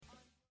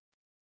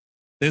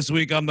This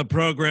week on the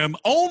program,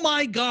 oh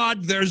my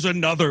God, there's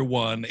another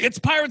one. It's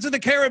Pirates of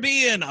the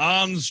Caribbean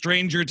on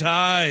Stranger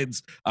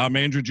Tides. I'm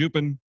Andrew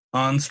Jupin.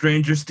 On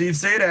Stranger, Steve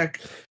Sadek.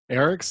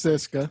 Eric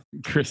Siska.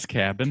 Chris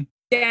Cabin.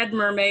 Dad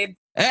Mermaid.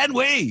 And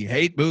we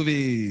hate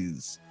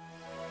movies.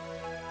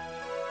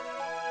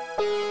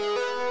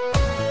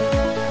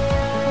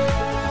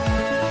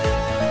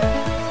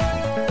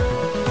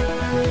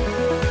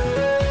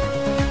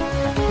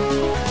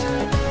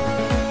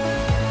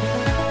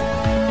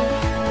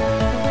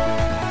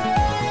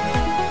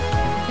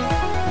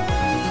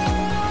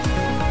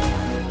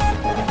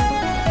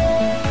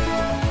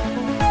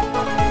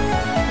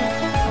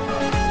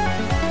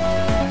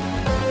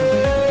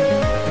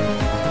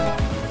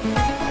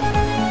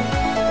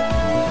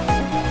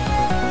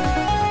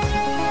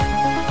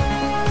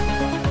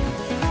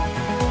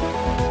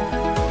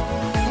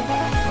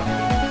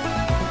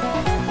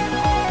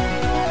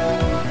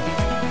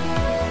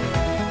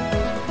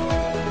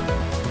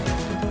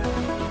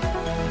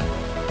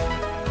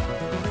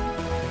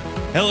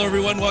 Hello,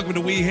 everyone. Welcome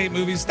to We Hate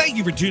Movies. Thank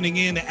you for tuning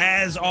in.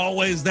 As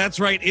always, that's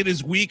right. It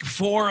is week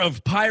 4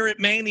 of Pirate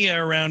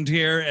Mania around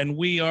here, and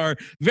we are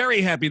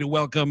very happy to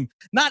welcome,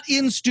 not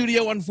in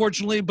studio,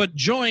 unfortunately, but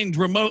joined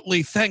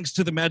remotely thanks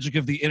to the magic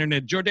of the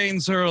internet,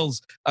 Jourdain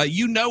Searles.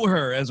 You know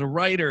her as a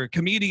writer,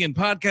 comedian,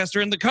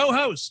 podcaster, and the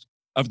co-host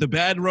of the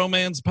Bad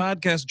Romance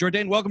podcast.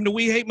 Jourdain, welcome to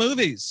We Hate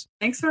Movies.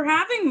 Thanks for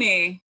having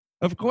me.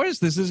 Of course,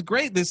 this is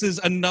great. This is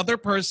another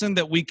person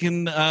that we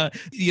can,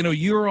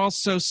 you're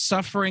also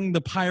suffering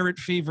the pirate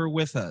fever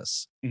with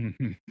us.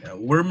 Mm-hmm. Yeah,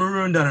 we're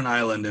marooned on an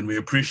island, and we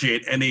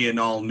appreciate any and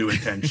all new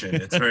attention.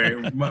 It's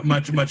very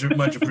much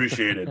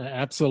appreciated.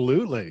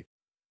 Absolutely.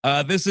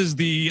 This is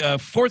the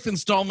 4th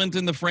installment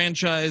in the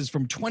franchise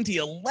from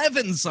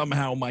 2011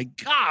 somehow. My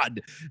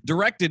God.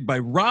 Directed by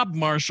Rob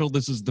Marshall.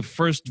 This is the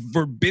first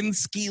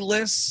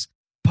Verbinski-less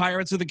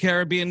Pirates of the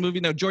Caribbean movie.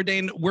 Now,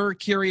 Jourdain, we're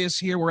curious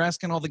here. We're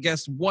asking all the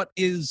guests, what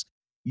is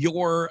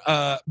your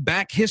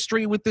back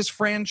history with this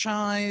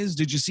franchise?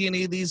 Did you see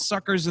any of these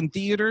suckers in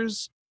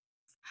theaters?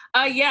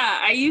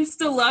 Yeah, I used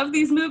to love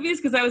these movies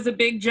because I was a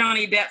big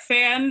Johnny Depp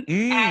fan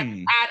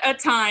at a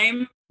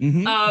time,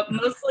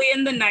 mostly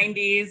in the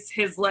 90s,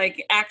 his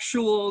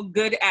actual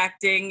good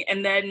acting.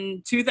 And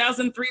then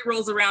 2003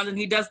 rolls around and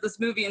he does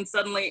this movie and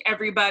suddenly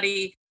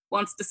everybody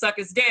wants to suck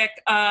his dick,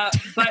 but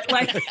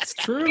it's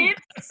true.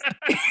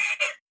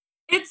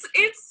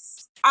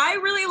 It's I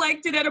really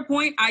liked it at a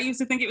point. I used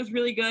to think it was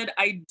really good.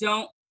 I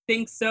don't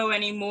think so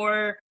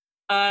anymore.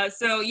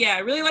 So yeah, I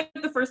really liked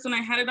the first one.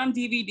 I had it on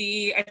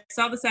DVD. I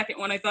saw the second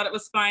one. I thought it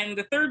was fine.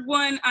 The third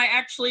one, I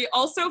actually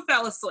also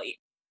fell asleep.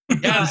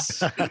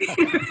 Yes.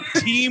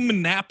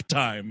 Team nap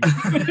time.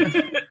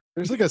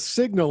 There's like a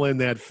signal in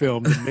that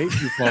film that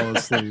makes you fall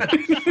asleep.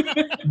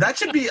 That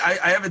should be,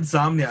 I have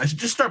insomnia. I should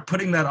just start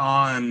putting that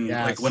on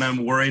when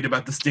I'm worried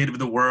about the state of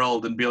the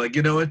world and be like,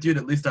 you know what, dude,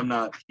 at least I'm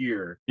not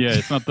here. Yeah,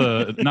 it's not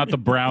the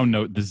brown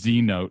note, the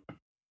Z note.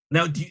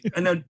 Now,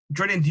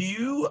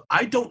 Jourdain,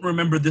 I don't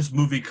remember this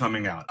movie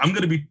coming out. I'm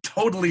going to be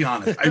totally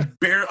honest.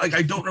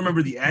 I don't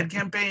remember the ad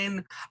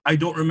campaign. I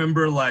don't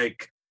remember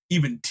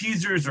even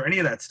teasers or any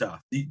of that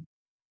stuff.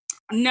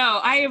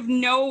 No, I have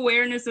no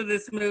awareness of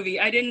this movie.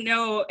 I didn't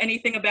know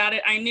anything about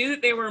it. I knew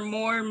that there were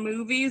more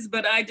movies,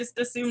 but I just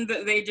assumed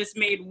that they just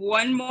made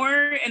one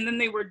more and then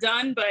they were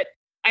done. But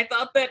I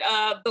thought that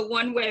the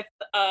one with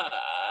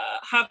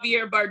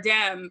Javier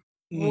Bardem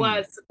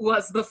was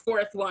the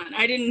 4th one.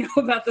 I didn't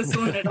know about this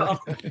one at all.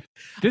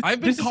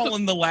 I've been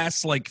calling the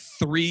last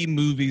 3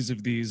 movies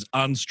of these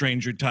on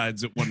Stranger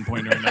Tides at one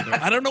point or another.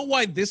 I don't know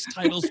why this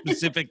title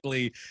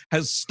specifically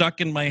has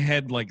stuck in my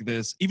head like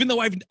this, even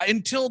though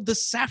until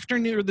this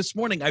afternoon or this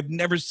morning, I've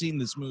never seen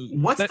this movie.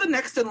 What's the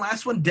next and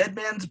last one? Dead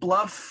Man's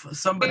Bluff?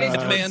 Somebody?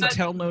 Dead Man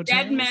Tell No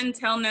Tale? Dead Men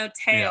Tell No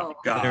Tale.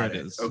 Yeah, there it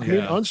is. Okay.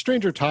 I mean, On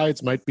Stranger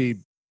Tides might be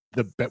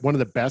one of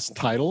the best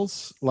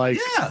titles.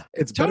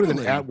 It's better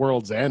than At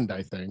World's End,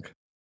 I think.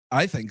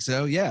 I think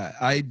so, yeah.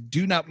 I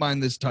do not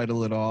mind this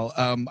title at all.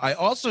 I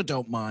also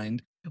don't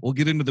mind, we'll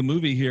get into the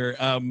movie here,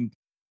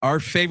 our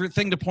favorite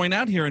thing to point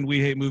out here in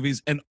We Hate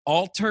Movies, an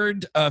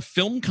altered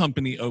film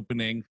company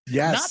opening.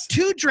 Yes. Not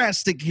too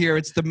drastic here.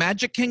 It's the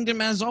Magic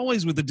Kingdom, as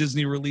always, with the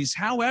Disney release.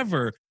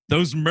 However,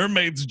 those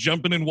mermaids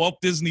jumping in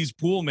Walt Disney's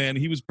pool, man,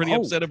 he was pretty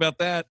upset about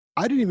that.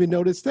 I didn't even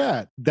notice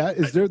that.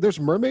 There's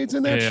mermaids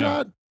in that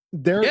shot?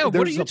 What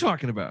are you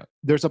talking about?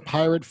 There's a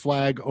pirate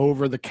flag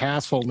over the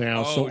castle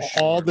now,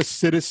 all the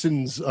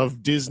citizens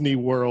of Disney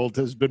World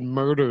has been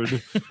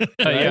murdered.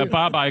 Right? Yeah,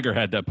 Bob Iger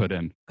had that put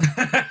in.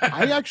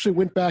 I actually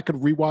went back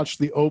and rewatched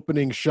the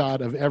opening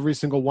shot of every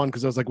single one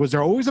because I was like, was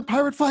there always a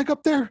pirate flag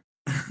up there?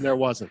 There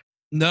wasn't.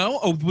 No?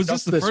 Oh, was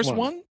this the first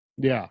one?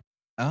 Yeah.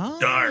 Oh.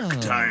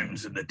 Dark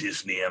times in the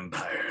Disney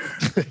Empire.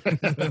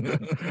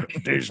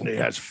 Disney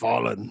has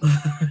fallen.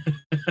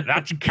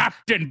 That's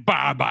Captain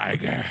Bob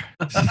Iger.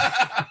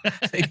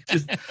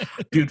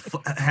 Dude,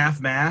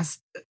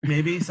 half-mast,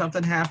 maybe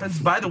something happens.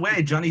 By the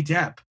way, Johnny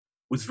Depp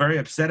was very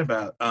upset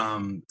about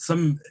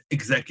some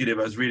executive.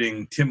 I was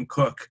reading Tim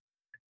Cook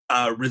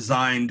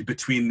resigned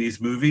between these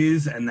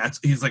movies, and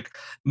he's like,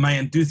 my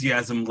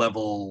enthusiasm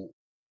level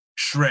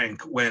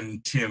shrank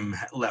when Tim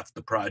left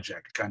the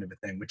project, kind of a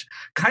thing, which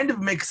kind of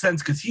makes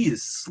sense because he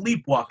is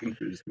sleepwalking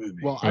through this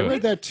movie. Well, I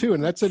read that too,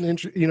 and that's an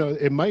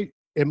it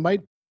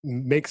might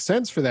make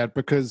sense for that,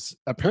 because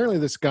apparently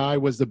this guy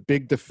was the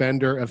big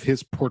defender of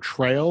his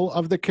portrayal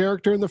of the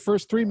character in the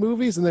first 3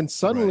 movies, and then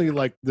suddenly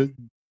like the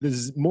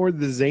more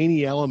the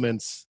zany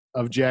elements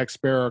of Jack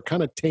Sparrow are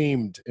kind of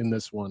tamed in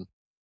this one.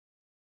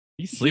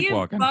 He's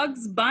sleepwalking. He is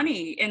Bugs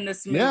Bunny in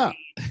this movie. Yeah.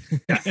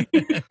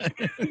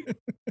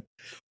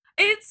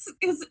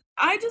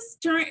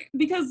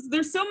 Because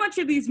there's so much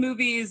of these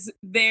movies,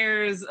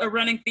 there's a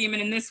running theme,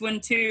 and in this one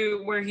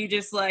too, where he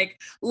just like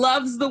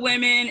loves the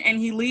women and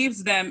he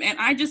leaves them, and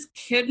I just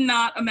could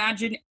not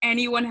imagine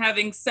anyone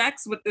having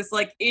sex with this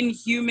like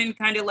inhuman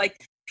kind of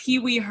like Pee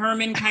Wee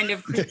Herman kind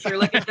of creature.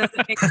 Like, it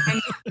doesn't make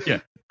sense. Yeah.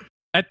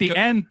 At the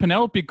end,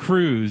 Penelope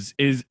Cruz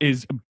is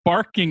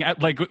barking at,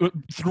 like,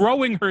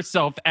 throwing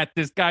herself at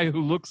this guy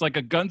who looks like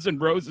a Guns N'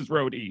 Roses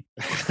roadie.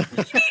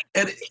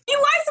 And He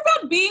lies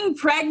about being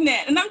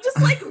pregnant, and I'm just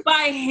like,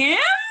 by him?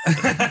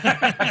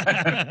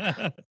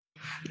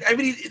 I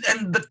mean,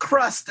 and the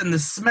crust and the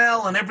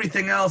smell and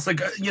everything else, like,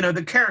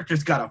 the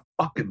character's got a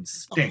fucking A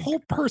stink.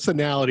 whole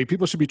personality.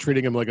 People should be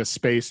treating him like a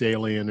space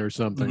alien or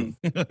something.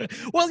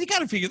 Well, you got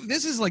to figure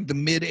this is like the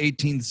mid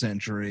 18th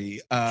century.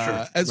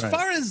 Sure. As Right.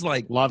 far as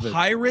like Love it.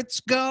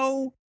 pirates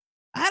go,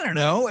 I don't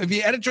know. If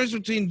you had a choice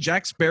between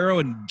Jack Sparrow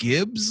and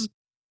Gibbs,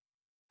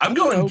 I'm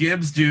going No.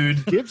 Gibbs,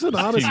 dude. Gibbs an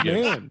honest Team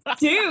Gibbs. man.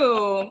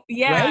 Too.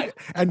 Yeah. Right?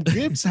 And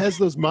Gibbs has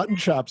those mutton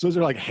chops. Those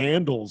are like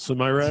handles.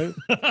 Am I right?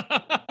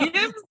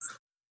 Gibbs,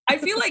 I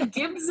feel like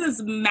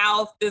Gibbs's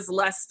mouth is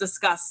less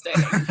disgusting.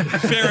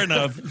 fair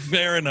enough.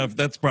 Fair enough.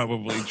 That's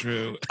probably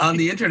true. On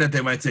the internet,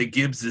 they might say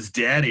Gibbs is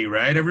daddy,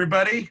 right,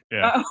 everybody?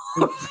 Yeah.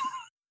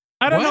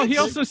 I don't know. What? He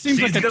also seems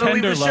She's like a gonna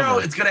leave tender the show.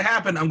 lover. It's gonna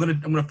happen. I'm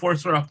gonna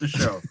force her off the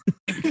show.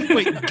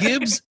 Wait,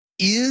 Gibbs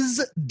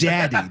is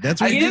daddy. That's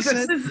what I you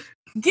think said.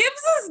 Gibbs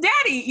is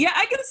daddy. Yeah,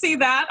 I can see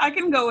that. I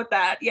can go with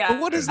that. Yeah.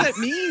 But what does that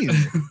mean?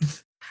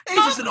 He's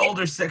just an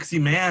older, sexy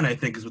man, I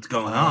think, is what's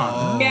going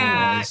on. Oh,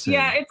 yeah, I see.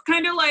 yeah, it's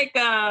kind of like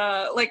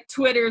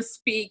Twitter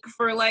speak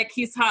for like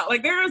he's hot.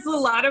 Like there's a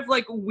lot of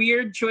like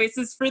weird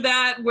choices for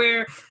that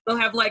where they'll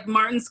have like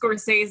Martin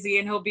Scorsese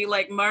and he'll be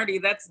like, Marty,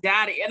 that's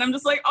daddy. And I'm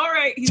just like, all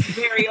right, he's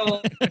very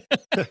old.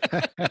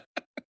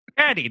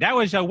 Daddy, that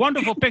was a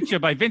wonderful picture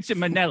by Vincent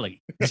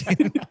Minnelli.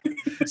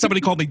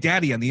 Somebody called me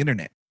daddy on the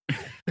internet.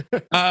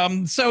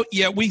 So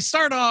yeah, we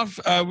start off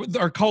with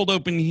our cold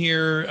open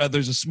here.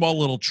 There's a small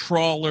little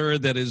trawler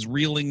that is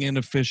reeling in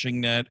a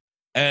fishing net,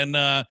 and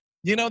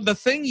the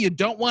thing you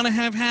don't want to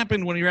have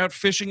happen when you're out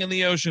fishing in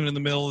the ocean in the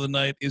middle of the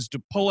night is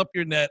to pull up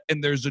your net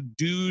and there's a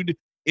dude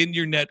in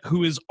your net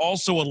who is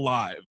also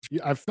alive.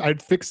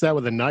 I'd fix that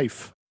with a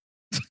knife.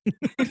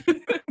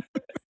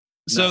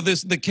 So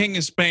the King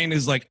of Spain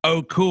is like,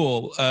 oh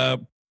cool,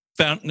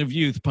 Fountain of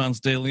Youth, Ponce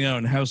de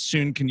Leon, how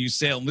soon can you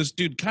sail? And this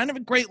dude, kind of a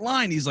great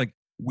line. He's like,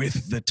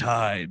 with the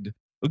tide.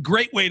 A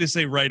great way to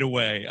say right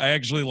away. I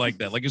actually like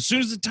that. Like, as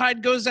soon as the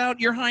tide goes out,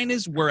 Your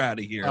Highness, we're out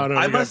of here. Oh, no,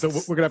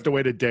 we're gonna have to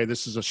wait a day.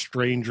 This is a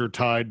stranger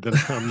tide than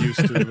I'm used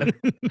to.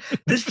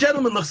 This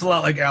gentleman looks a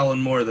lot like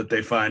Alan Moore that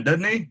they find,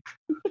 doesn't he?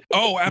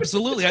 Oh,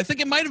 absolutely. I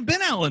think it might have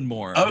been Alan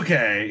Moore.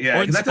 Okay,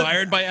 yeah. Or 'cause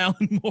inspired by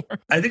Alan Moore.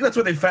 I think that's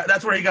where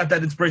that's where he got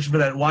that inspiration for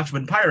that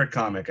Watchmen pirate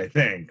comic, I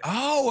think.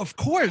 Oh, of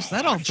course.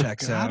 That all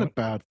checks Forgot out.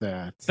 about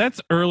that.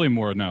 That's early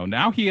more now.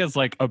 Now he has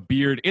like a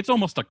beard. It's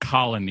almost a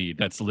colony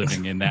that's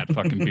living in that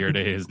fucking beard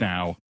of his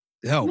now.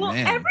 Oh, Well,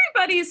 man.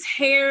 everybody's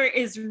hair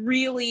is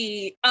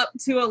really up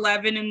to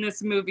 11 in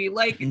this movie.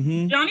 Like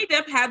Mhm. Johnny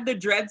Depp had the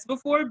dreads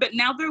before, but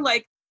now they're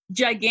like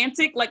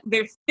gigantic, like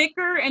they're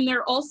thicker and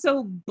they're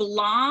also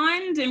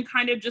blonde and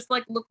kind of just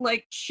like look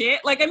like shit.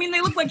 Like, I mean, they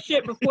look like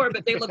shit before,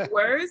 but they look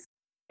worse.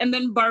 And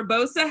then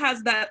Barbosa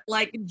has that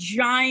like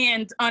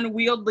giant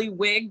unwieldy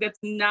wig that's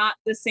not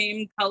the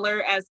same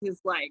color as his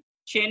like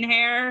chin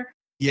hair.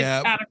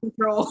 Yeah. Out of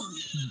control.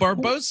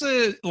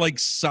 Barbosa like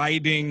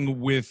siding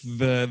with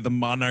the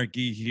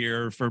monarchy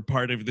here for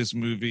part of this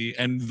movie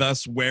and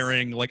thus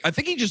wearing like I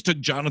think he just took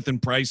Jonathan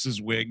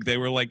Pryce's wig. They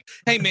were like,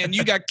 hey man,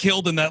 you got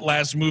killed in that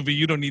last movie.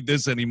 You don't need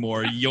this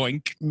anymore.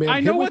 Yoink. Man, I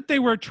know him what they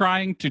were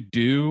trying to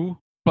do,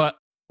 but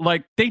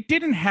like they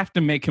didn't have to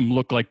make him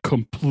look like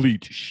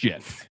complete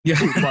shit. Yeah.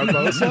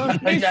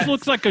 Barbosa? He Yes.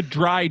 looks like a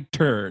dried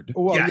turd.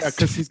 Well, yeah, Yes.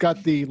 because he's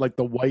got the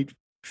white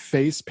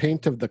face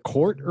paint of the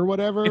court or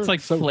whatever. It's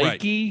like So-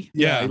 flaky.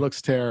 Yeah, Yeah. he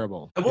looks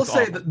terrible. I will It's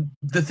say awful. that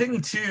the thing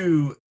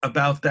too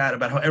about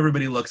how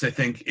everybody looks, I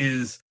think,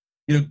 is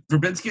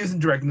Verbinski isn't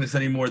directing this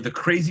anymore. The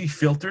crazy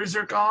filters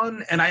are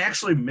gone, and I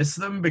actually miss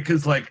them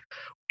because, like,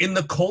 in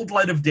the cold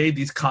light of day,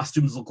 these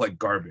costumes look like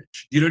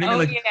garbage. You know what I Oh,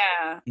 mean? Like,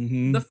 yeah.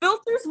 Mhm. The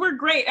filters were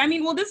great. I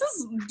mean, well, this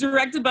is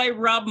directed by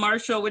Rob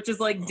Marshall, which is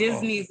like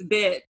Disney's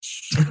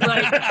bitch.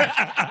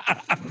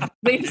 Like,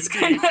 they just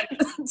kind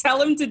of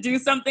tell him to do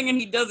something and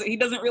he does it. He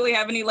doesn't really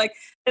have any like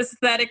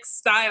aesthetic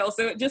style.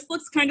 So it just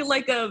looks kind of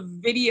like a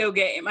video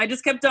game. I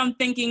just kept on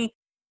thinking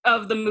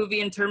of the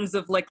movie in terms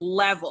of like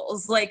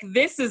levels. Like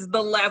this is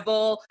the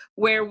level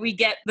where we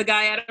get the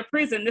guy out of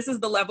prison. This is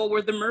the level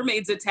where the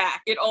mermaids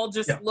attack. It all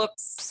just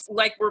looks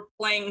like we're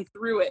playing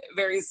through it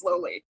very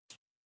slowly.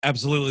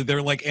 Absolutely.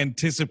 They're like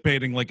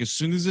anticipating, like, as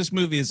soon as this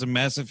movie is a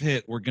massive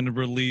hit, we're going to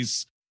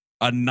release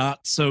a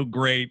not so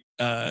great,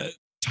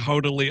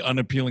 totally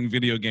unappealing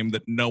video game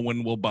that no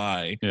one will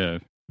buy. Yeah.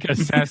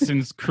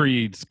 Assassin's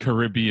Creed's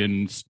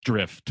Caribbean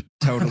Drift.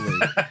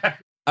 Totally.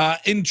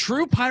 In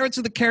true Pirates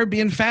of the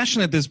Caribbean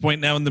fashion at this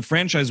point now in the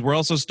franchise, we're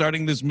also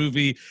starting this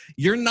movie.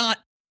 You're not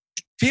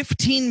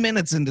 15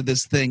 minutes into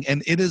this thing,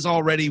 and it is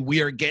already,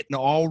 we are getting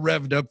all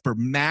revved up for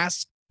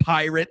mass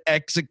pirate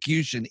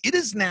execution. It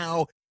is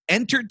now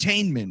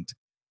entertainment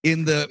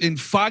in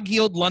foggy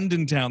old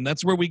London town.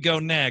 That's where we go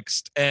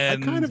next.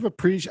 And I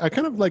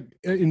kind of like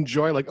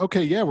enjoy, like,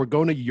 okay, yeah, we're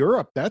going to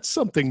Europe. That's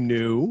something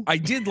new. I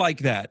did like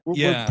that.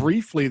 We're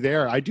briefly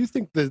there. I do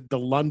think the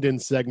London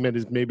segment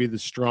is maybe the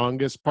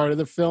strongest part of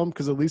the film,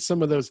 because at least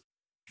some of those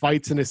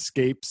fights and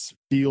escapes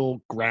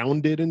feel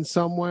grounded in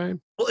some way.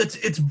 Well,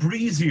 it's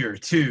breezier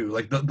too.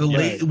 Like the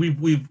late,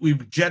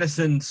 we've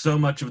jettisoned so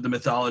much of the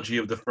mythology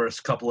of the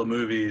first couple of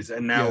movies,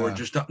 and now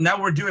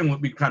we're doing what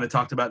we kind of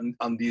talked about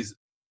on these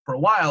for a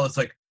while. It's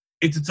like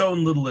it's its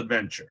own little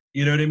adventure.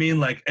 You know what I mean?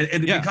 Like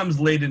it becomes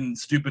late and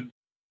stupid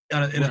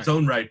in its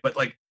own right, but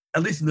like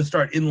at least in the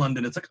start in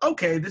London, it's like,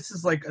 okay, this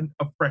is like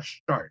a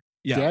fresh start.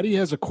 Yeah. Daddy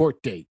has a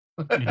court date.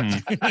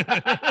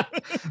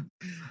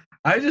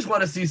 I just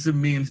want to see some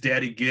memes,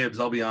 Daddy Gibbs.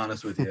 I'll be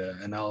honest with you,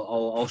 and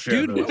I'll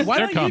share those. Dude, why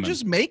don't you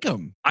just make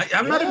them?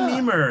 I'm not a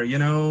memer, you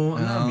know.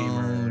 I'm not a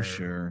memer.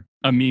 Sure.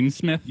 A meme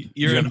smith?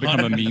 You're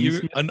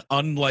an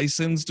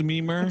unlicensed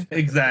memer?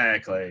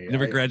 Exactly.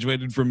 Never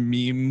graduated from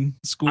meme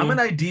school? I'm an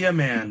idea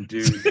man,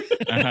 dude.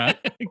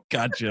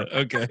 Gotcha.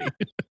 Okay.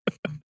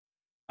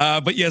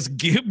 But yes,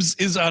 Gibbs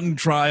is on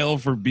trial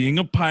for being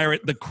a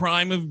pirate, the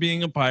crime of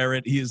being a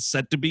pirate. He is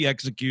set to be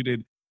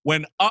executed.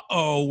 When,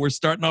 we're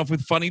starting off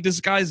with funny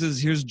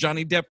disguises. Here's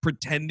Johnny Depp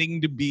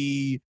pretending to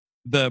be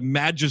the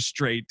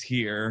magistrate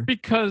here.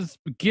 Because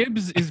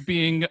Gibbs is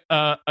being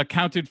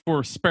accounted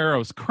for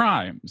Sparrow's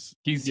crimes.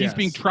 He's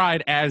being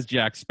tried as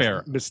Jack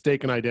Sparrow.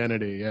 Mistaken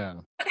identity, yeah.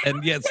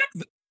 And yes...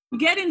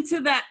 Get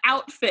into that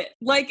outfit,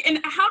 like, and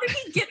how did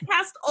he get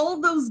past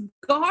all those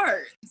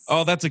guards?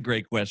 Oh, that's a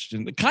great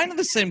question. Kind of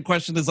the same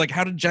question as like,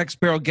 how did Jack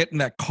Sparrow get in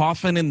that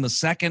coffin in the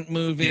second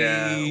movie?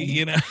 Yeah.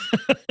 You know,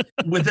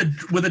 with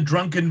a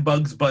drunken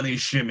Bugs Bunny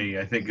shimmy,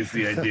 I think is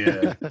the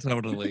idea.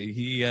 Totally.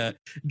 He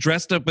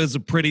dressed up as a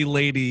pretty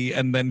lady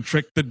and then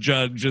tricked the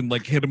judge and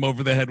like hit him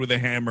over the head with a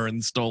hammer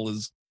and stole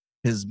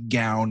his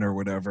gown or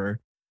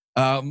whatever.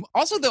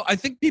 Also, though, I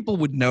think people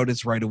would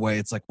notice right away.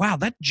 It's like, wow,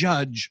 that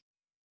judge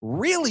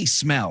really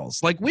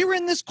smells. Like, we were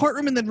in this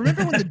courtroom, and then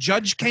remember when the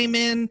judge came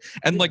in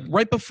and like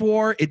right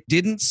before it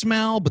didn't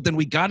smell, but then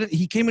we got it,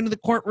 he came into the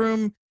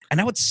courtroom and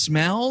now it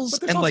smells. But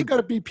there's and also like got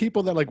to be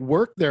people that like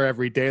work there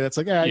every day. That's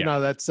like,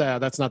 no, that's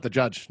not the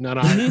judge. No,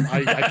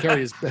 I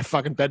carry his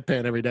fucking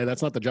bedpan every day.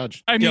 That's not the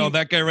judge. I mean,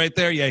 that guy right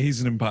there,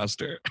 he's an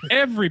imposter.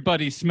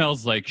 Everybody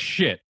smells like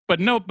shit, but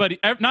not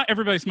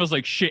everybody smells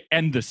like shit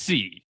and the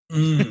sea.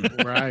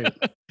 Right.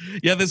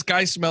 Yeah, this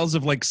guy smells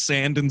of like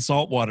sand and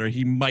salt water.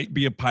 He might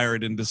be a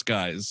pirate in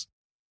disguise.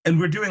 And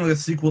we're doing like a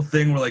sequel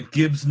thing where like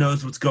Gibbs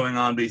knows what's going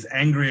on, but he's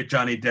angry at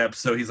Johnny Depp,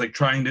 so he's like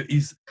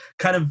he's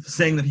kind of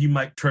saying that he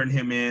might turn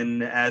him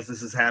in as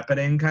this is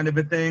happening, kind of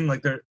a thing.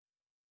 Like they're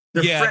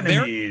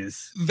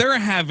frenemies. They're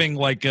having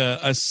like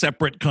a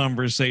separate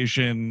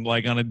conversation,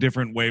 like on a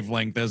different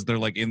wavelength as they're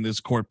like in this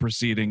court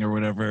proceeding or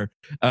whatever.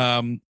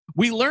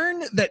 We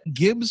learn that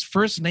Gibbs'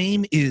 first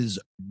name is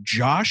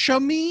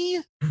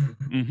Joshami.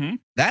 Mm-hmm.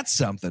 That's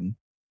something.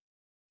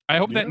 I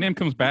hope that name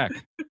comes back.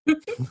 You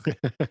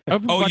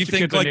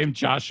think like named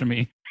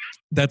Joshami?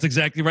 That's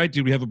exactly right,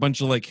 dude. We have a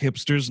bunch of like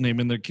hipsters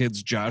naming their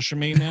kids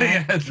Joshami now.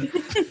 Yes.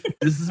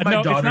 This is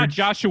my daughter. It's not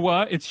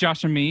Joshua. It's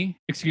Joshami.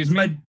 Excuse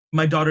me.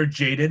 My daughter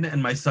Jaden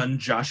and my son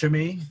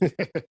Joshami.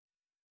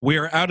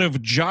 We're out of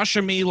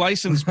Joshami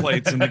license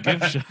plates in the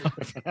gift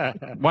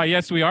shop. Why,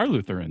 yes, we are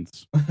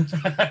Lutherans.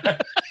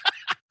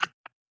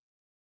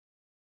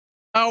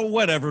 Oh,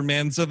 whatever,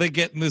 man. So they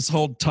get in this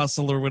whole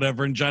tussle or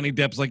whatever, and Johnny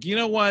Depp's like, you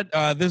know what?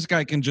 This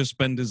guy can just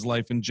spend his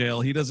life in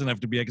jail. He doesn't have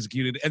to be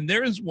executed. And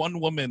there is one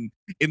woman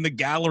in the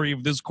gallery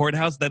of this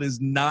courthouse that is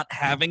not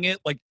having it.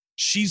 Like,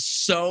 she's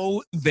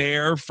so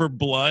there for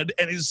blood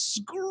and is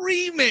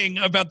screaming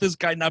about this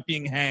guy not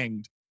being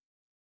hanged.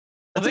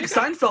 That's like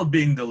Seinfeld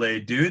being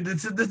delayed, dude.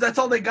 That's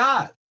all they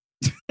got.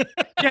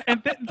 Yeah,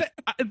 and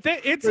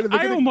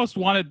I almost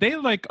wanted. They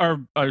like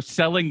are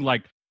selling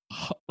like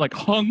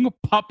hung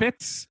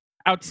puppets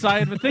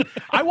outside of the thing.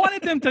 I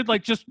wanted them to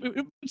like just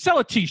sell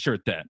a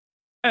T-shirt then.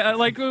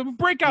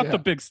 Break out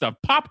the big stuff.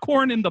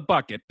 Popcorn in the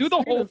bucket. Do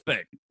the whole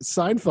thing.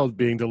 Seinfeld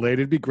being delayed.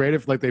 It'd be great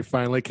if like they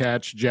finally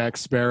catch Jack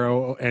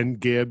Sparrow and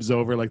Gibbs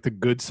over like the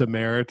Good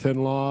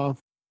Samaritan law.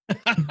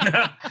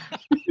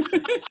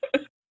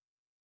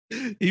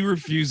 He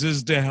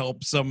refuses to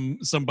help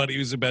somebody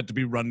who's about to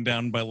be run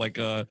down by like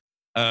a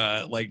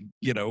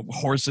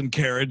horse and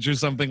carriage or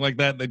something like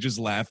that. They just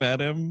laugh at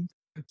him.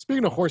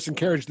 Speaking of horse and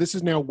carriage, this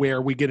is now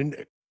where we get an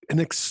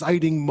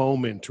exciting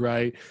moment,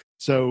 right?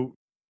 So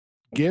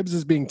Gibbs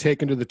is being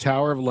taken to the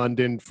Tower of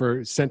London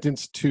for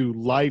sentenced to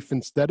life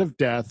instead of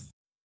death.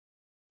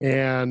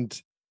 And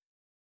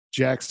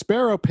Jack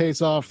Sparrow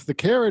pays off the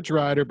carriage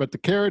rider, but the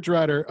carriage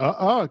rider,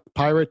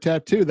 pirate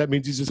tattoo. That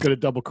means he's just going to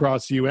double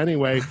cross you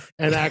anyway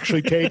and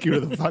actually take you to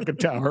the fucking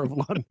Tower of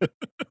London.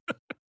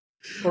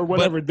 Or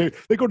whatever. They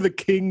go to the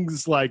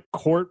king's like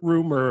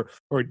courtroom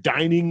or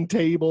dining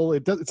table.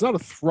 It's not a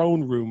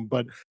throne room,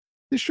 but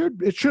it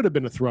should have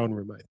been a throne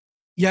room, I think.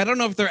 Yeah, I don't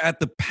know if they're at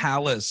the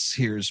palace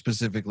here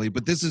specifically,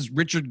 but this is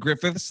Richard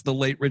Griffiths, the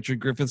late Richard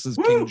Griffiths as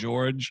King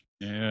George.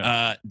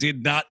 Yeah.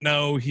 Did not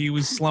know he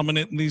was slumming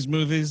it in these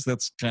movies.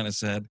 That's kind of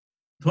sad.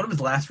 It's one of his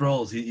last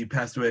roles. He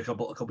passed away a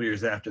couple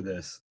years after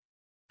this.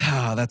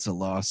 Ah, that's a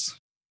loss.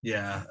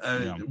 Yeah,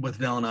 with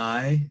Nell and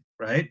I,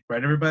 right?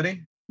 Right,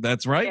 everybody?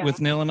 That's right, Yeah.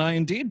 with Nell and I,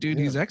 indeed, dude.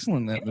 He's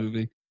excellent in that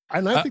movie.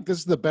 And I think this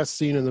is the best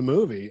scene in the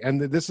movie.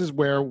 And this is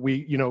where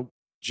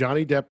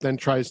Johnny Depp then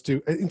tries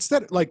to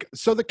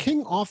so the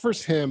king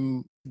offers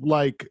him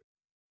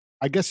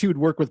I guess he would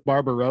work with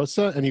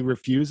Barbarossa, and he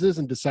refuses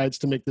and decides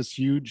to make this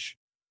huge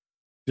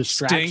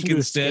distraction Stink to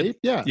instead. escape.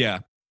 Yeah.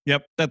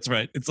 Yep, that's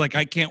right. It's like,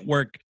 I can't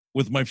work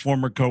with my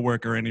former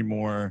coworker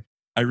anymore.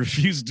 I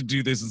refuse to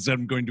do this. Instead,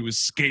 I'm going to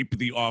escape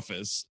the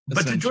office.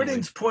 But to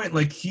Jourdain's point,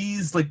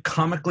 he's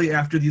comically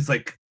after these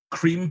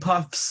cream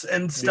puffs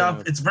and stuff.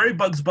 Yeah. It's very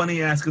Bugs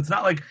Bunny-esque. It's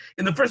not like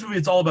in the first movie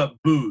it's all about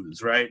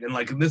booze, right? And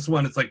in this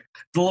one it's a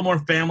little more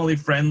family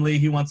friendly.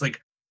 He wants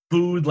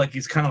food,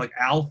 he's kind of like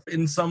Alf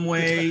in some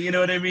way, you know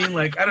what I mean?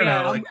 I don't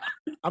know.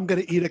 I'm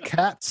gonna eat a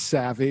cat,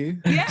 savvy.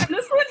 Yeah, and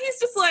this one he's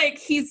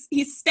just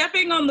he's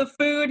stepping on the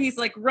food, he's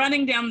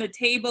running down the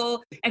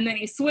table, and then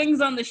he swings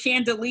on the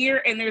chandelier,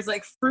 and there's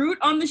fruit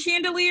on the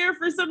chandelier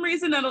for some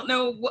reason. I don't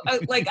know,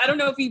 I don't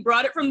know if he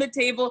brought it from the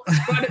table,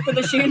 brought it to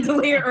the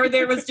chandelier, or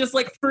there was just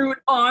fruit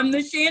on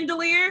the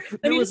chandelier.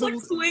 Then he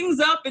just swings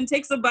up and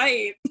takes a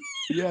bite.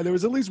 Yeah, there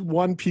was at least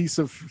one piece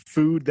of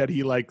food that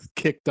he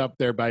kicked up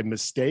there by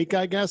mistake,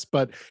 I guess,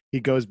 but he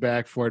goes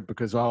back for it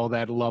because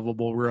that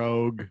lovable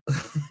rogue.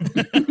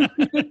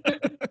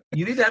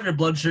 You need to have your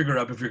blood sugar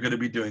up if you're going to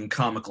be doing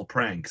comical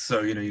pranks.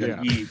 So, you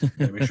got to eat, you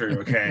gotta make sure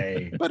you're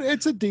okay. But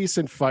it's a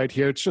decent fight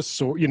here. It's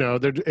just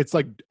it's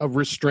like a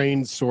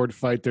restrained sword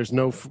fight. There's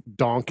no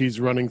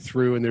donkeys running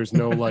through, and there's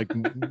no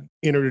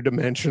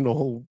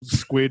interdimensional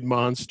squid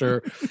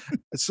monster.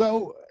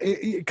 So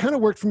it kind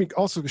of worked for me.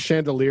 Also, the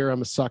chandelier,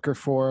 I'm a sucker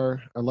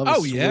for. I love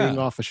swinging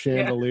off a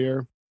chandelier.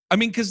 Yeah. I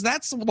mean, because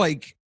that's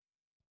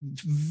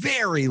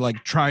very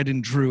tried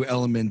and true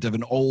element of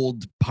an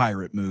old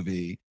pirate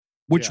movie,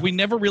 which we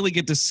never really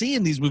get to see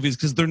in these movies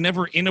because they're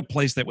never in a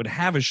place that would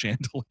have a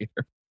chandelier.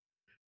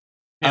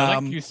 Yeah,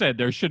 like you said,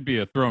 there should be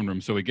a throne room,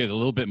 so we get a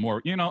little bit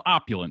more,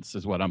 opulence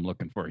is what I'm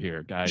looking for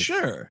here, guys.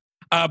 Sure.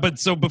 But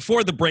so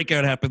before the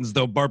breakout happens,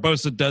 though,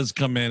 Barbossa does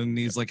come in, and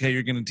he's like, hey,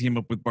 you're going to team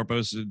up with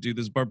Barbossa to do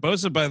this.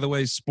 Barbossa, by the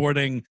way,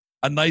 sporting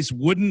a nice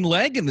wooden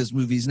leg in this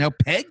movie. He's now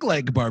peg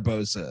leg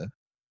Barbossa.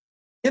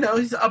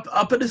 He's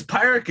up at his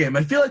pirate game.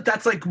 I feel like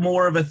that's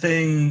more of a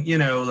thing,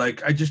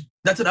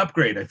 that's an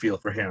upgrade, I feel,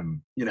 for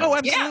him. Oh,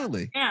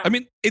 absolutely. Yeah. I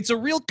mean, it's a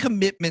real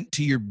commitment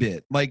to your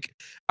bit.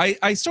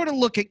 I sort of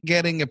look at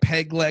getting a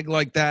peg leg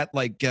like that,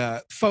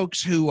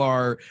 folks who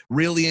are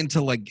really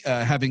into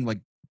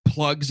having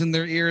plugs in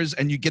their ears,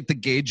 and you get the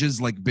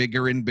gauges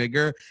bigger and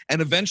bigger.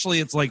 And eventually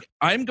it's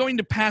I'm going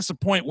to pass a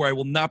point where I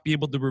will not be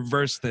able to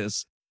reverse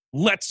this.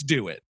 Let's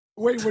do it.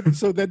 Wait,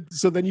 so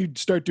then you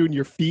start doing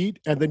your feet,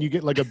 and then you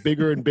get a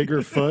bigger and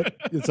bigger foot.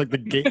 It's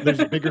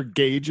there's bigger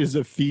gauges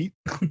of feet.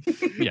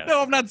 Yes.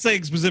 No, I'm not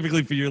saying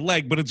specifically for your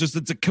leg, but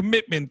it's a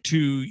commitment to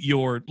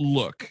your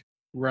look.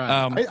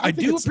 Right. I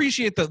do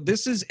appreciate that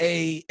this is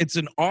it's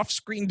an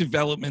off-screen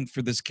development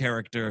for this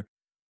character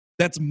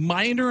that's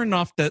minor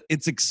enough that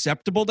it's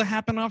acceptable to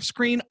happen off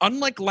screen,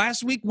 unlike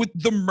last week with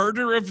the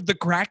murder of the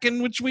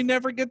Kraken, which we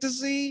never get to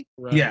see.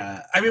 Right.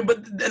 Yeah, I mean,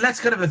 and that's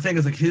kind of the thing,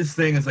 is his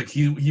thing is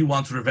he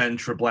wants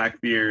revenge for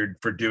Blackbeard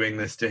for doing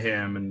this to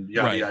him, and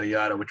yada yada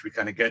yada, which we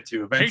kind of get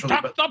to eventually.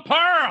 He took the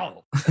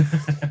pearl.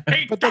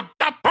 He took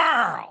the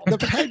pearl. The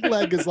peg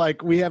leg is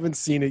we haven't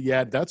seen it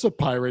yet. That's a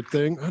pirate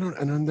thing.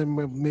 And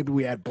then maybe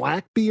we add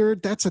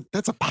Blackbeard. That's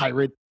a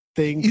pirate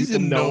thing. He's a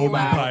known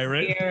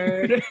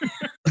pirate.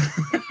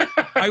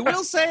 I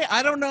will say,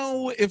 I don't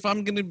know if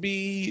I'm going to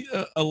be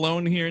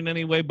alone here in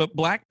any way, but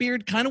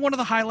Blackbeard, kind of one of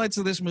the highlights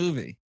of this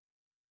movie.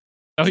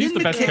 Oh, he's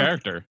the best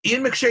character.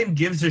 Ian McShane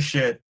gives a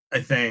shit,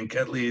 I think,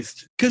 at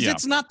least. Because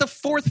it's not the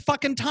fourth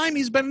fucking time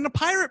he's been in a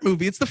pirate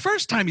movie. It's the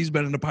first time he's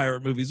been in a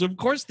pirate movie. So, of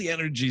course, the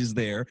energy's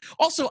there.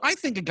 Also, I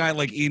think a guy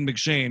like Ian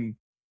McShane,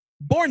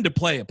 born to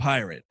play a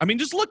pirate. I mean,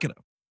 just look at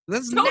him.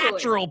 That's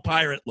natural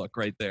pirate look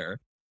right there.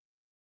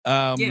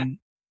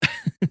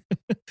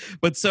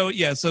 But so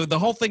the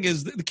whole thing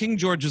is the King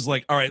George is all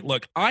right,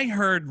 look, I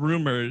heard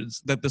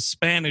rumors that the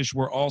Spanish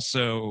were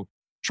also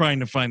trying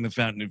to find the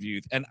Fountain of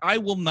Youth, and I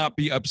will not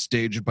be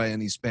upstaged by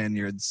any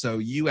Spaniards. So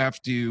you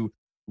have to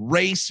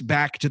race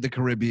back to the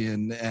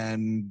Caribbean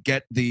and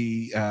get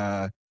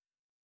the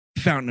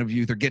Fountain of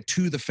Youth, or get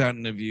to the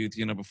Fountain of Youth,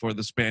 before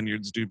the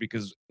Spaniards do,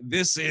 because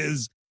this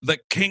is the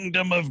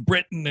Kingdom of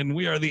Britain and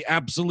we are the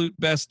absolute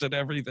best at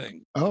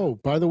everything. Oh,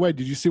 by the way,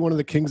 did you see one of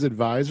the king's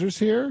advisors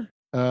here?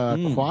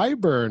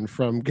 Qyburn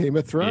from Game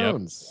of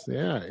Thrones. Yep.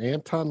 Yeah,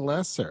 Anton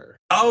Lesser.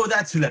 Oh,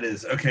 that's who that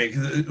is. Okay,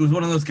 because it was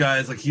one of those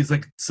guys, like he's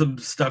like some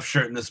stuffed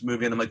shirt in this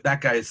movie, and I'm like,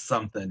 that guy is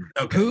something.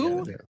 Okay.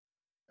 Who?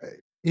 Yeah.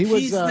 He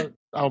was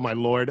oh my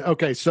lord.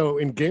 Okay, so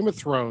in Game of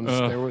Thrones,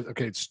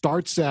 it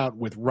starts out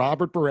with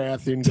Robert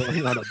Baratheon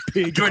going on a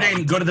big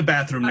Jourdain, go to the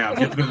bathroom now. You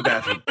have to go to the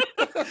bathroom.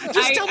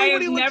 I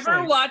have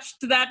never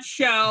watched that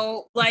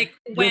show. Like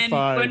when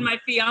my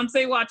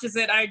fiance watches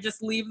it, I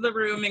just leave the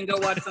room and go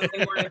watch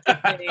something more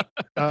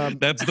interesting.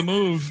 That's the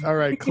move. All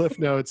right, Cliff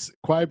Notes.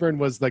 Qyburn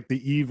was like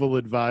the evil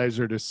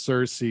advisor to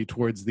Cersei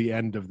towards the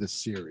end of the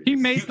series. He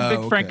made the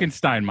big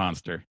Frankenstein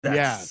monster.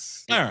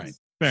 Yes. All right.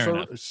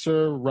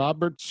 Sir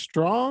Robert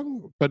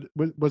Strong, but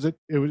was it?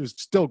 It was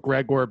still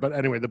Gregor, but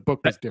anyway, the book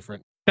was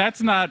different.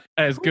 That's not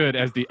as good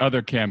as the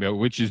other cameo,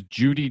 which is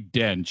Judi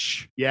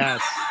Dench.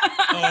 Yes.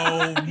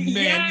 Oh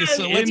man! Yes.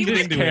 So let's in get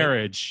this into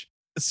carriage.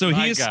 So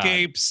he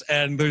escapes,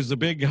 and there's a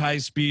big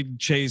high-speed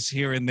chase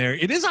here and there.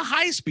 It is a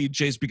high-speed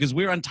chase because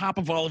we're on top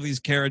of all of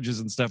these carriages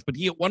and stuff. But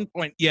he, at one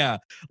point,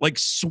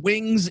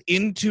 swings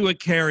into a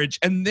carriage,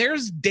 and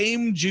there's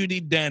Dame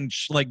Judi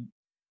Dench,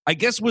 I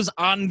guess was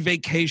on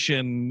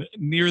vacation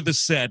near the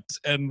set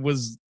and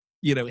was,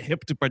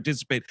 hip to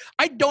participate.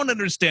 I don't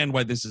understand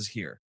why this is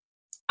here.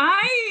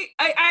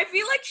 I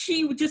feel like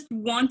she just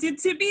wanted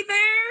to be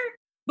there,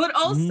 but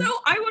also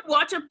I would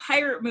watch a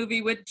pirate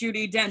movie with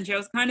Judi Dench. I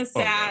was kind of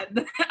sad.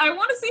 I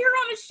want to see her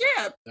on a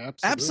ship.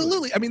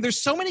 Absolutely. I mean,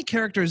 there's so many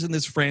characters in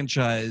this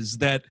franchise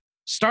that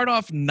start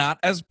off not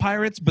as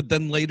pirates, but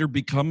then later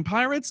become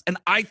pirates. And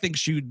I think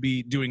she would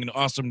be doing an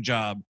awesome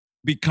job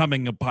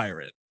becoming a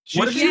pirate.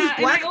 What if she was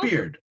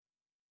Blackbeard?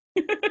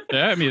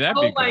 Yeah, I mean, that'd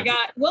be Oh my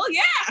God. Well,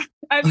 yeah.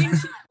 I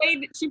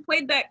mean, she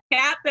played that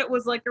cat that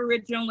was like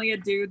originally a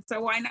dude,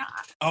 so why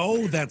not?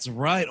 Oh, that's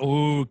right.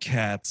 Oh,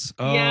 cats.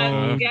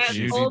 Oh, yes,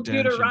 old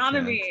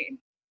Deuteronomy.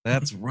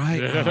 That's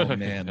right. Oh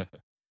man.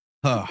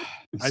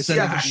 I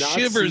sent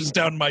shivers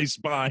down my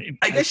spine.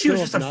 I guess she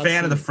was just a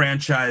fan of the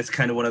franchise,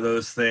 kind of one of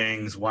those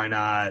things. Why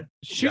not?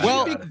 She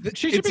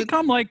should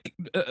become like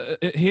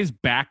his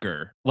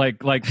backer,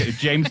 like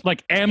James,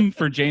 like M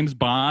for James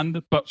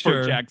Bond, but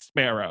for Jack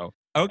Sparrow.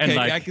 Okay,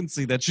 I can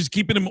see that. She's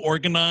keeping him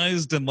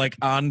organized and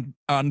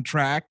on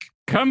track.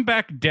 Come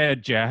back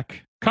dead,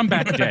 Jack. Come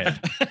back dead.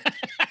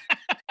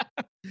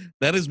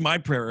 That is my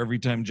prayer every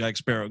time Jack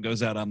Sparrow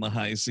goes out on the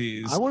high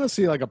seas. I want to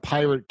see like a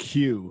pirate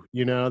Q,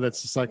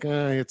 that's just like,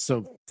 it's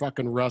a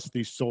fucking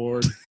rusty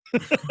sword.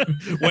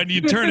 When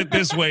you turn it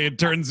this way, it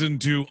turns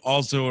into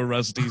also a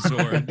rusty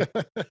sword.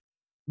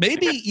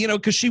 Maybe,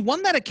 because she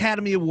won that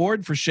Academy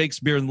Award for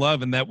Shakespeare in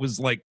Love, and that was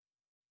like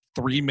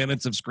 3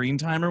 minutes of screen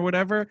time or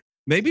whatever.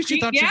 Maybe she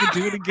thought she could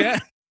do it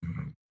again.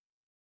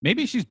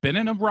 Maybe she's been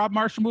in a Rob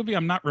Marshall movie.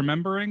 I'm not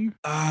remembering.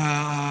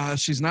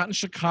 She's not in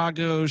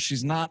Chicago.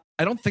 She's not.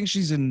 I don't think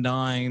she's in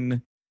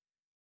 9.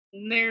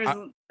 There's.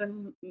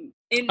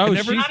 She's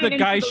the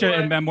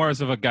geisha in Memoirs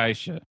of a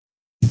Geisha.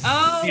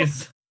 Oh.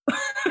 Yes.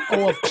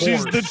 Oh, of course.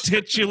 She's the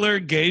titular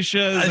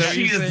geisha.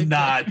 She is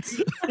not.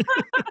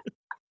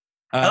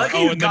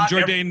 And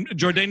then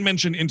Jourdain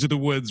mentioned Into the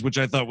Woods, which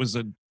I thought was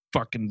a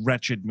fucking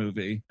wretched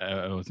movie.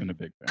 I wasn't a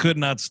big fan. Could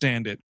not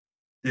stand it.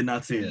 Did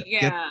not see it.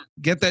 Yeah.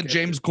 Get that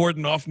James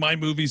Corden off my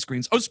movie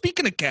screens. Oh,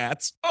 speaking of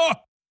cats. Oh,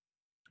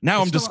 now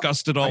I'm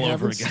disgusted all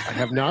over again. I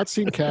have not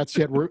seen Cats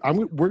yet. We're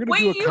going to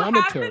do a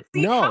commentary.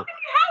 No. How have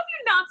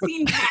you not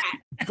seen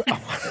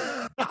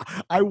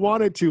Cats? I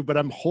wanted to, but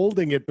I'm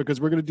holding it because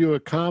we're going to do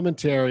a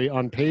commentary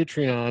on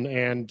Patreon,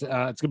 and it's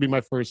going to be my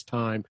first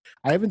time.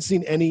 I haven't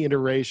seen any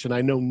iteration.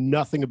 I know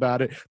nothing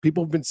about it.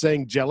 People have been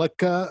saying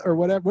Jellica or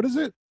whatever. What is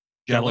it?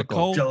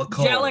 Jellicle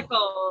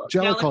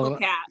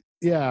cat.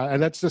 Yeah,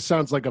 and that just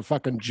sounds like a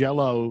fucking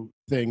Jello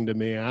thing to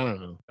me. I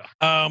don't know.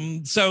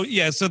 So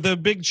the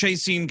big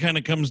chase scene kind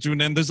of comes to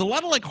an end. There's a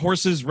lot of like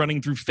horses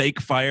running through fake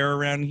fire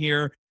around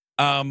here.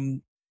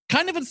 Kind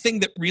of a thing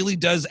that really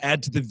does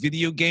add to the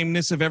video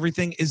game-ness of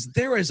everything is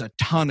there is a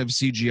ton of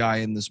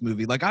CGI in this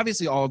movie. Like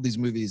obviously all of these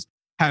movies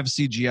have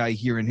CGI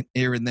here and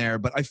there,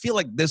 but I feel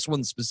like this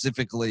one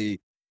specifically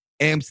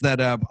amps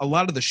that up. A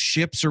lot of the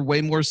ships are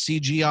way more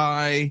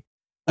CGI.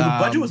 Well,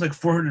 the budget was like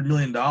 $400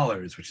 million,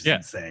 which is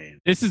insane.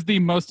 This is the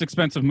most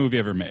expensive movie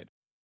ever made.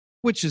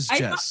 Which is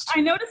just...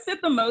 I noticed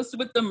it the most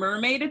with the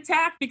mermaid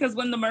attack, because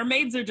when the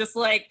mermaids are just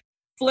like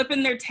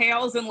flipping their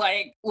tails and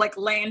like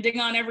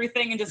landing on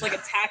everything and just like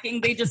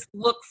attacking, they just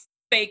look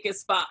fake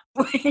as fuck.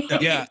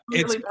 Yeah,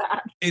 it's really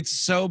bad. It's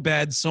so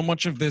bad. So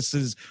much of this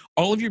is...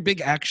 All of your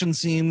big action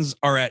scenes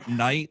are at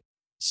night,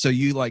 so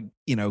you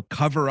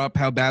cover up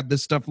how bad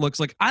this stuff looks.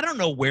 Like, I don't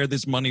know where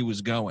this money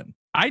was going.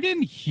 I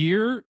didn't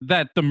hear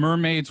that the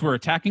mermaids were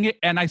attacking it,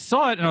 and I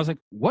saw it, and I was like,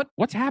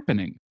 "What's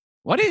happening?"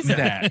 What is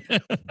that?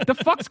 The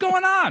fuck's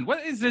going on?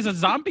 What is there's a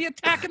zombie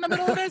attack in the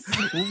middle of this?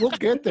 We'll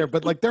get there,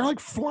 but like they're like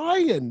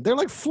flying. They're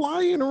like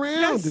flying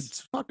around. Yes.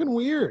 It's fucking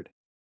weird.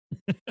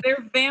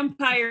 They're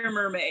vampire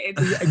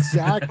mermaids. Yeah,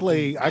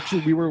 exactly.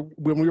 Actually,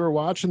 when we were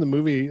watching the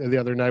movie the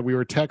other night, we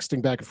were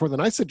texting back and forth,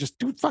 and I said, "Just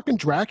do fucking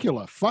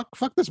Dracula. Fuck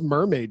this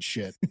mermaid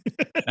shit."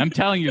 I'm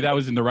telling you, that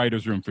was in the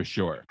writer's room for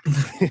sure.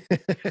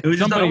 It was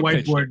just on a Somebody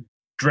pitched whiteboard.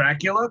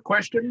 Dracula?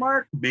 Question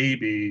mark?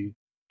 Maybe.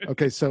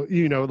 Okay, so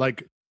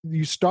like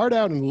you start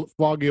out in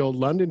foggy old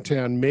London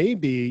town.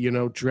 Maybe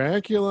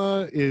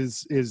Dracula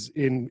is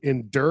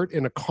in dirt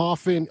in a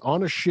coffin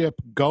on a ship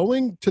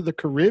going to the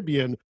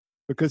Caribbean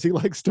because he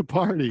likes to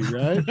party,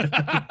 right?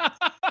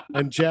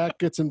 And Jack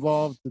gets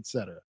involved,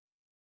 etc.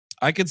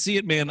 I could see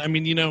it, man. I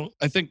mean,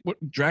 I think what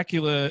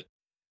Dracula,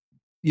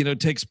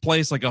 takes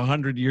place like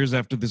 100 years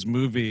after this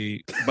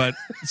movie. But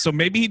so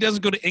maybe he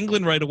doesn't go to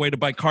England right away to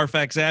buy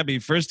Carfax Abbey.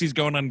 First, he's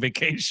going on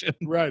vacation.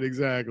 Right,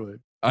 exactly.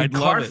 I'd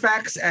love it.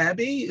 Carfax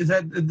Abbey?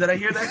 Did I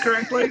hear that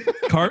correctly?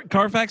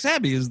 Carfax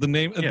Abbey is the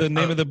name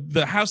of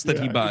the house that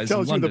he buys. It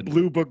tells in you the London.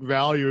 blue book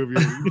value of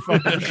your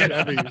fucking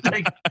Chevy.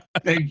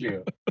 Thank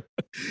you.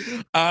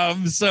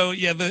 So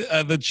yeah,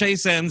 the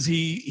chase ends.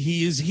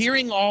 He is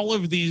hearing all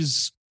of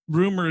these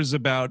rumors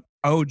about,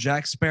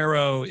 Jack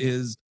Sparrow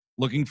is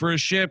looking for a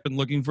ship and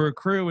looking for a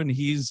crew, and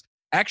he's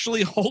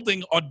actually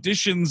holding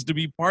auditions to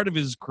be part of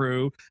his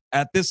crew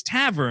at this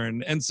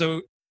tavern. And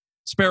so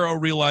Sparrow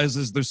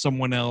realizes there's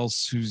someone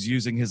else who's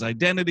using his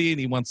identity,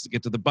 and he wants to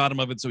get to the bottom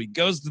of it. So he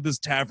goes to this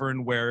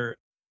tavern where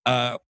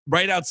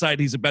right outside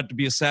he's about to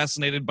be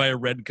assassinated by a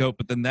redcoat,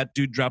 but then that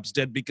dude drops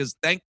dead because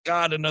thank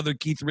God another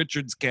Keith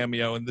Richards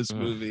cameo in this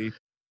movie.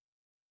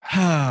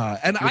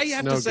 And I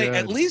have to say,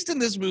 at least in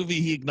this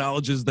movie, he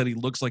acknowledges that he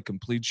looks like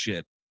complete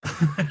shit.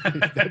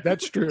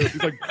 That's true.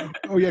 He's like,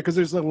 oh yeah, because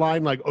there's a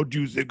line like, "Oh, do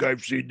you think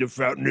I've seen the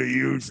Fountain of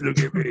Youth? Look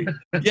at me."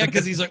 Yeah,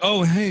 because he's like,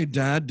 "Oh, hey,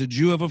 Dad, did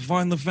you ever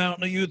find the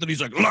Fountain of Youth?" And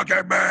he's like, "Look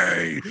at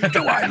me.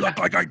 Do I look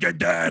like I did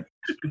that?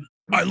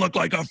 I look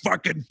like a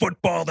fucking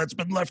football that's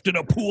been left in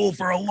a pool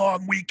for a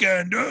long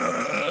weekend."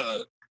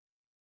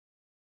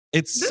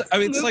 It's This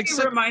like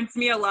movie reminds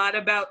me a lot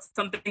about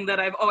something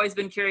that I've always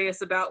been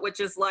curious about, which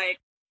is like,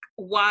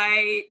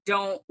 why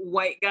don't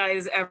white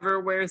guys ever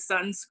wear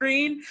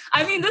sunscreen?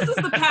 I mean, this is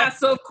the past,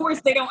 so of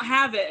course they don't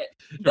have it.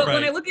 But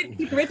when I look at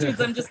Keith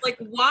Richards, I'm just like,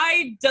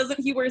 why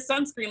doesn't he wear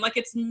sunscreen? Like,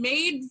 it's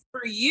made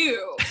for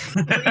you.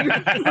 For your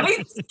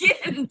white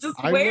skin.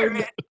 Just wear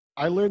it.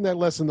 I learned that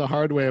lesson the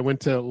hard way. I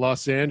went to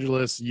Los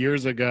Angeles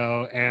years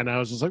ago, and I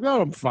was just like,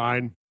 "Oh, I'm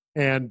fine."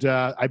 And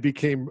I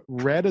became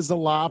red as a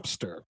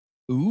lobster.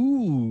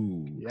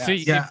 Ooh. Yes.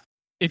 See,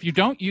 if you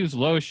don't use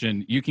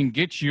lotion, you can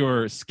get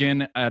your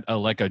skin at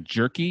a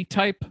jerky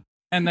type,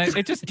 and then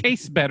it just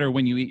tastes better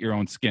when you eat your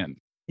own skin.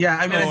 Yeah,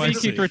 I mean, I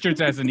see Keith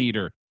Richards as an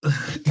eater.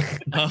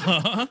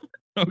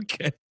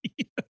 Okay.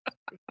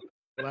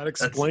 Well, that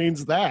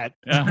explains that.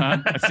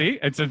 See,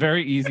 it's a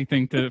very easy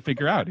thing to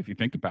figure out if you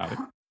think about it.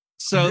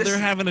 So they're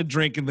having a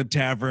drink in the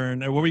tavern.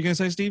 What were you going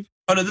to say, Steve?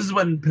 Oh no, this is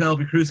when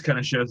Penelope Cruz kind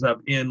of shows up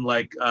in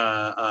like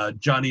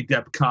Johnny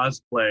Depp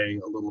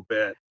cosplay a little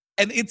bit.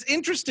 And it's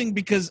interesting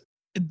because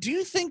do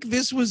you think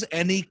this was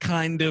any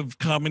kind of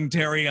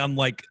commentary on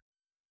like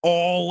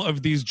all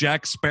of these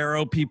Jack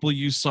Sparrow people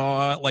you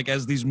saw, like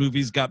as these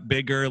movies got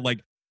bigger, like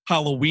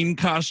Halloween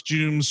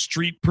costumes,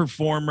 street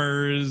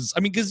performers? I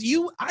mean, because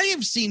I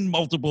have seen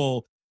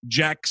multiple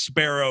Jack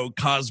Sparrow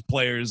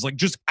cosplayers like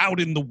just out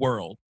in the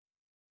world.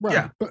 Right.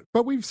 Yeah.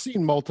 But we've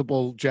seen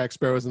multiple Jack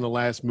Sparrows in the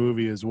last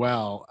movie as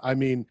well. I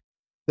mean,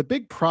 the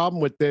big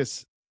problem with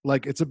this,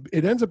 like it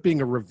ends up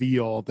being a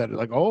reveal that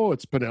like, oh,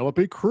 it's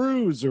Penelope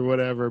Cruz or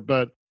whatever,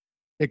 but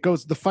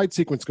the fight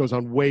sequence goes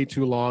on way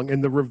too long,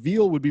 and the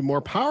reveal would be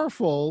more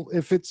powerful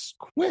if it's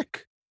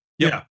quick.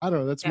 Yeah. I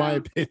don't know. That's my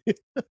opinion.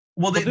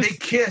 Well, they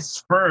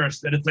kiss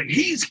first, and it's like,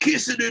 he's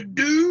kissing a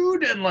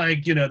dude, and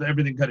like,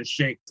 everything kind of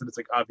shakes, and it's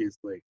like,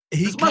 obviously.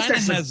 His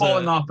mustache is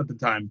falling off at the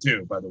time,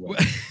 too, by the way.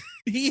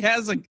 He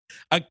has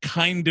a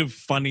kind of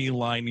funny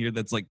line here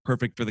that's like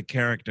perfect for the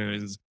character.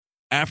 Is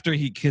after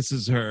he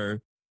kisses her,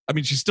 I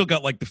mean, she's still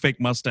got like the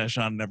fake mustache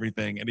on and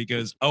everything, and he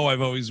goes, "Oh,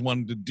 I've always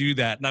wanted to do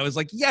that." And I was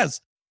like,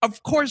 yes,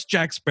 of course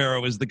Jack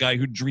Sparrow is the guy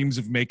who dreams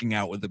of making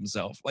out with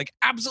himself. Like,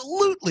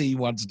 absolutely he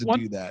wants to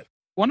do that.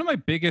 One of my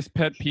biggest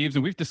pet peeves,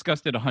 and we've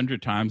discussed it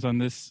 100 times on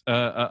this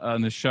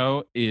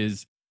show,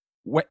 is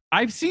what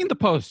I've seen the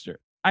poster.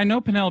 I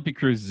know Penelope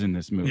Cruz is in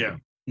this movie. Yeah.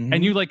 Mm-hmm.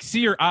 And you like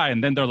see her eye,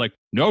 and then they're like,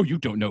 "No, you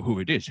don't know who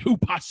it is. Who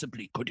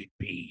possibly could it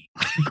be?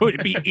 Could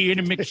it be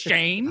Ian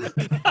McShane?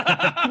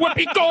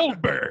 Whoopi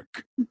Goldberg?"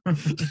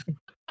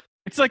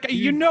 It's like,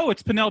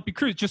 it's Penelope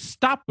Cruz. Just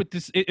stop with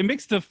this. It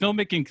makes the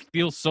filmmaking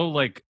feel so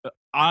like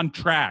on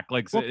track,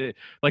 like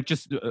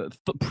just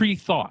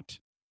pre-thought.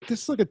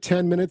 This is like a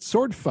 10-minute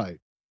sword fight.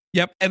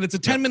 Yep, and it's a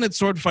 10-minute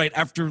sword fight.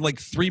 After like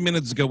 3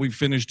 minutes ago, we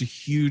finished a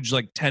huge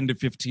like 10 to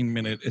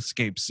 15-minute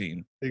escape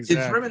scene.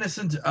 Exactly. It's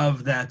reminiscent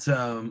of that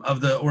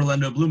of the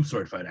Orlando Bloom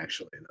sword fight,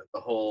 actually. The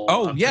whole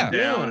up and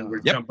down, and we're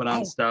jumping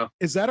on stuff.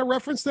 Is that a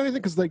reference to anything?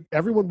 Because like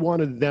everyone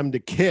wanted them to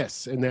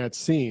kiss in that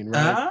scene,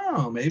 right?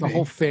 Oh, maybe the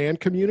whole fan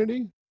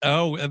community.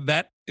 Oh,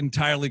 that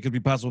entirely could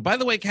be possible. By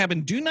the way,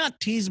 Cabin, do not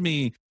tease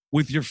me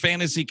with your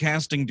fantasy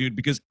casting, dude,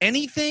 because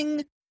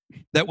anything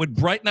that would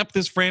brighten up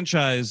this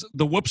franchise,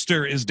 the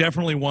Whoopster is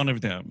definitely one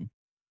of them.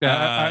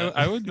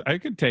 I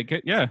could take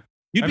it. Yeah,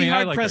 you'd be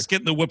hard pressed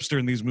getting the Whoopster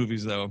in these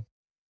movies, though.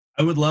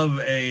 I would love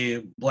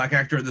a black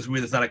actor in this movie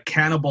that's not a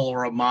cannibal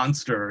or a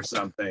monster or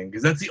something,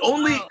 because that's the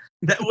only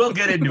that we'll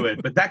get into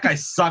it. But that guy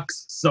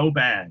sucks so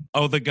bad.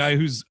 Oh, the guy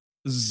who's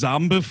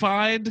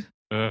zombified.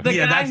 The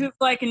guy who's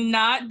like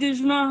not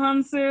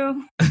Djimon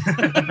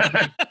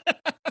Hounsou.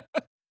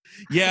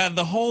 Yeah,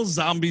 the whole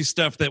zombie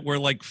stuff that we're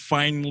like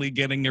finally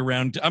getting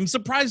around to. I'm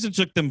surprised it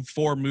took them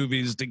 4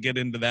 movies to get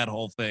into that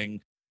whole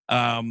thing.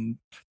 Like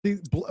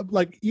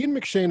Ian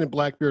McShane and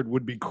Blackbeard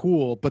would be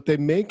cool, but they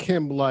make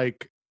him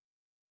like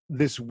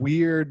this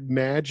weird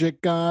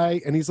magic guy,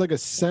 and he's like a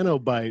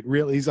Cenobite.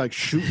 Really, he's like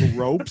shooting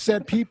ropes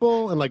at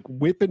people and like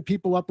whipping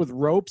people up with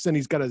ropes, and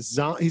he's got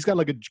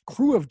like a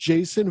crew of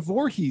Jason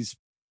Voorhees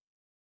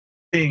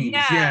things.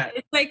 Yeah,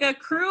 it's like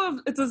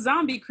it's a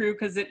zombie crew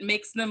because it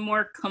makes them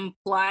more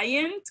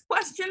compliant, ?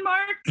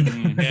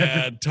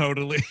 Yeah,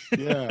 totally.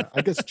 Yeah,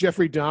 I guess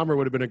Jeffrey Dahmer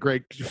would have been a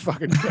great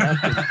fucking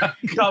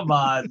captain. Come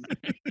on.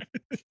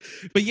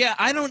 But yeah,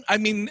 I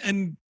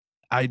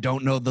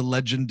don't know the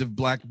legend of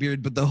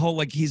Blackbeard, but the whole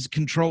like he's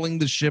controlling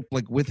the ship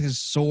like with his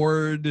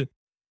sword. You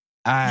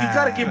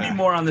got to give me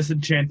more on this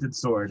enchanted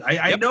sword.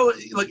 I know,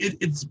 like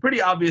it's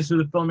pretty obvious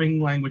through the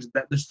filming language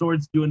that the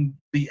sword's doing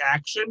the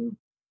action,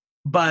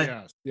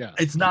 but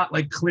it's not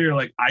like clear.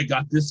 Like I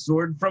got this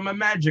sword from a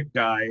magic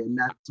guy, and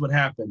that's what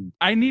happened.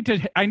 I need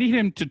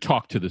him to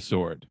talk to the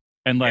sword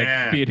and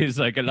like be it his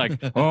like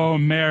oh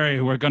Mary,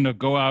 we're gonna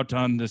go out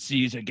on the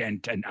seas again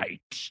tonight.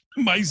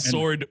 My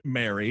sword,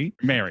 Mary,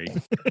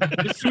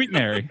 sweet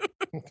Mary.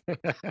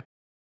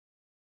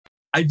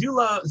 I do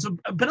love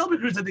Penelope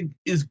Cruz. I think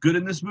is good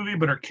in this movie,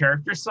 but her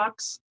character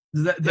sucks.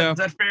 Is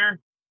that fair?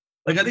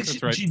 Like I think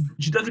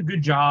she does a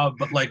good job,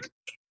 but like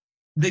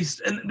they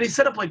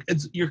set up like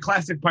it's your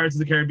classic Pirates of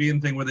the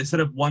Caribbean thing where they set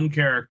up one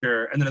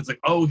character and then it's like,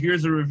 oh,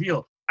 here's a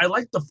reveal. I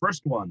like the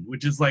first one,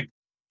 which is like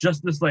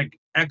just this like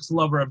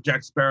ex-lover of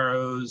Jack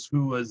Sparrow's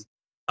who was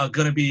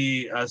gonna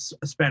be a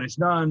Spanish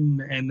nun,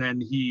 and then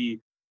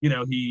he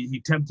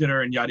tempted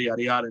her and yada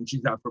yada yada, and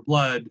she's out for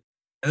blood.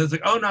 And it's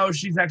like, oh no,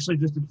 she's actually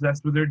just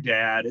obsessed with her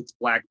dad. It's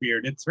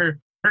Blackbeard. It's her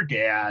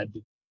dad.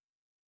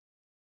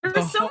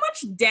 There's so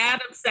much dad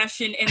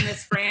obsession in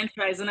this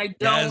franchise, and I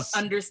don't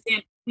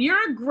understand.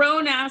 You're a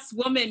grown-ass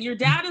woman. Your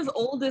dad is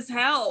old as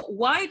hell.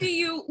 Why do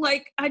you,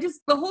 like,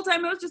 the whole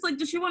time I was just like,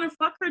 does she want to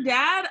fuck her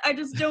dad? I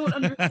just don't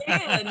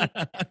understand.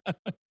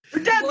 Her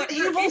dad's what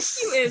her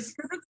issue is,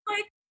 because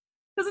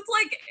it's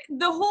like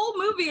the whole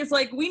movie is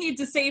like, we need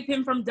to save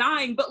him from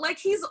dying, but like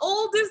he's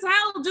old as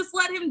hell. Just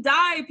let him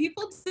die.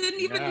 People didn't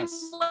even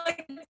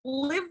like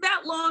live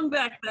that long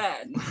back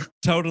then.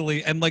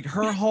 Totally. And like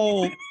her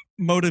whole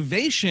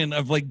motivation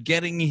of like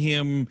getting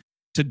him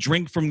to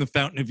drink from the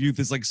fountain of youth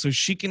is like so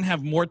she can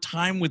have more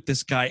time with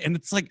this guy. And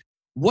it's like,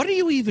 what are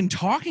you even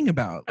talking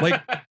about?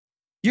 Like,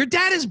 your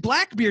dad is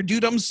Blackbeard,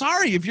 dude. I'm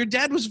sorry. If your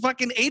dad was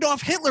fucking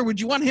Adolf Hitler, would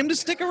you want him to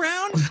stick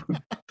around?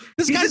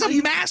 This guy's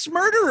a mass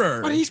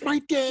murderer. But he's my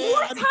dad.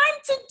 More time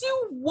to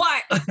do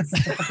what?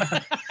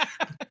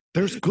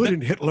 There's good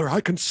in Hitler.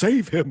 I can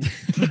save him.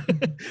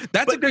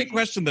 That's a great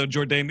question, though,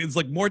 Jourdain. It's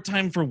like more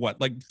time for what?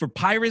 Like for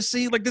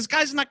piracy? Like this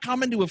guy's not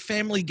coming to a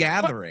family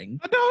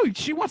gathering. No,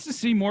 she wants to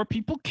see more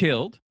people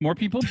killed, more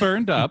people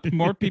burned up,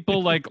 more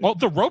people like, oh,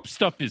 the rope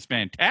stuff is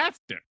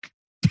fantastic.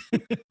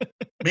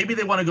 Maybe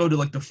they want to go to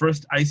like the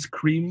first ice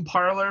cream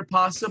parlor,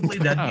 possibly.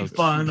 That'd be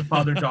fun, a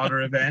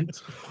father-daughter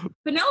event.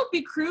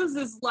 Penelope Cruz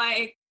is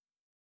like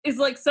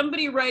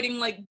somebody writing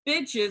like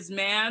bitches,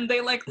 man.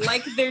 They like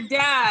their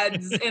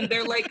dads and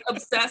they're like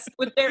obsessed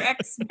with their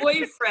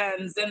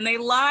ex-boyfriends and they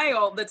lie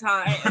all the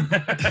time.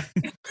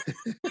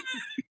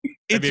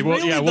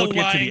 We'll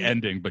get to the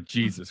ending, but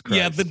Jesus Christ.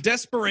 Yeah, the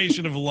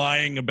desperation of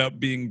lying about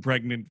being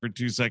pregnant for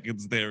 2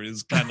 seconds there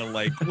is kind of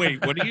like,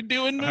 wait, what are you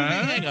doing, movie?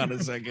 Hang on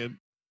a second.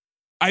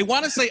 I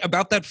want to say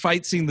about that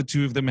fight scene the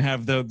two of them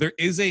have, though, there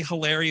is a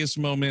hilarious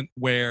moment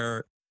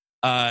where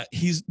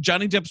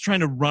Johnny Depp's trying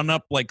to run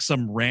up like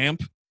some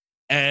ramp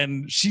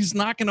and she's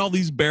knocking all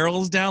these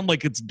barrels down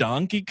like it's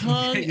Donkey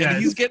Kong. Yes. And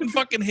he's getting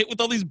fucking hit with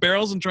all these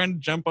barrels and trying to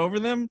jump over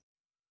them.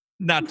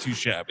 Not too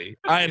shabby.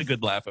 I had a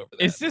good laugh over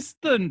that. Is this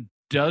the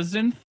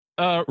dozenth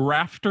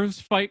rafters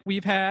fight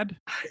we've had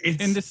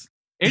in this?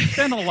 It's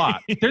been a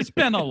lot. There's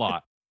been a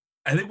lot.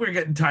 I think we're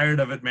getting tired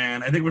of it,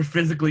 man. I think we're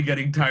physically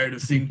getting tired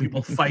of seeing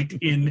people fight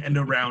in and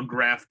around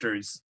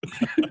rafters.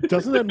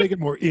 Doesn't that make it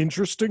more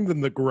interesting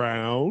than the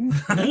ground?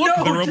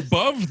 Look, they're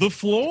above the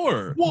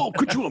floor. Whoa,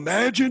 could you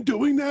imagine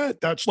doing that?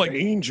 That's like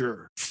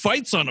danger.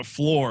 Fights on a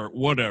floor,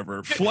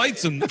 whatever.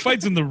 Fights in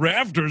the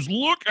rafters.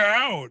 Look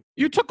out!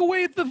 You took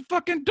away the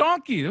fucking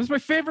donkey. That was my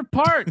favorite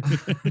part.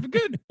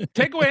 Good.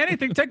 Take away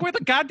anything. Take away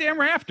the goddamn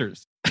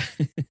rafters.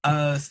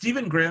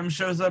 Stephen Graham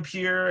shows up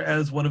here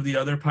as one of the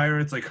other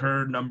pirates, like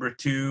her number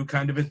 2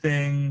 kind of a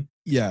thing.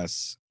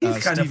 Yes,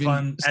 He's kind of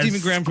fun.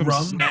 Stephen Graham from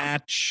Scrum.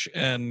 Snatch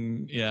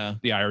and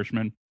The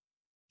Irishman.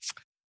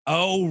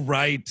 Oh,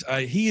 right.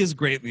 He is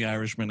great in The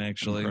Irishman,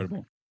 actually.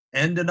 Incredible.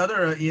 And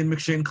another Ian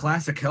McShane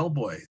classic,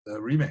 Hellboy, the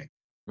remake.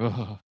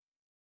 Ugh.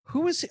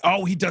 Who is he?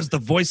 Oh, he does the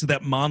voice of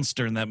that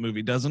monster in that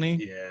movie, doesn't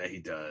he? Yeah, he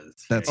does.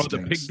 That's Oh, the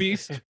pig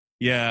beast?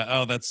 Yeah.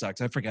 Oh, that sucks.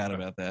 I forgot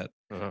about that.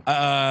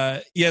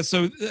 Uh-huh. Yeah.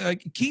 So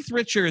Keith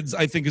Richards,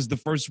 I think, is the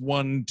first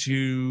one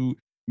to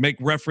make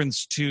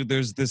reference to.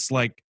 There's this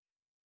like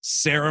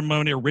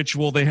ceremony or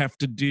ritual they have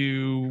to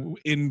do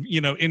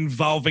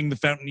involving the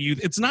Fountain of Youth.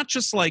 It's not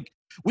just like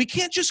we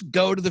can't just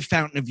go to the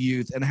Fountain of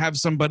Youth and have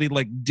somebody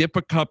like dip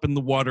a cup in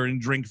the water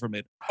and drink from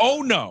it.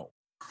 Oh no,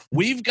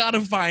 we've got to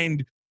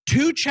find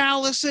 2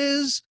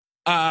 chalices.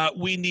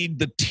 We need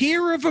the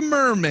tear of a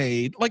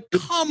mermaid. Like,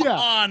 come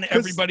on,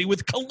 everybody,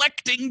 with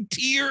collecting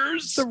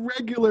tears. The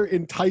regular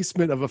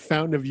enticement of a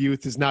Fountain of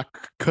Youth is not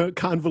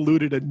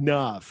convoluted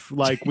enough.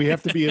 Like, we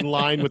have to be in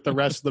line with the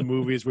rest of the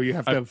movies where you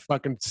have to have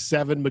fucking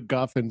 7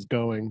 MacGuffins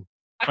going.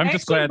 I'm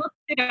just glad. I looked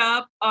it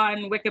up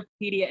on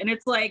Wikipedia, and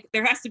it's like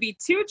there has to be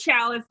 2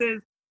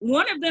 chalices.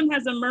 One of them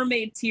has a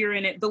mermaid tear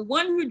in it. The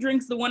one who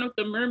drinks the one with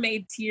the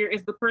mermaid tear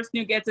is the person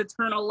who gets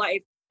eternal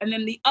life. And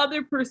then the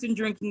other person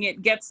drinking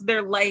it gets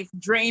their life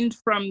drained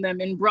from them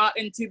and brought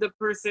into the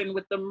person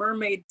with the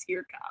mermaid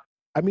tear cup.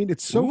 I mean,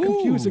 it's so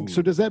confusing.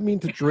 So does that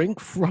mean to drink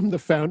from the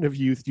Fountain of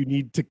Youth, you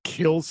need to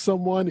kill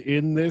someone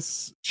in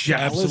this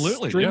chalice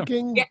Absolutely,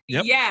 drinking? Yeah.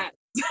 Yep. Yeah.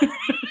 You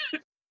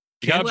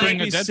gotta Can't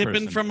bring a be dead sipping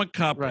person. from a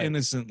cup Right.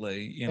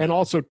 innocently. You know. And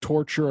also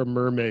torture a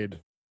mermaid.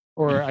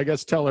 Or I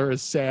guess tell her a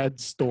sad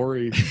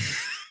story.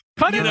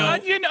 Cut You an know-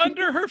 onion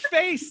under her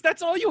face.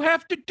 That's all you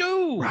have to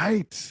do.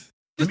 Right.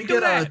 Let me do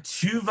get that.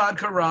 2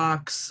 vodka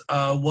rocks,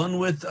 one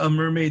with a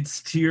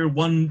mermaid's tear,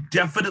 one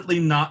definitely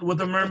not with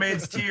a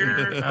mermaid's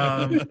tear.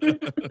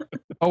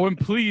 Oh, and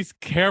please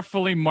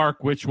carefully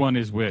mark which one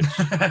is which.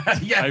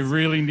 Yes. I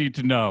really need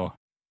to know.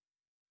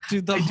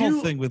 Dude, the I whole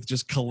do- thing with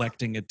just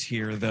collecting a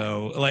tear,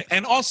 though, like,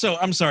 and also,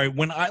 I'm sorry,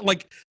 when I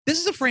like, this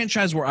is a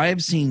franchise where I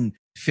have seen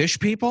Fish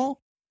People.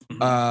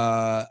 One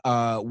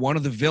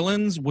of the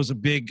villains was a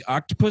big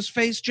octopus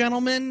face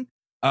gentleman.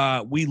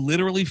 We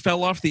literally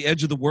fell off the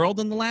edge of the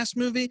world in the last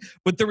movie,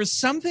 but there was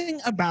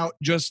something about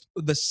just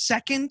the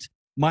second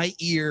my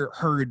ear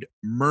heard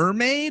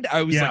mermaid,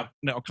 I was like,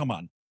 no, come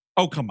on.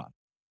 Oh, come on.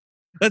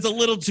 That's a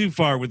little too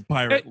far with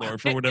pirate lore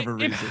for whatever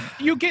reason.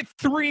 You get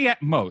 3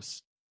 at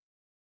most.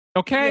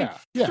 Okay?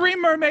 Yeah. 3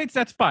 mermaids,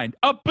 that's fine.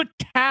 A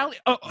battalion,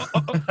 a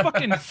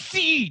fucking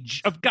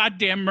siege of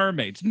goddamn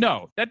mermaids.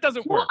 No, that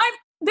doesn't work. Well,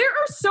 there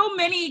are so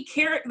many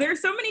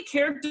characters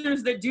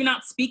that do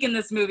not speak in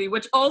this movie,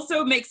 which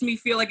also makes me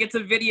feel like it's a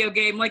video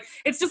game. Like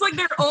it's just like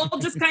they're all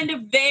just kind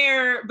of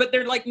there, but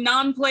they're like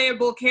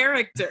non-playable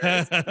characters.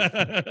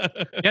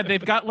 Yeah,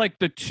 they've got like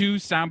the 2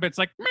 sound bits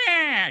like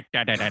meh,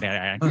 da, da, da,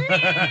 da,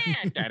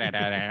 meh, da, da,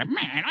 da, da,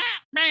 meh,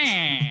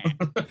 meh.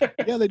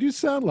 Yeah, they do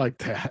sound like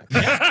that.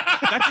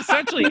 That's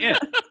essentially it.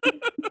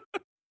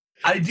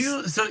 I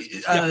do. So,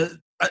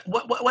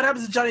 what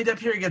happens to Johnny Depp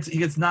here? He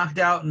gets knocked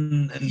out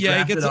and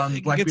drafted on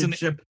Blackbeard's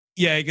ship.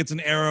 Yeah, he gets an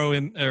arrow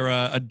or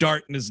a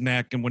dart in his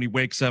neck, and when he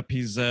wakes up,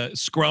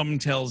 Scrum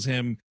tells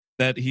him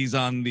that he's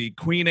on the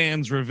Queen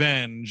Anne's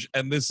Revenge,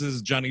 and this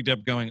is Johnny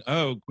Depp going,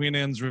 "Oh, Queen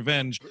Anne's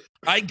Revenge.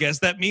 I guess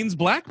that means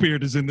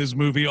Blackbeard is in this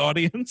movie,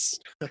 audience."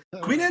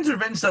 Queen Anne's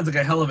Revenge sounds like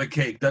a hell of a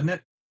cake, doesn't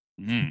it?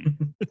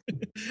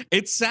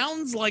 It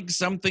sounds like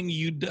something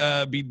you'd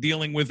be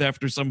dealing with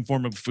after some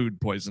form of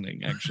food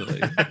poisoning, actually.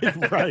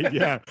 Right,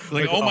 yeah.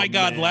 Like, oh my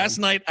God, man. last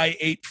night I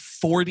ate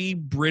 40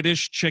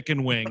 British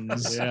chicken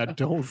wings. Yeah,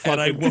 don't fucking...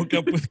 And I woke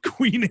up with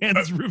Queen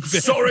Anne's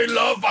Revenge. Sorry,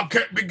 love, I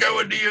can't be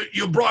going to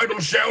your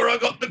bridal shower. I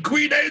got the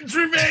Queen Anne's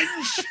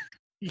Revenge.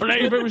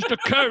 Believe it was the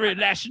curry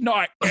last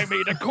night. Gave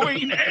me the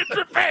Queen Anne's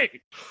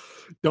Revenge.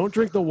 Don't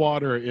drink the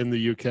water in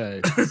the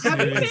UK. Have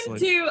you been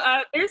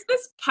to, there's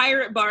this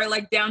pirate bar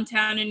like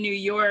downtown in New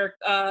York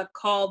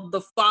called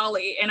The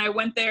Folly, and I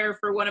went there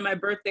for one of my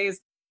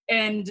birthdays,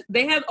 and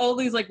they had all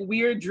these like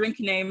weird drink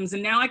names,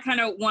 and now I kind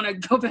of want to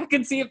go back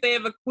and see if they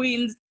have a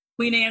Queen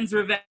Anne's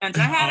Revenge. I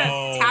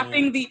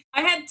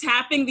had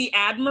tapping the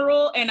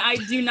Admiral, and I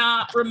do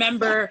not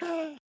remember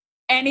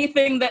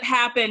anything that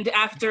happened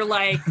after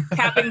like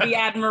tapping the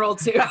Admiral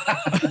too.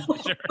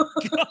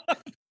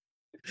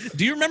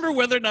 Do you remember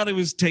whether or not it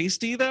was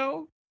tasty,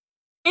 though?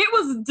 It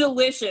was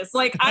delicious.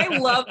 Like, I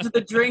loved the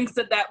drinks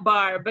at that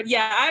bar. But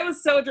yeah, I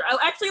was so drunk.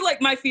 Actually,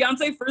 like, my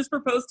fiance first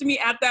proposed to me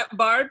at that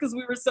bar because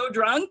we were so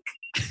drunk.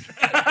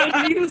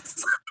 And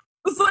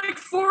It's like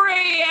 4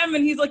 a.m.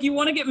 and he's like, "You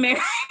want to get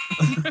married?"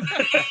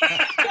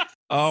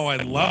 Oh, I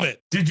love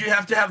it. Did you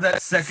have to have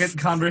that second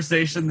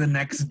conversation the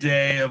next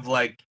day of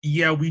like,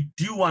 yeah, we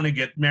do want to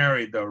get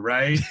married though,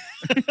 right?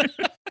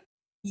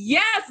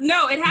 Yes,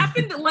 no, it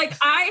happened like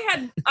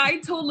I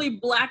totally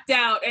blacked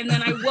out, and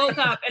then I woke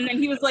up, and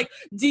then he was like,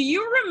 "Do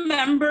you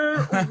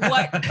remember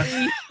what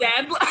we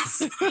said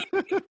last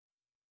night?"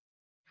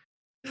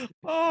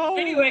 Oh,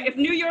 Anyway, if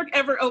New York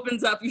ever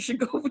opens up, you should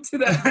go to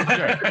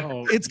that bar.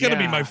 Oh, it's gonna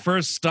be yeah. my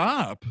first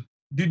stop.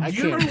 Did I you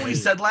can't remember what we wait.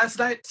 said last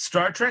night?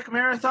 Star Trek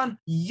marathon?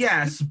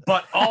 Yes,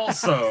 but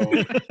also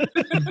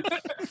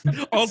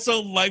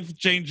Also,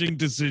 life-changing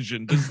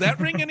decision. Does that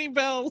ring any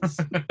bells?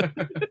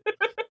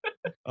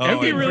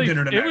 It'd be Indian really- for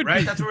dinner it tonight, would right?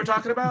 be- That's what we're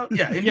talking about?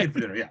 Yeah, Indian for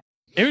dinner, yeah.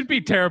 It would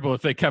be terrible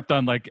if they kept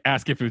on like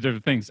asking for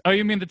different things. Oh,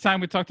 you mean the time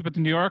we talked about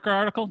the New Yorker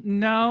article?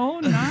 No,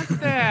 not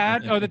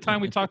that. Oh, the time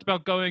we talked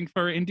about going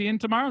for Indian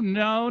tomorrow?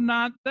 No,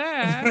 not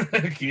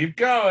that. Keep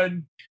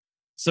going.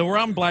 So we're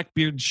on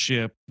Blackbeard's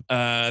ship.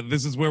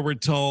 This is where we're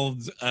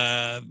told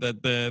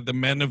that the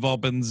men have all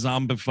been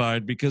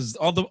zombified because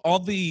all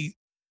the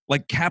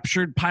like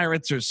captured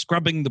pirates are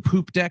scrubbing the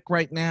poop deck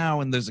right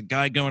now, and there's a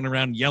guy going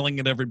around yelling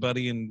at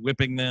everybody and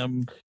whipping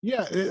them.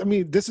 Yeah, I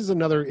mean, this is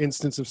another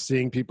instance of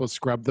seeing people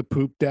scrub the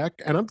poop deck,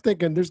 and I'm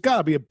thinking there's got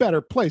to be a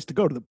better place to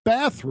go to the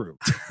bathroom.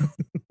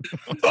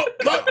 Oh,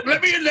 look,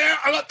 let me in there.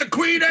 I got the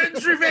Queen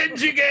Anne's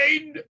Revenge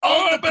again.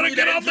 Oh, I the better Queen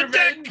get on Anne's the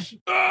Revenge.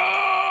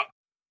 deck.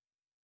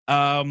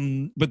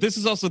 But this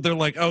is also, they're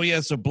like, oh yeah,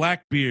 so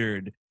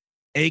Blackbeard,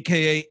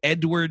 aka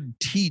Edward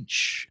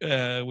Teach,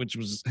 which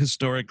was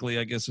historically,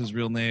 I guess, his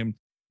real name,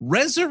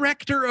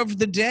 resurrector of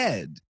the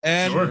dead.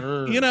 And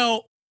Sure. you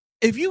know,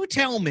 if you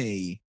tell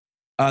me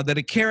that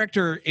a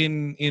character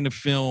in a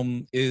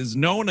film is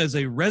known as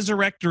a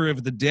resurrector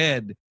of the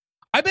dead,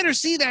 I better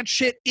see that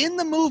shit in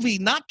the movie,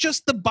 not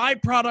just the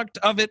byproduct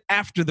of it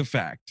after the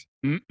fact.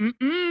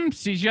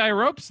 CGI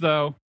ropes,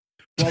 though.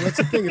 Well, that's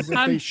the thing is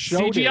if they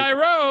showed CGI it,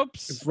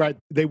 ropes. right?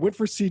 They went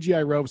for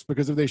CGI ropes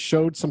because if they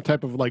showed some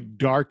type of like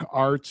dark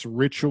arts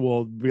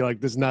ritual, it'd be like,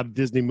 this is not a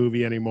Disney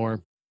movie anymore.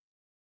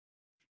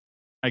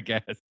 I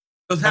guess.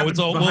 Those Oh, happen it's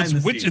all behind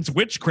the it's scenes.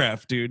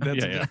 witchcraft, dude.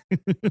 That's Yeah.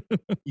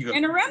 You go,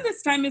 And around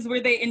this time is where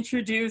they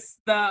introduced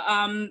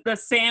the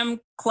Sam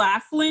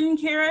Claflin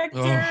character,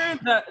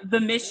 the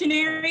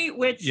missionary,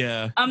 which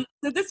yeah.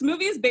 so this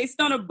movie is based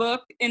on a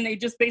book, and they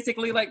just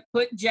basically like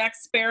put Jack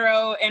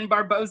Sparrow and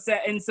Barbossa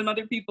and some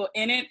other people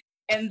in it,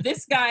 and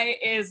this guy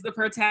is the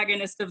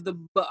protagonist of the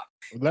book.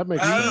 That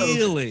makes Oh. sense.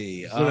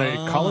 Really? Is it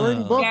a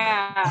coloring book?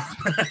 Yeah.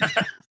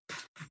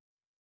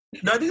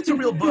 No, I think it's a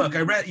real book.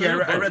 I read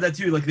that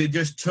too. Like they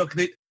just took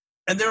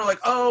and they were like,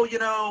 oh, you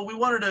know, we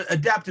wanted to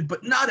adapt it,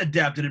 but not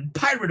adapt it and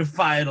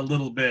piratify it a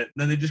little bit. And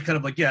then they just kind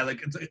of like, yeah,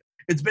 like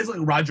it's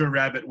basically Roger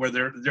Rabbit where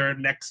they're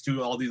next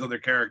to all these other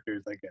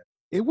characters, I guess.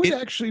 It would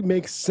actually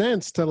make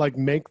sense to like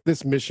make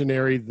this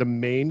missionary the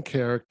main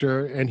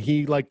character, and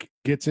he like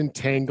gets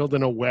entangled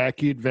in a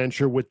wacky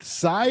adventure with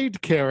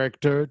side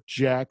character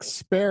Jack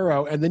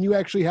Sparrow, and then you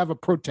actually have a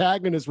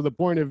protagonist with a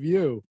point of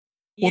view.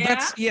 Well,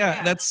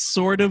 that's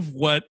sort of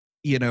what,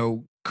 you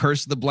know,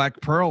 Curse of the Black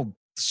Pearl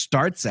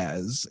starts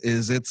as.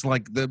 Is it's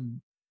like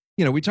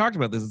we talked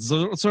about this.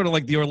 It's sort of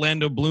like the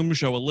Orlando Bloom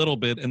show a little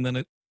bit, and then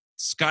it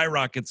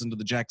skyrockets into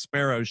the Jack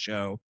Sparrow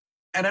show.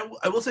 And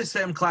I will say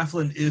Sam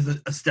Claflin is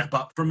a step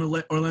up from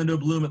Orlando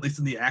Bloom, at least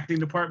in the acting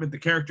department. The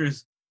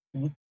characters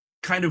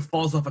kind of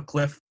falls off a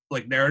cliff,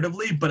 like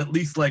narratively, but at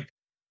least like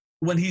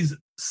when he's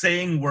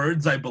saying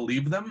words, I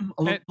believe them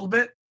a little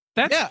bit.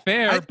 That's Yeah,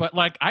 fair, but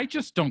like I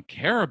just don't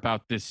care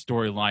about this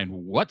storyline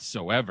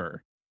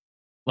whatsoever.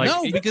 Like,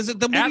 no, because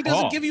the movie at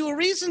doesn't all. give you a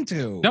reason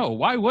to. No,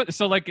 why would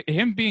so like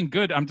him being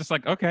good? I'm just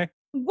like, okay,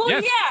 Well,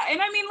 Yes. yeah,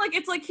 and I mean, like,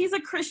 it's like he's a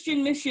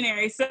Christian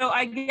missionary, so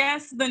I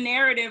guess the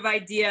narrative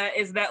idea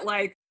is that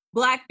like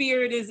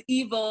Blackbeard is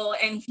evil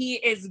and he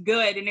is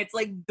good, and it's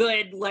like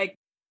good, like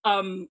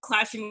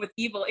clashing with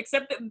evil.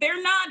 Except that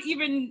they're not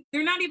even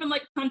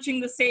like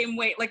punching the same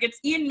weight. Like it's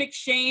Ian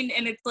McShane,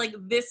 and it's like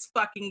this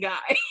fucking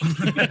guy.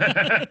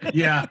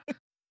 Yeah.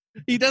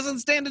 He doesn't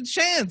stand a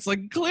chance,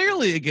 like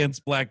clearly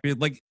against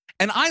Blackbeard. Like,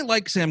 and I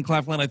like Sam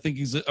Claflin. I think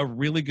he's a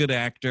really good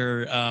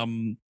actor.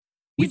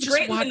 He's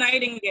great in The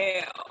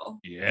Nightingale.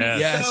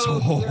 yes, So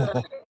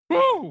good.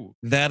 Woo!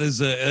 That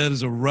is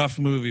a rough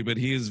movie, but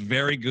he is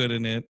very good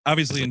in it.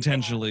 Obviously,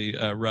 intentionally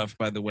rough,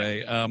 by the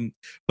way.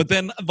 But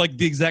then, like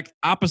the exact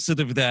opposite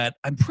of that,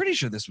 I'm pretty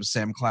sure this was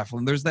Sam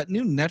Claflin. There's that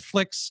new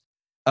Netflix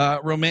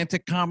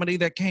romantic comedy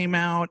that came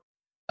out.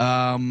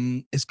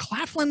 Is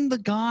Claflin the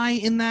guy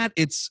in that?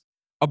 It's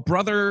a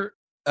brother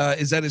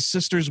is at his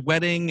sister's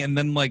wedding, and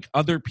then like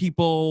other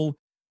people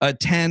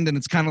attend, and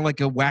it's kind of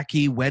like a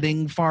wacky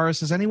wedding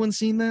farce. Has anyone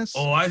seen this?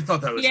 Oh, I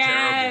thought that was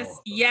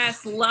terrible.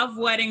 Yes, Love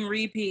Wedding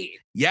Repeat.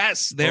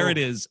 Yes, there it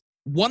is.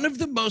 One of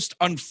the most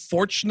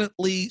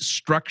unfortunately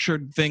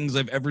structured things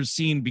I've ever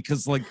seen,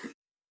 because like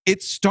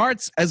it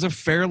starts as a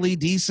fairly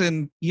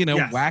decent,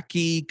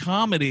 wacky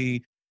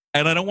comedy.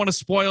 And I don't want to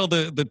spoil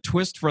the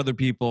twist for other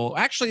people.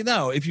 Actually,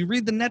 no, if you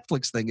read the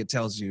Netflix thing, it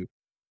tells you.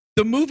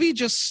 the movie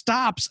just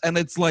stops and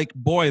it's like,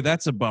 boy,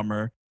 that's a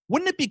bummer.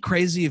 Wouldn't it be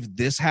crazy if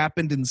this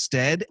happened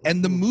instead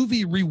and the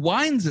movie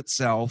rewinds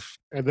itself?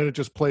 And then it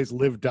just plays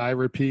Live, Die,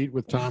 Repeat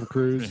with Tom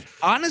Cruise.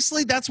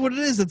 Honestly, that's what it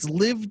is. It's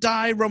Live,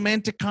 Die,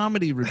 romantic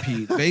comedy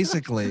repeat,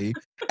 basically.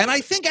 And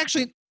I think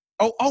actually,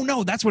 oh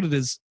no, that's what it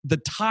is. The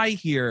tie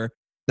here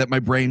that my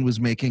brain was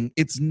making,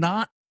 it's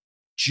not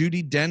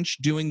Judi Dench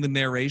doing the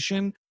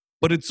narration,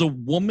 but it's a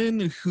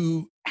woman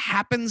who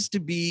happens to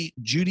be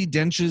Judi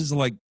Dench's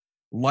like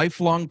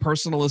lifelong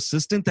personal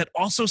assistant that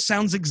also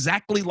sounds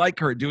exactly like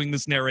her doing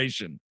this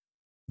narration.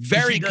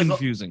 Very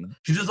confusing.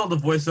 She does all the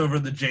voiceover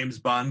in the James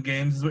Bond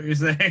games, is what you're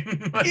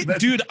saying?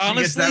 Dude,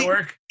 honestly, that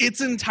work?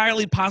 It's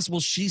entirely possible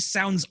she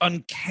sounds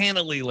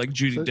uncannily like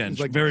Judi Dench.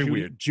 Like very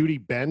weird.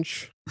 Judi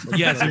Bench?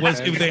 Yes, it was.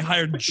 If they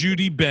hired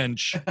Judi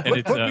Bench. And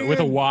it's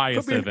with a Y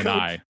instead of an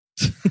I.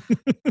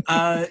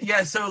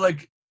 Yeah, so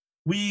like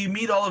we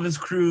meet all of his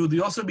crew.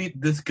 We also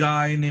meet this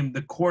guy named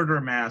the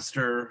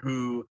Quartermaster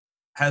who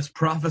has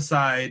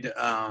prophesied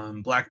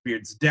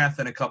Blackbeard's death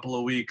in a couple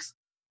of weeks.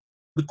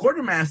 The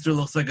Quartermaster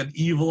looks like an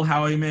evil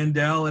Howie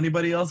Mandel.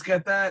 Anybody else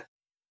get that?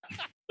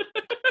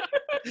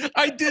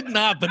 I did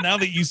not, but now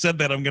that you said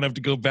that, I'm gonna have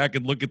to go back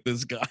and look at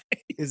this guy.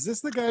 Is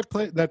this the guy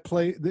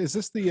is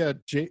this the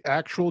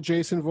actual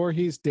Jason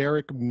Voorhees,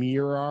 Derek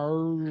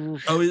Mirar?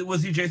 Oh,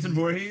 was he Jason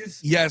Voorhees?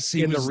 Yes,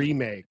 he was was the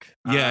remake.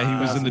 Yeah,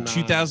 he was in the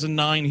 2009.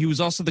 2009. He was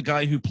also the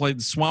guy who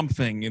played Swamp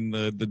Thing in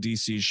the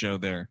DC show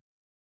there.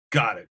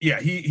 Got it. Yeah,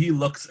 he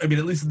looks, I mean,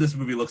 at least in this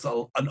movie, looks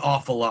an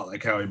awful lot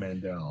like Howie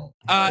Mandel.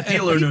 and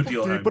Deal or no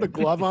deal. Did he put a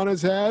glove on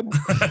his head?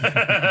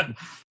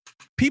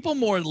 People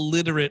more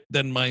literate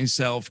than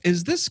myself,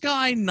 is this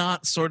guy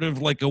not sort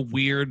of like a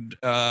weird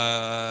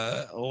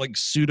like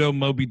pseudo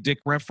Moby Dick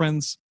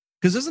reference?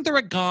 Because isn't there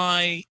a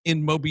guy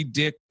in Moby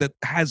Dick that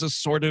has a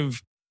sort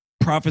of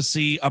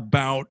prophecy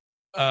about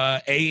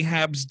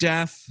Ahab's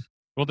death?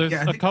 Well, there's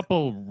a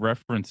couple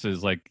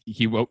references, like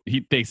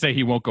they say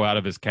he won't go out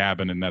of his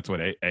cabin, and that's what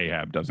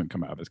Ahab doesn't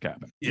come out of his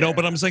cabin. Yeah. No,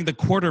 but I'm saying the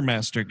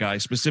Quartermaster guy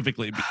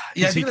specifically,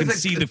 because he can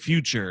see the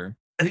future.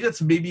 I think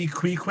that's maybe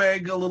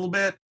Queequeg a little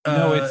bit.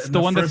 No, it's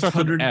the one that starts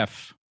with 100...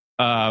 F.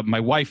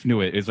 My wife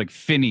knew it. It's like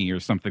Finney or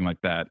something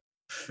like that.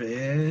 Right.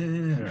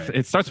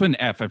 It starts with an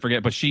F. I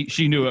forget, but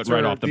she knew it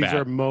right off the bat.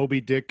 These are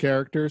Moby Dick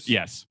characters?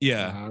 Yes.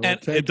 Yeah. And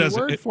it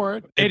doesn't for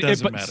it. It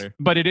doesn't matter.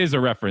 But it is a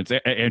reference.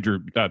 Andrew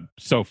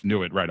Soph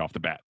knew it right off the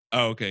bat.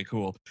 Oh, okay,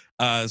 cool.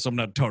 So I'm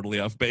not totally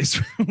off base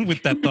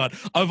with that thought.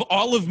 Of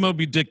all of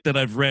Moby Dick that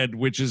I've read,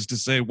 which is to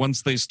say,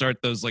 once they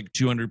start those like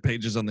 200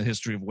 pages on the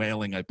history of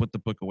whaling, I put the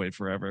book away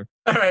forever.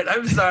 All right,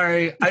 I'm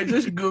sorry. I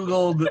just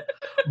Googled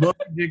Moby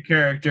Dick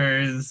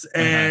characters,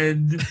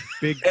 and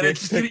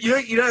it's just,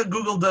 you know how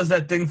Google does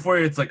that thing for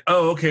you? It's like,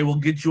 oh, okay, we'll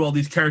get you all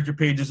these character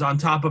pages on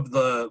top of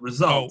the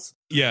results.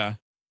 Oh, yeah.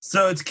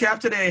 So it's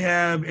Captain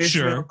Ahab,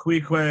 Ishmael,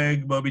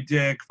 Queequeg, Moby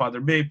Dick,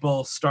 Father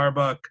Maple,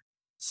 Starbuck,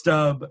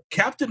 Stub,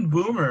 Captain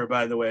Boomer,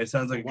 by the way,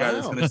 sounds like a guy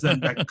that's going to send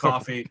back a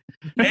coffee,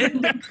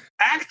 and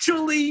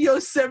actually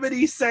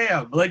Yosemite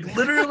Sam, like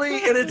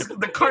literally, and it's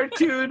the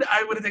cartoon.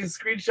 I would have taken a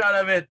screenshot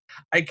of it.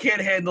 I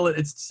can't handle it.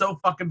 It's so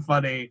fucking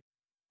funny.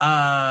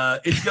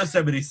 It's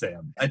Yosemite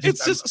Sam.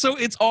 So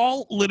it's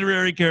all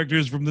literary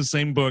characters from the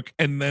same book,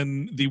 and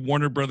then the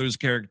Warner Brothers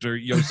character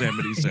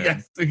Yosemite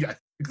Sam. yes,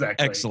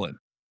 exactly. Excellent.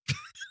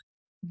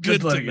 Good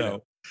to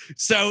know.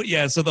 So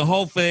the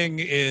whole thing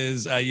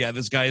is,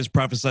 this guy has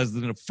prophesied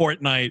that in a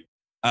fortnight,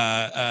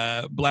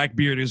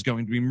 Blackbeard is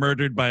going to be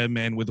murdered by a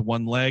man with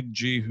one leg.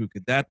 Gee, who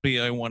could that be?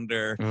 I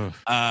wonder.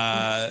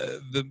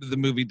 The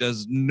movie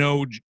does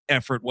no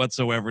effort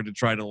whatsoever to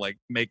try to like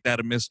make that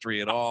a mystery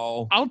at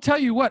all. I'll tell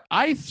you what,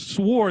 I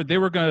swore they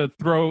were going to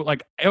throw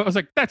I was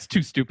like, that's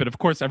too stupid. Of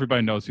course,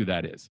 everybody knows who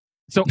that is.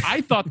 So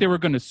I thought they were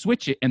going to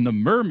switch it, and the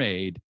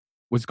mermaid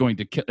was going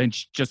to kill, and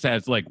she just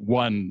has like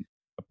one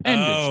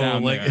appendage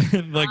down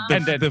there. Like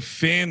the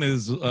fin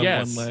is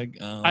one leg.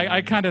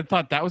 I kind of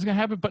thought that was going to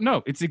happen, but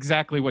no, it's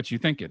exactly what you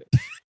think it is.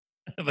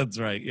 That's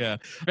right. Yeah.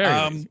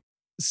 Very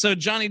so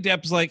Johnny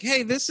Depp's like,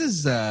 hey, this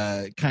is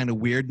kind of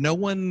weird. No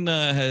one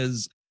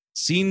has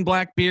seen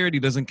Blackbeard. He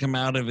doesn't come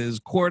out of his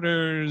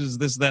quarters,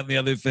 this, that, and the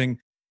other thing.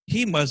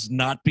 He must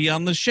not be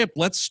on the ship.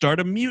 Let's start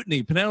a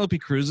mutiny. Penelope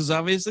Cruz is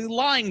obviously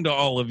lying to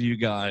all of you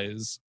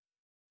guys.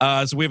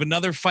 So we have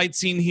another fight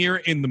scene here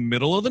in the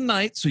middle of the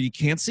night, so you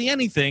can't see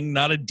anything,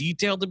 not a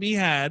detail to be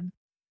had.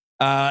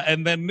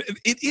 And then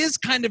it is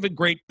kind of a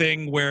great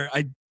thing where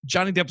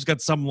Johnny Depp's got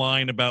some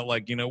line about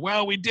like,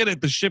 well, we did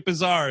it. The ship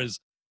is ours.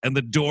 And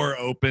the door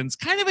opens.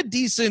 Kind of a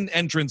decent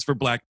entrance for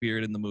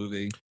Blackbeard in the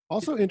movie.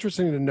 Also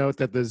interesting to note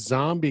that the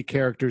zombie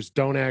characters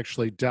don't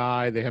actually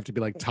die. They have to be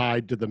like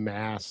tied to the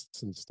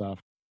masts and stuff.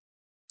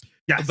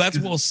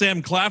 Yes,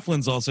 Sam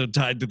Claflin's also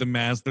tied to the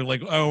mast. They're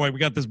like, oh, we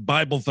got this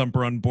Bible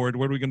thumper on board.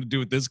 What are we going to do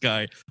with this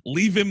guy?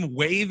 Leave him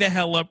way the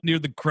hell up near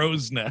the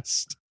crow's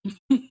nest.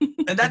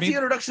 And that's the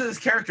introduction of this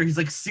character. He's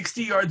like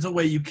 60 yards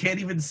away. You can't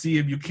even see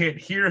him. You can't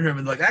hear him.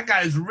 And like, that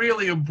guy is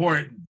really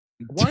important.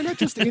 Why not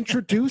just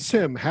introduce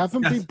him? Have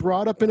him be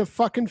brought up in a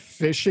fucking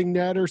fishing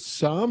net or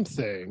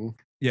something.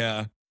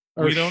 Yeah.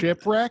 Or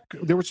shipwreck.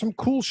 There were some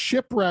cool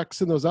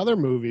shipwrecks in those other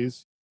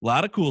movies. A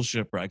lot of cool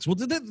shipwrecks. Well,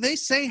 did they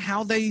say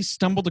how they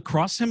stumbled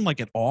across him, like,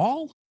 at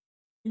all?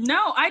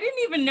 No, I didn't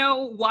even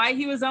know why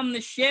he was on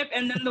the ship.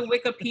 And then the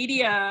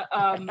Wikipedia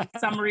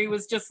summary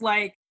was just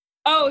like,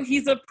 oh,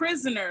 he's a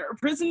prisoner. A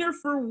prisoner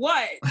for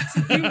what?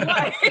 To do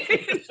what?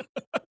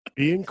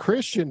 Being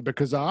Christian,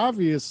 because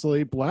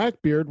obviously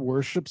Blackbeard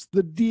worships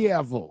the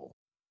devil.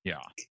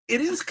 Yeah.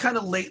 It is kind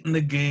of late in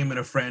the game in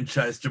a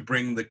franchise to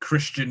bring the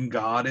Christian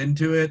God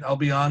into it, I'll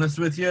be honest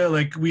with you.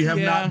 Like, we have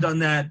not done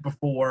that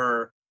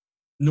before,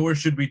 nor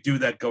should we do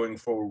that going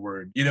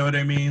forward. You know what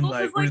I mean?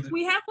 Well,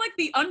 we have like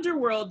the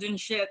underworld and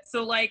shit.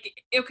 So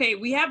like, okay,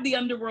 we have the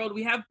underworld,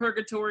 we have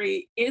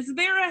purgatory. Is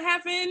there a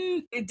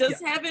heaven?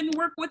 Does heaven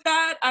work with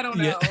that? I don't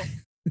know.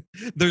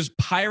 There's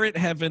pirate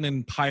heaven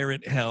and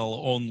pirate hell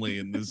only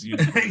in this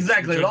universe.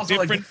 Exactly. They're also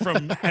different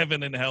from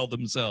heaven and hell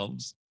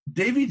themselves.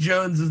 Davy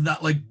Jones is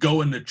not like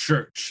going to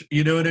church.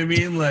 You know what I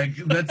mean? Like,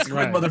 that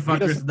squid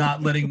motherfucker is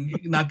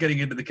not getting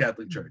into the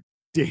Catholic Church.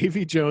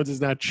 Davy Jones is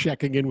not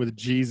checking in with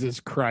Jesus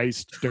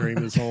Christ during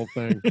this whole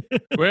thing.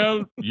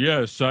 Well,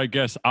 yes, I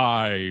guess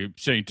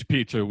Saint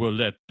Peter, will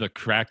let the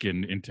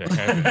Kraken into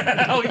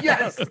heaven. Oh,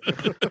 yes.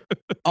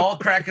 All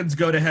Krakens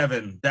go to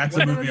heaven. That's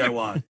a movie I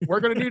want. We're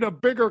going to need a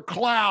bigger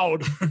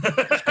cloud.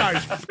 This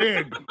guy's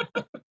big.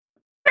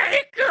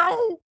 Thank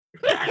you.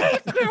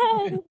 Thank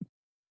you.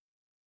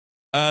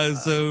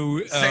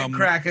 Saint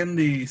Kraken,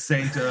 the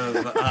saint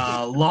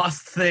of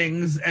lost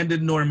things and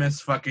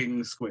enormous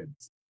fucking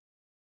squids.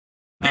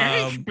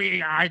 Peace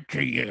be unto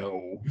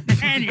you,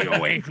 and you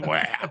as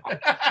well.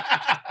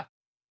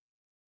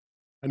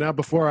 And now,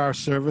 before our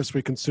service,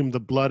 we consume the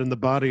blood and the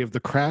body of the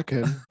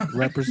Kraken,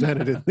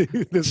 represented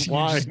in this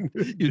wine.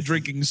 You're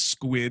drinking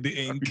squid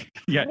ink.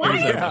 Yeah. Why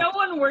is no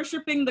one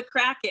worshiping the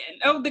Kraken?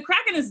 Oh, the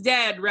Kraken is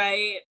dead,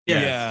 right?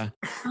 Yeah.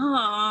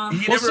 Well,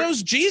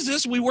 so's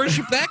Jesus. We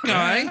worship that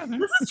guy.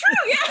 This is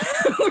true,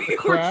 yeah. The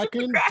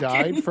Kraken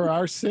died for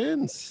our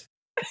sins.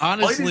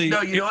 Honestly,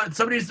 no, you know what?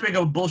 Somebody needs to make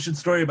a bullshit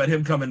story about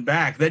him coming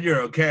back. Then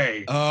you're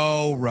okay.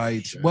 Oh,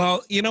 right.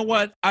 Well, you know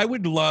what? I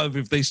would love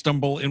if they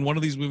stumble in one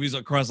of these movies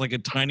across like a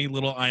tiny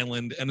little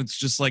island, and it's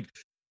just like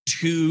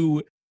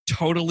two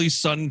totally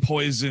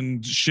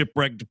sun-poisoned,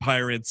 shipwrecked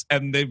pirates,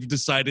 and they've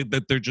decided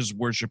that they're just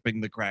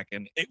worshiping the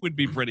Kraken. It would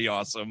be pretty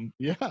awesome.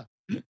 Yeah.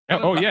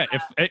 Oh yeah,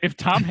 if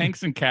Tom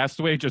Hanks and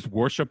Castaway just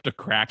worshipped a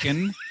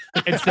Kraken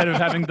instead of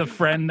having the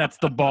friend that's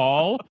the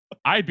ball,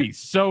 I'd be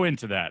so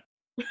into that.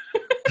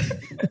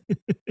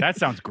 That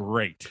sounds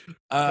great.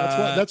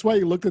 That's why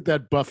he looked at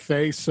that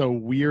buffet so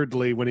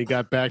weirdly when he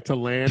got back to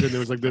land, and there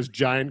was like those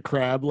giant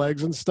crab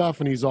legs and stuff,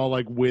 and he's all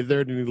like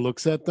withered, and he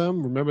looks at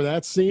them. Remember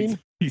that scene?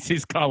 He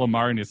sees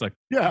calamari, and he's like,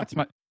 "Yeah,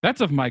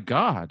 that's of my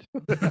God.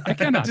 I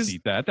cannot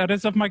eat that. That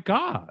is of my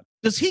God."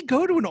 Does he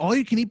go to an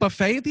all-you-can-eat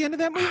buffet at the end of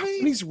that movie?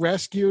 When he's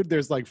rescued,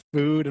 there's like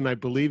food, and I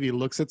believe he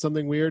looks at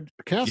something weird.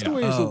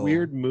 Castaway is a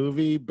weird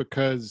movie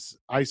because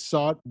I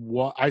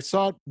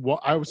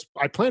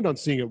planned on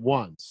seeing it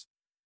once,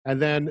 and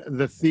then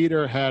the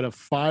theater had a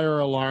fire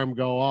alarm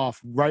go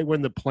off right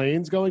when the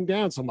plane's going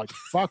down. So I'm like,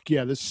 "Fuck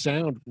yeah, this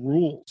sound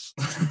rules!"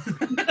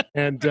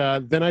 And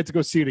then I had to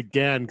go see it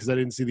again because I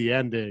didn't see the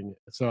ending.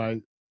 So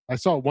I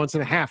saw it once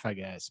and a half, I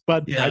guess.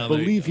 But I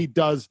believe he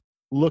does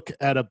look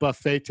at a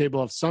buffet table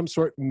of some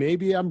sort.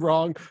 Maybe I'm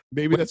wrong.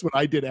 Maybe that's what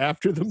I did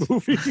after the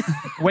movie.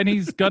 When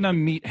he's gonna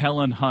meet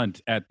Helen Hunt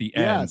at the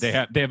end, they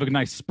have a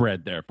nice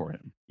spread there for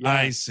him. Yeah.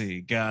 I see.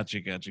 Gotcha.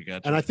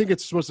 And I think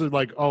it's supposed to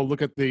like, oh,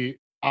 look at the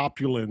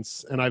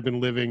opulence, and I've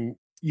been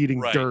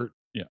eating dirt.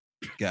 Yeah,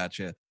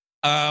 gotcha.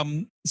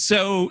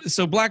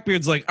 So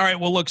Blackbeard's like, all right,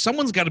 well, look,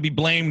 someone's got to be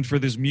blamed for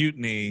this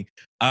mutiny,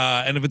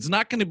 and if it's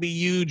not going to be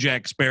you,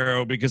 Jack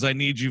Sparrow, because I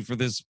need you for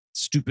this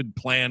stupid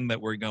plan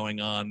that we're going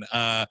on,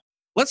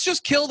 let's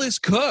just kill this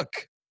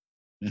cook.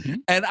 Mm-hmm.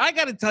 And I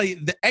got to tell you,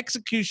 the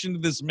execution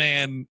of this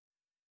man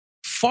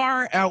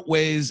far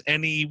outweighs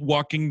any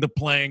walking the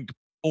plank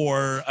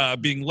or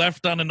being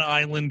left on an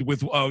island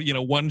with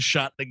one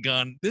shot in a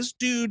gun. This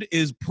dude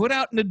is put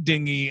out in a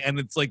dinghy, and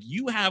it's like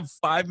you have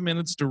 5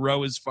 minutes to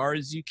row as far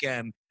as you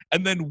can,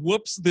 and then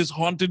whoops, this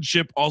haunted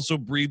ship also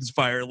breathes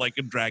fire like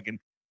a dragon.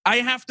 I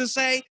have to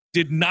say,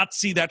 did not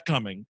see that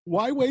coming.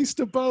 Why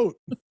waste a boat?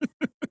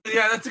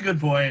 Yeah, that's a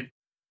good point.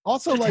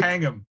 Also, just like,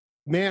 hang him.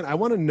 Man, I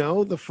want to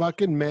know the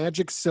fucking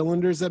magic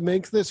cylinders that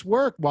makes this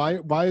work. Why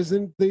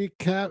isn't the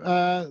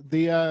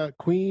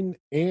Queen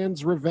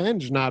Anne's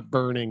Revenge not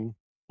burning?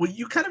 Well,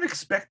 you kind of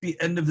expect the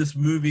end of this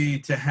movie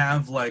to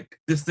have like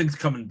this thing's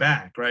coming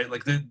back, right?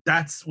 Like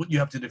that's what you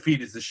have to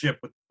defeat is the ship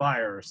with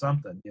fire or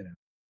something, you know.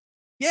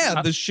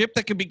 Yeah, the ship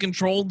that can be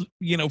controlled,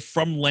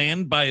 from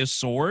land by a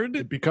sword.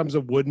 It becomes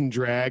a wooden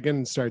dragon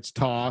and starts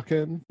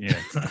talking. Yeah.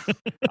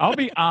 I'll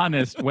be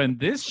honest, when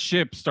this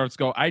ship starts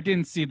going, I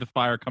didn't see the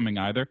fire coming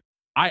either.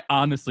 I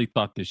honestly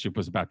thought this ship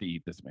was about to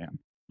eat this man.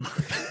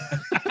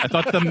 I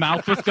thought the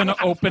mouth was going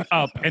to open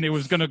up and it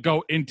was going to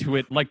go into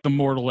it like the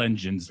Mortal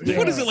Engines did.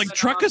 What is it, like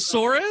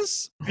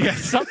Truckosaurus? Yeah,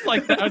 something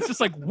like that. I was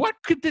just like, what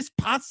could this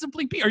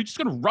possibly be? Are you just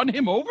going to run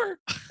him over?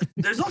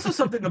 There's also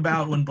something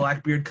about when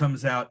Blackbeard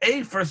comes out.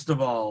 First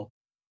of all,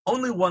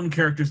 only one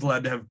character is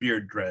allowed to have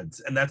beard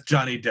dreads, and that's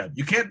Johnny Depp.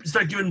 You can't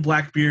start giving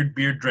Blackbeard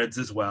beard dreads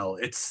as well.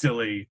 It's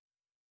silly.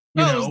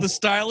 It was the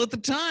style at the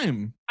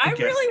time. I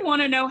really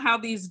want to know how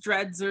these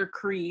dreads are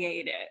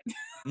created.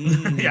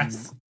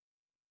 Yes.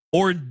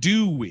 Or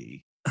do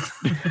we?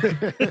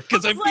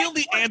 Because I feel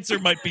the answer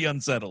might be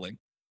unsettling.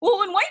 Well,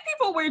 when white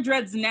people wear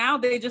dreads now,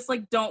 they just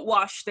like don't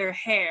wash their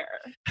hair.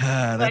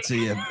 That's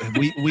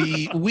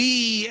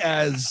we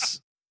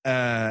as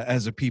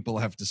a people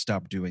have to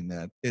stop doing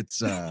that.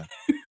 It's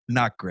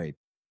not great.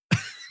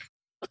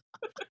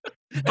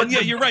 But yeah,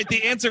 you're right.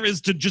 The answer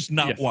is to just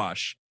not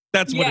wash.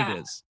 That's what it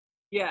is.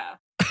 Yeah.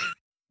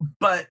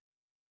 But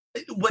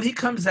when he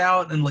comes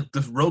out and like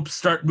the ropes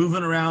start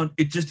moving around,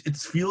 it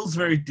feels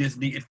very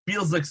Disney. It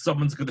feels like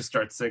someone's going to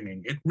start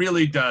singing. It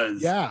really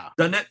does. Yeah.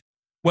 Doesn't it?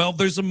 Well,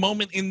 there's a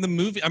moment in the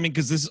movie. I mean,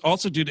 because this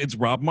also, dude, it's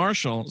Rob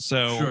Marshall.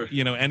 So,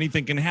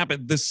 anything can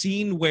happen. The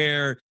scene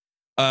where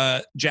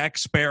Jack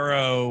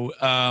Sparrow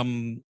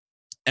and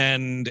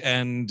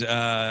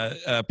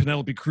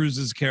Penelope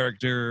Cruz's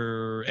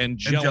character,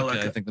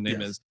 Angelica, I think the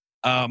name is,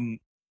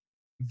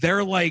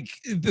 they're like,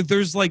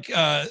 there's like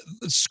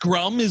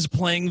Scrum is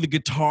playing the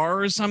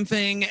guitar or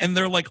something, and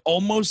they're like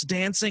almost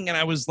dancing. And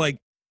I was like,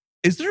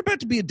 is there about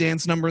to be a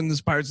dance number in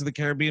this Pirates of the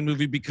Caribbean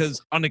movie?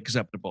 Because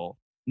unacceptable.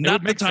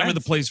 Not the time or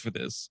the place for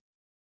this.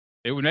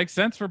 It would make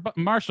sense for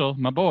Marshall,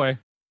 my boy.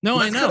 No,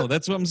 I know.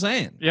 That's what I'm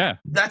saying. Yeah.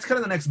 That's kind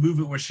of the next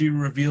movement where she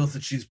reveals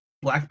that she's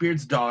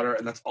Blackbeard's daughter,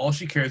 and that's all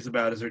she cares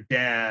about is her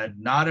dad,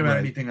 not about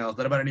anything else,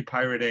 not about any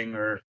pirating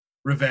or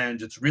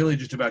revenge. It's really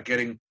just about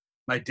getting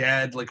my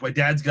dad. Like, my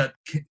dad's got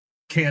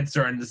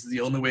cancer, and this is the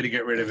only way to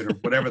get rid of it, or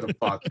whatever the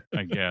fuck.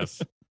 I guess.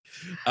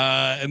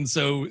 And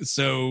so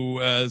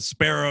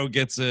Sparrow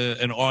gets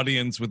an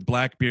audience with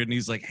Blackbeard, and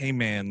he's like, hey,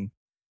 man,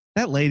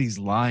 that lady's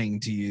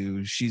lying to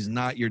you. She's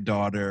not your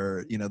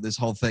daughter. This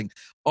whole thing.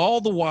 All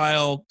the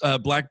while,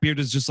 Blackbeard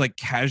is just like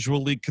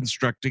casually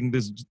constructing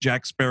this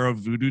Jack Sparrow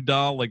voodoo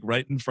doll, like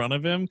right in front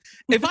of him.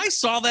 If I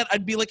saw that,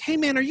 I'd be like, hey,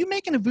 man, are you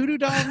making a voodoo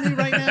doll of me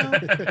right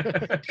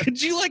now?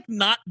 Could you like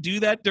not do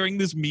that during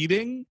this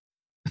meeting?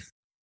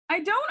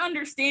 I don't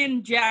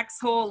understand Jack's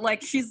whole,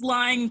 like, she's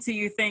lying to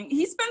you thing.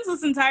 He spends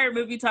this entire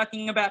movie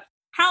talking about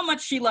how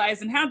much she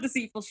lies and how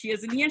deceitful she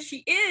is. And yes,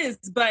 she is,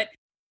 but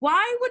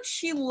why would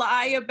she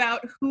lie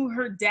about who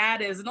her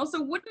dad is? And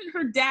also, wouldn't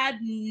her dad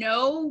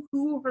know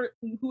who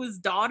his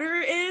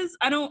daughter is?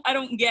 I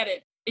don't get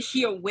it. Is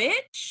she a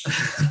witch?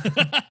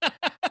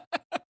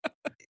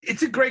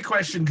 It's a great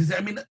question, because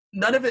I mean,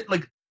 none of it,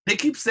 like, they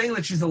keep saying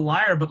that she's a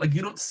liar, but like,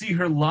 you don't see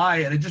her lie,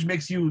 and it just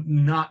makes you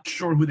not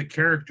sure who the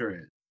character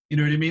is. You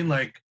know what I mean?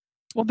 Like,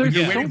 well,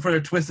 you're waiting for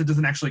a twist that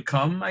doesn't actually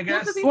come, I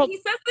guess. Well, he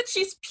says that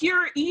she's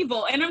pure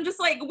evil, and I'm just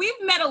like, we've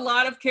met a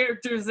lot of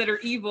characters that are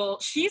evil.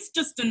 She's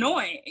just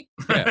annoying.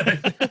 Yeah.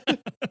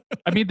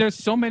 I mean, there's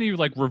so many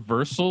like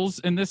reversals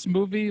in this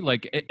movie.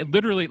 Like, it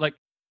literally, like,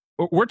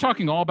 we're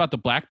talking all about the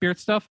Blackbeard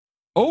stuff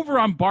over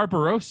on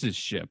Barbarossa's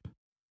ship.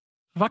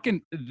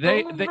 Fucking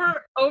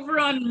over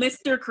on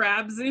Mr.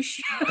 Krabs'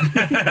 ship.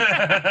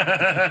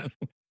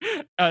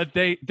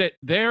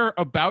 They're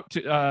about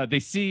to they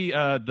see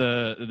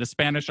the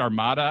Spanish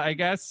Armada, I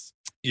guess.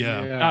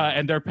 Yeah.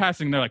 And they're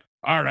passing. They're like,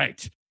 all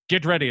right,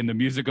 get ready. And the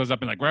music goes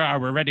up and like, well,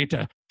 we're ready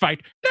to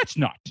fight. Let's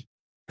not.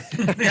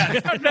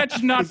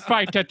 Let's not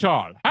fight at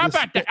all. How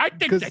about that? I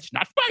think let's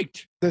not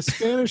fight. The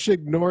Spanish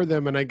ignore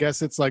them, and I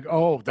guess it's like,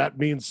 oh, that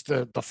means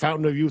the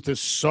Fountain of Youth is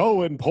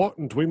so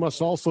important. We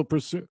must also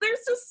pursue. There's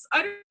just,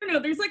 I don't know,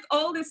 there's like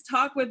all this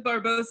talk with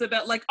Barbossa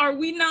about like, are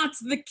we not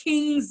the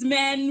king's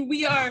men?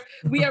 We are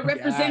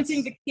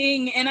representing the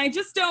king. And I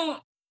just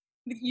don't,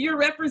 you're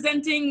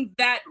representing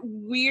that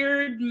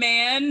weird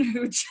man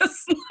who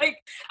just like,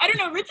 I don't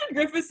know, Richard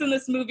Griffiths in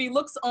this movie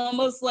looks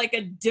almost like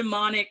a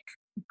demonic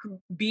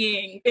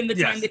being in the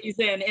time that he's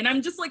in, and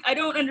I'm just like, I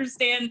don't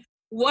understand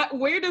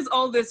where does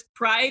all this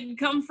pride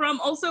come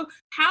from? Also,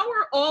 how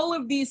are all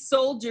of these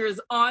soldiers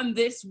on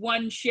this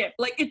one ship?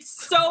 Like, it's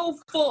so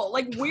full.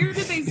 Like, where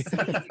do they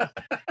sleep?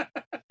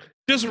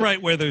 Just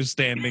right where they're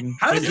standing.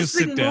 How does this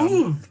thing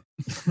move?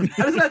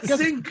 How does that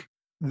sink?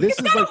 It's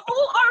got a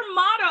whole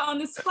armada on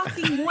this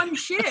fucking one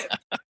ship.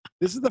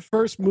 This is the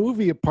first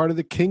movie, a part of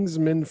the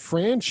Kingsman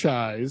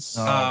franchise.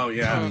 Oh,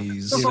 yeah.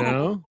 Geez. You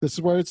know, this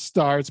is where it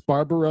starts.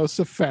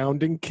 Barbarossa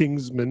founding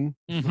Kingsman.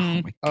 Mm-hmm.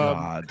 Oh, my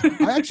God.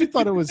 I actually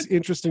thought it was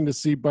interesting to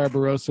see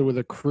Barbarossa with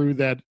a crew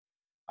that,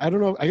 I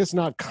don't know, I guess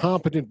not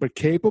competent, but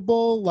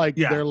capable. Like,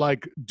 they're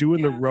like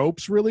doing the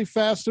ropes really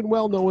fast and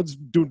well. No one's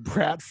doing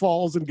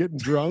pratfalls and getting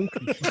drunk.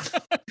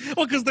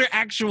 Well, because they're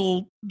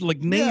actual, like,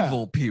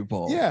 naval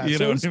people. Yeah, you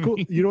so know it's cool.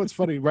 You know what's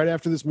funny? Right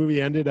after this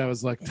movie ended, I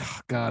was like, oh,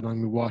 God, let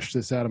me wash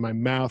this out of my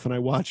mouth. And I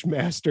watched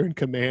Master and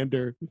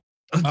Commander.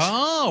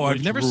 Oh, I've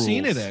Which never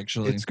seen it rules.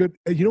 actually. It's good.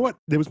 You know what?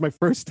 It was my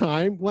first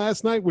time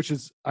last night, which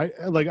is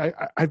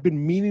I've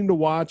been meaning to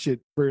watch it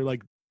for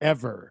like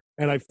ever,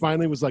 and I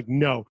finally was like,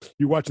 no,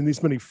 you're watching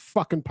these many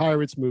fucking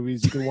pirates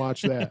movies. You can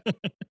watch that, and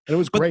it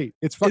was But great.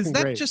 It's fucking Is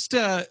that great. just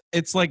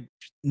it's like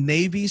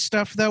Navy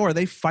stuff though? Are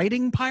they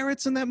fighting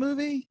pirates in that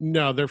movie?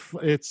 No,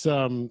 it's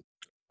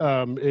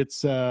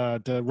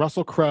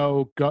Russell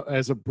Crowe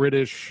as a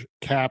British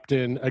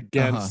captain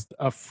against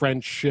a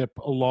French ship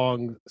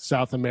along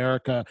South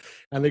America,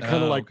 and they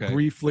kind of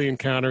briefly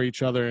encounter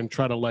each other and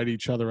try to light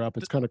each other up.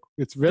 The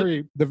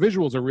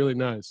visuals are really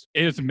nice.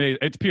 It's amazing.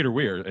 It's Peter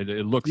Weir.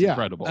 It looks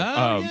incredible.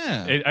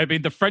 I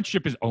mean, the French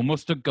ship is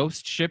almost a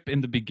ghost ship in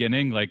the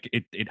beginning. Like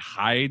it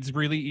hides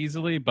really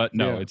easily, but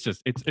no,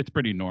 it's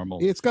pretty normal.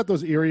 It's got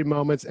those eerie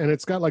moments, and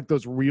it's got like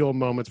those real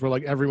moments where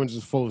like everyone's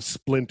just full of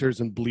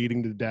splinters and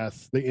bleeding to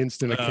death. The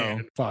instant a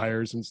cannon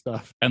fires and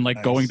stuff, and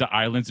like going to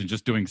islands and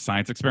just doing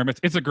science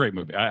experiments. It's a great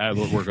movie.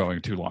 We're going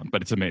too long,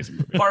 but it's an amazing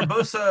movie.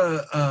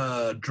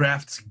 Barbossa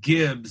drafts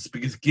Gibbs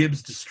because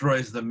Gibbs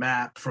destroys the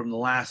map from the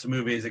last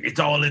movie. He's like, it's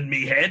all in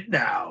me head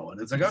now,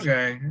 and it's like,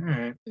 okay, all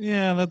right,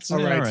 yeah, that's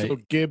all right. So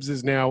Gibbs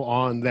is now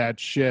on that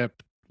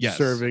ship,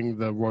 serving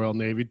the Royal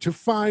Navy to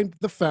find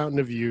the Fountain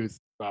of Youth.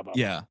 Blah, blah,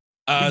 blah. Yeah.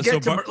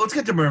 Let's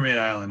get to Mermaid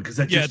Island because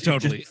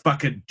totally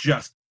fucking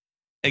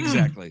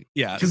exactly.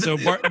 Yeah. So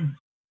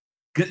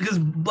because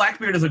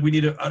Blackbeard is like, we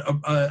need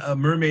a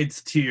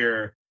mermaid's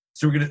tear,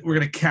 so we're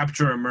gonna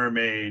capture a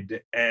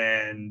mermaid,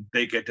 and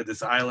they get to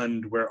this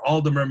island where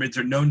all the mermaids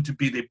are known to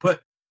be. They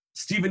put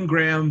Stephen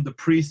Graham, the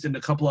priest, and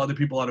a couple other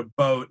people on a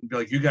boat, and be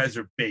like, you guys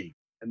are bait,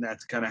 and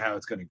that's kind of how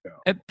it's gonna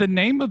go. The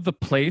name of the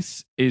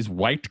place is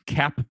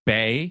Whitecap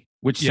Bay,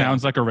 which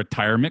sounds like a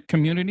retirement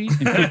community.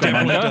 It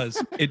definitely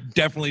does. It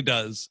definitely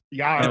does.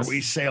 Yar, we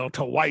sail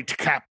to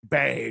Whitecap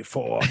Bay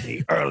for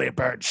the early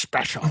bird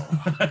special.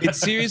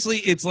 It's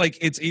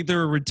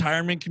either a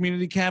retirement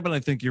community cabin, I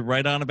think you're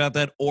right on about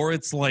that, or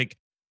it's like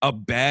a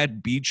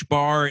bad beach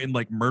bar in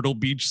like Myrtle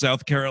Beach,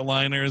 South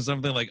Carolina or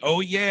something. Like,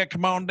 oh yeah,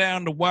 come on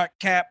down to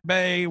Whitecap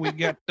Bay. We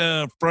got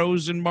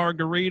frozen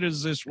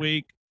margaritas this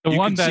week. You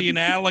can see an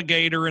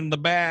alligator in the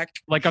back.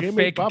 Like Jimmy a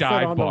fake Buffett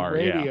dive on bar. The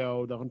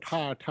radio the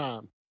entire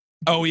time.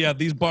 Oh yeah,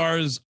 these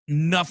bars,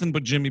 nothing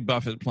but Jimmy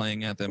Buffett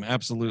playing at them.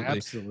 Absolutely.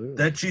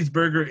 That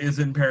cheeseburger is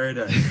in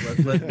paradise.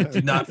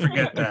 Do not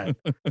forget that.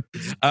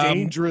 It's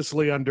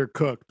dangerously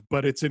undercooked,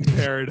 but it's in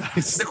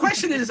paradise. The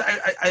question is,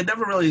 I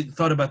never really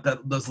thought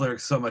about those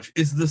lyrics so much.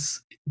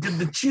 Did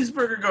the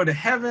cheeseburger go to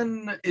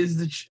heaven?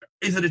 Is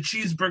it a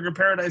cheeseburger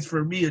paradise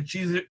for me? A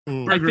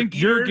cheeseburger? I think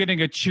you're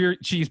getting a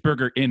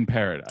cheeseburger in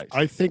paradise.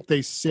 I think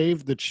they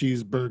saved the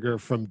cheeseburger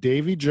from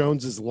Davy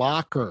Jones's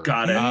locker.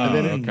 Got it. And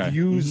then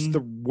infuse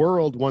the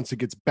world once it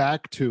gets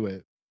back to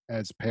it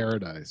as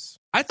paradise.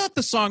 I thought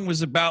the song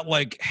was about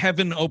like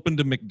heaven open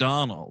to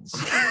McDonald's.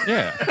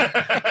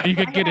 Yeah. You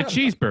could get a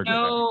cheeseburger.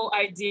 No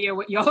idea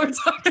what y'all are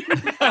talking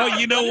about. Oh,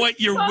 you know what?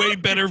 You're way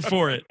better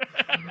for it.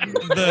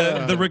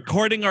 The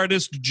recording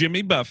artist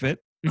Jimmy Buffett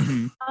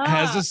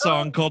has a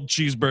song called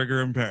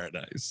Cheeseburger in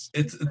Paradise.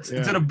 It's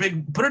in a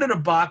big, put it in a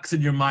box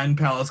in your mind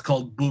palace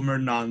called Boomer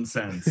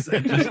Nonsense.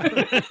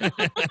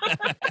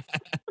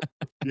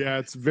 Yeah,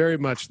 it's very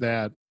much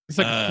that. It's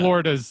like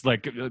Florida's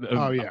like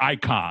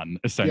icon,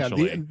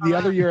 essentially. Yeah, the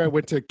other year I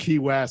went to Key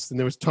West and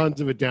there was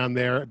tons of it down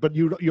there, but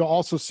you'll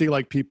also see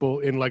like people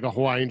in like a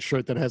Hawaiian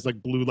shirt that has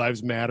like Blue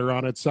Lives Matter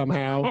on it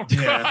somehow. Oh,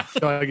 yeah.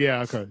 So, okay.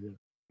 Yeah.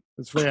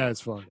 It's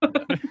fun.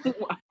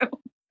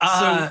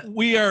 So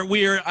we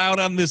are out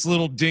on this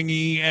little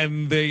dinghy,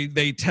 and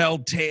they tell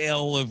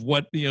tale of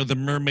what the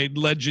mermaid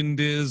legend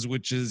is,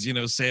 which is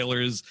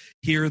sailors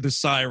hear the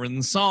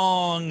siren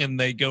song and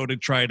they go to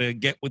try to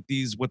get with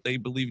these what they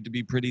believe to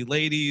be pretty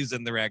ladies,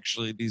 and they're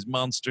actually these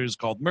monsters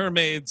called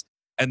mermaids,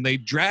 and they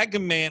drag a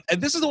man.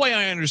 And this is the way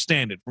I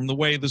understand it from the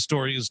way the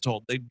story is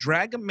told. They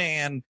drag a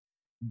man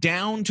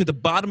down to the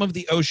bottom of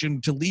the ocean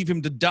to leave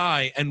him to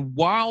die, and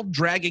while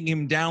dragging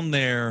him down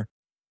there,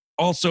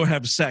 also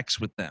have sex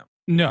with them.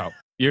 No,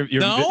 you're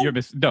no.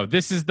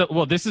 This is the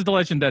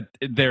legend that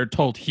they're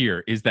told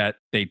here is that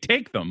they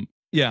take them,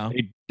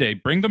 they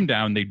bring them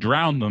down, they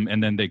drown them,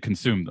 and then they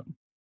consume them.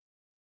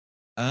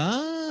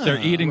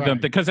 They're eating them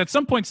because at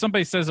some point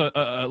somebody says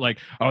like,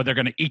 oh, they're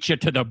gonna eat you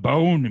to the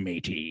bone,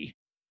 matey.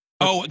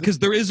 Oh, because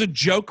there is a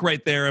joke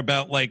right there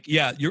about like,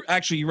 you're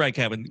right,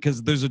 Kevin,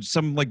 because there's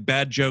some like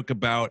bad joke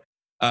about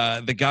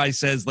the guy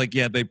says like,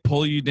 they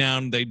pull you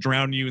down, they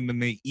drown you, and then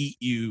they eat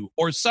you,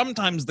 or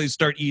sometimes they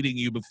start eating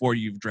you before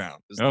you've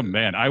drowned.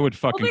 Man, I would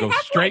fucking go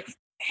straight. Like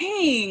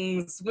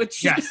fangs,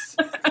 which yes.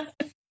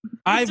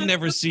 I've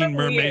never seen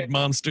mermaid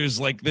monsters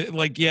like that.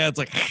 Like, it's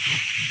like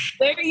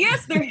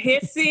they're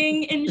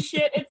hissing and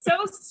shit. It's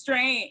so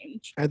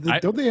strange. And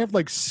don't they have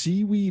like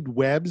seaweed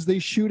webs they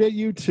shoot at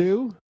you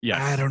too?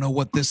 Yeah, I don't know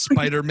what this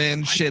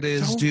Spider-Man shit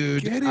is,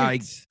 dude.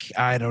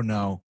 I don't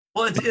know.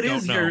 Well, it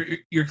is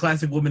your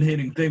classic woman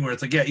hating thing where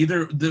it's like, yeah,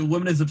 either the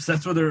woman is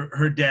obsessed with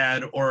her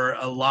dad or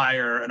a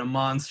liar and a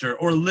monster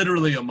or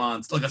literally a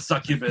monster, like a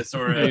succubus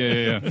or a,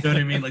 you know what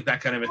I mean? Like that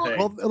kind of a thing.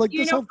 Well, like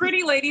you know,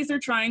 pretty ladies are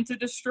trying to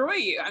destroy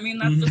you. I mean,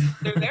 that's just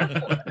what they're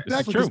there for.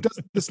 Exactly.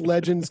 This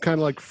legend's kind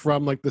of like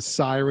from like the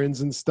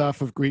sirens and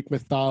stuff of Greek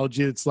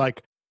mythology. It's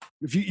like,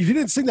 if you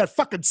didn't sing that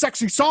fucking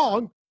sexy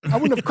song, I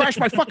wouldn't have crashed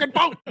my fucking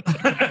boat.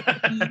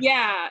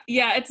 Yeah,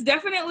 it's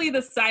definitely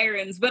the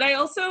sirens. But I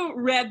also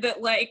read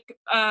that like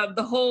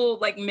the whole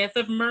like myth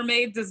of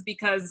mermaids is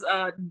because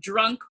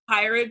drunk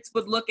pirates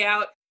would look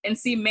out and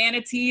see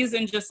manatees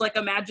and just like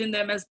imagine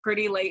them as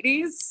pretty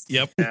ladies.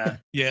 Yep.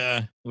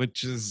 Yeah.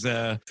 Which is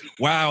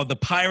wow, the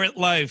pirate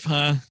life,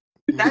 huh?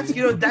 That's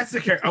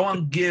the character. I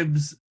want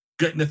Gibbs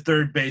getting to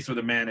third base with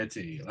a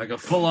manatee, like a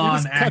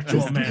full-on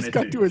actual manatee. Just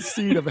got to a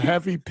scene of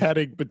heavy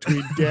petting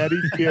between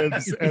Daddy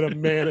Gibbs and a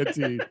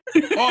manatee.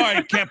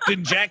 Hi,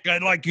 Captain Jack.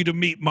 I'd like you to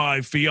meet my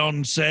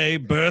fiancee,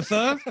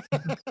 Bertha.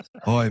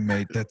 Hi,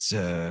 mate.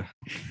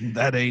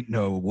 That ain't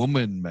no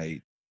woman,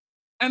 mate.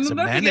 I'm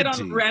about to get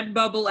on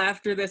Redbubble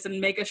after this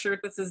and make a shirt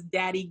that says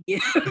Daddy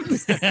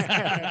Gibbs.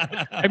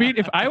 I mean,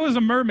 if I was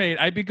a mermaid,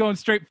 I'd be going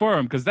straight for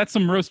him because that's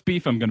some roast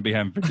beef I'm going to be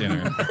having for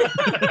dinner.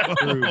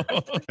 True.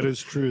 That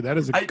is true. That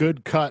is a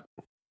good cut.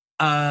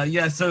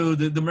 So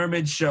the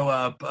mermaids show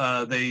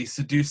up. They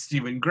seduce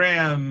Stephen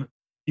Graham.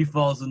 He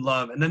falls in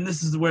love. And then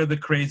this is where the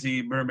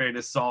crazy mermaid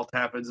assault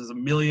happens. There's a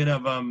million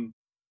of them.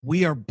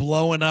 We are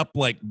blowing up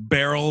like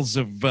barrels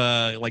of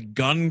like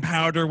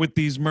gunpowder with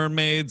these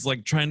mermaids,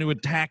 like trying to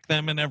attack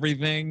them and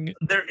everything.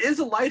 There is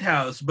a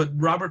lighthouse, but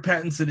Robert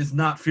Pattinson is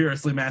not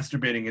furiously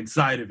masturbating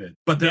inside of it.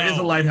 But there is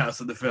a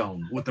lighthouse in the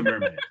film with the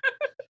mermaid.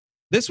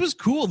 This was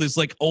cool. This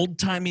like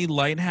old-timey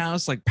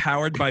lighthouse, like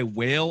powered by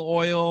whale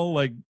oil,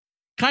 like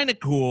kind of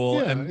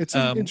cool. Yeah, and it's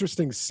an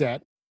interesting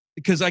set.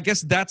 Because I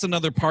guess that's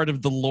another part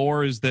of the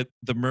lore is that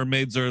the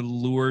mermaids are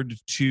lured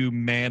to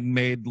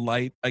man-made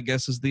light, I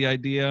guess is the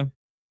idea.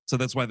 So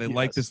that's why they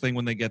like this thing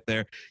when they get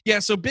there. Yeah,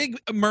 so big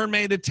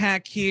mermaid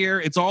attack here.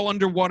 It's all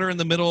underwater in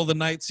the middle of the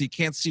night, so you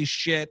can't see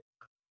shit.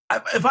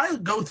 If I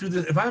go through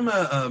this, if I'm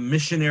a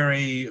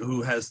missionary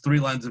who has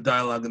 3 lines of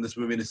dialogue in this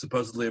movie and is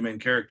supposedly a main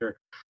character,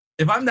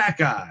 if I'm that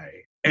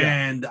guy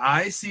and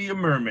I see a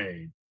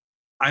mermaid,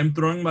 I'm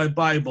throwing my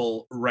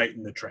Bible right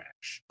in the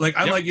trash. Like,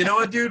 I'm like, you know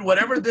what, dude?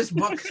 Whatever this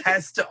book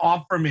has to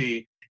offer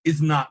me is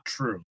not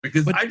true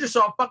because I just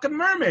saw a fucking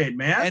mermaid,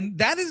 man. And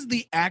that is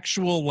the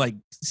actual like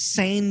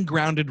sane,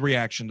 grounded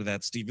reaction to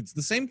that, Steve. It's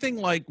the same thing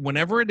like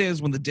whenever it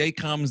is when the day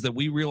comes that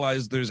we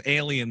realize there's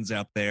aliens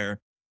out there.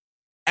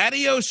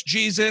 Adios,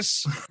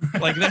 Jesus.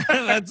 Like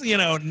that's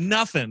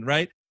nothing,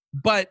 right?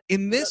 But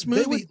in this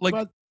movie,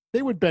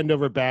 they would bend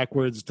over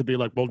backwards to be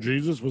like, well,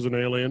 Jesus was an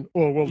alien,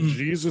 or well,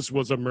 Jesus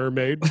was a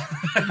mermaid.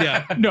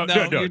 Yeah, no,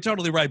 you're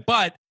totally right.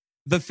 But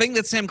the thing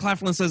that Sam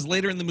Claflin says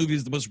later in the movie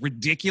is the most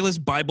ridiculous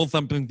Bible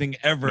thumping thing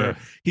ever. Yeah.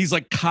 He's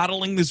like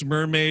coddling this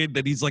mermaid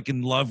that he's like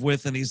in love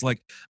with, and he's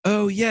like,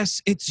 "Oh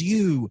yes, it's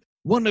you,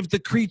 one of the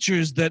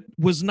creatures that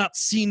was not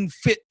seen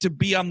fit to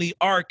be on the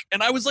ark."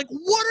 And I was like,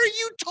 "What are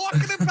you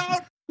talking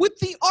about with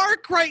the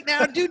ark right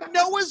now, dude?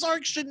 Noah's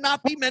Ark should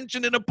not be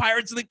mentioned in a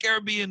Pirates of the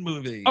Caribbean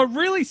movie." A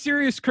really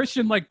serious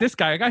Christian like this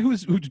guy, a guy who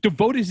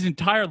devoted his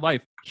entire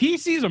life, he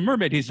sees a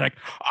mermaid, he's like,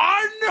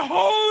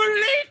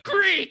 "Unholy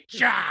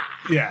creature!"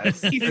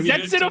 Yes. He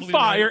sets it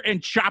afire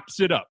and chops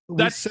it up.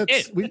 That's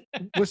it.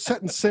 We're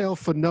setting sail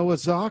for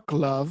Noah's Ark,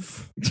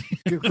 love.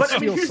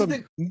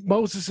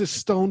 Moses'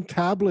 stone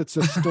tablets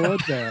are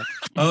stored there.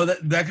 Oh,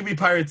 that could be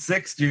Pirate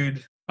 6,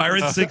 dude.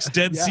 Pirate 6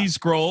 Dead Sea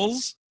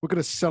Scrolls. We're going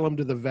to sell them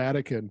to the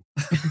Vatican.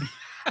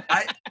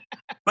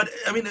 But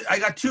I mean, I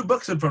got 2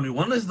 books in front of me.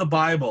 One is the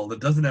Bible that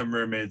doesn't have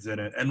mermaids in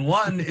it, and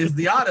one is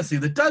the Odyssey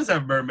that does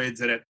have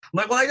mermaids in it. I'm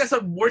like, well, I guess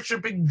I'm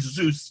worshiping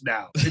Zeus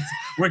now.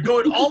 We're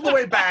going all the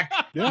way back.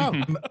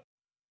 Yeah.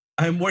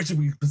 I'm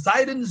worshiping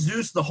Poseidon,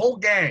 Zeus, the whole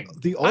gang.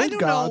 The old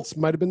gods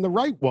might have been the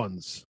right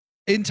ones.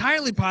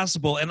 Entirely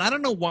possible, and I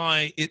don't know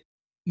why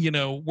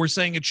we're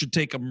saying it should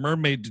take a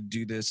mermaid to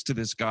do this to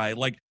this guy.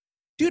 Like,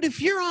 dude,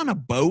 if you're on a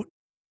boat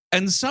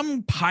and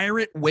some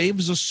pirate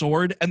waves a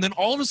sword, and then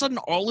all of a sudden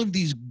all of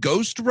these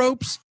ghost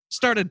ropes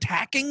start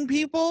attacking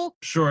people?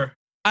 Sure.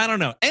 I don't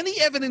know. Any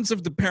evidence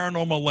of the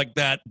paranormal like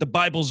that, the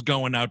Bible's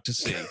going out to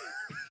sea.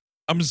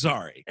 I'm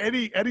sorry.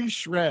 Any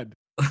shred.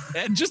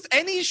 Just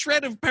any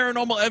shred of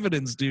paranormal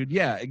evidence, dude.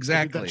 Yeah,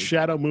 exactly. Did that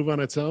shadow move on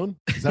its own?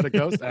 Is that a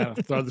ghost?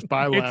 Throw this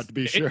Bible out to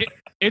be sure.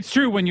 It's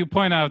true when you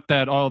point out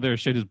that all their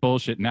shit is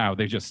bullshit now,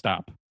 they just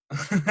stop.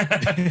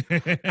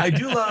 I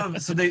do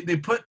love, so they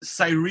put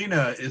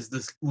Cyrena is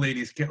this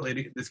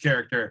this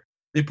character.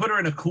 They put her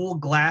in a cool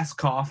glass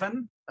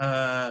coffin.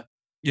 Carry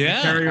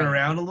her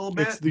around a little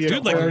bit. It's the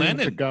dude, like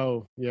Lennon. To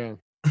go. Yeah.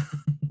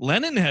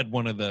 Lennon had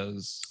one of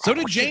those. So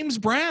did James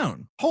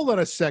Brown. Hold on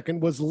a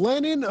second. Was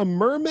Lennon a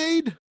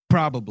mermaid?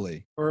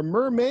 Probably. Or a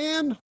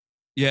merman?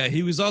 Yeah,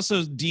 he was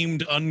also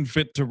deemed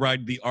unfit to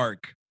ride the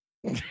ark.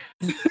 Man,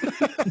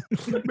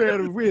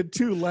 if we had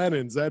 2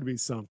 Lennons, that'd be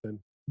something.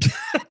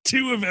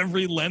 Two of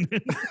every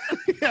Lenin.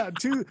 Yeah,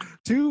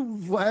 two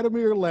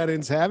Vladimir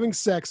Lenins having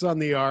sex on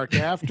the Ark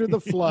after the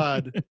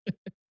flood.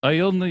 I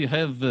only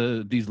have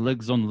these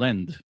legs on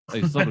land.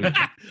 I'm sorry.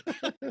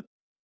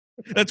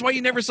 That's why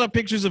you never saw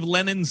pictures of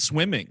Lenin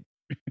swimming.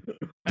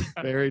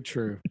 Very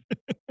true.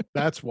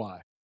 That's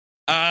why.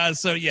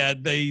 So yeah,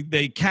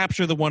 they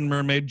capture the one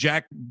mermaid.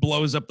 Jack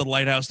blows up the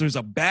lighthouse. There's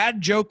a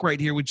bad joke right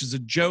here, which is a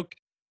joke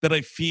that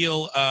I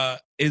feel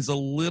is a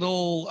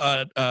little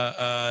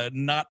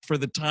not for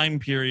the time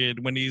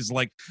period when he's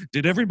like,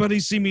 did everybody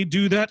see me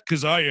do that?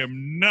 Because I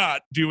am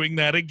not doing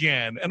that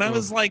again. And I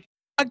was like,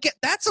 again,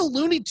 that's a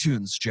Looney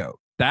Tunes joke.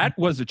 That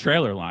was a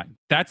trailer line.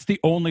 That's the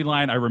only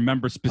line I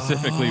remember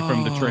specifically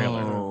from the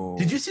trailer.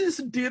 Did you see this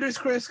in theaters,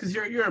 Chris? Because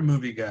you're a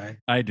movie guy.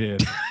 I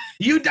did.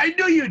 I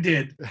knew you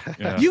did.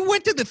 Yeah. You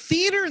went to the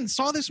theater and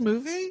saw this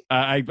movie?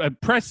 I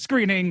press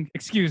screening,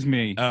 excuse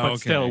me, but okay.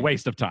 still a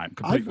waste of time.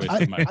 Complete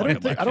waste of my fucking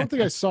life. I don't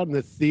think I saw it in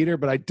the theater,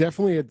 but I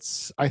definitely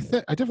I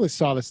definitely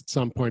saw this at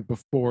some point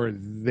before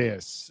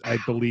this, I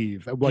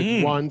believe.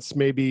 Like once,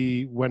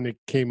 maybe when it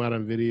came out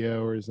on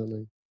video or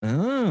something.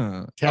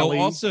 Kelly.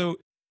 Also,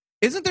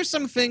 isn't there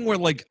something where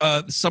like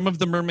some of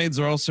the mermaids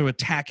are also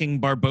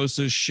attacking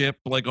Barbossa's ship,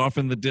 like off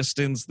in the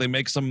distance? They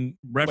make some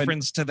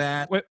reference to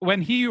that.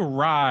 When he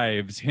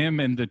arrives,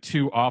 him and the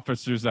two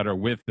officers that are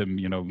with him,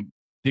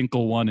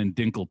 Dinkle 1 and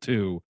Dinkle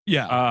 2.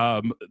 Yeah.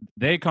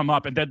 They come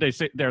up and then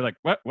they're like,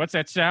 what's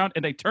that sound?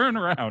 And they turn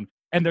around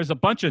and there's a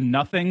bunch of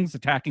nothings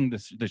attacking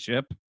the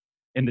ship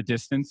in the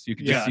distance. You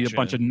can just see a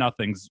bunch of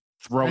nothings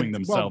throwing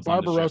themselves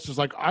on the ship. Barbarossa's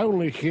like, I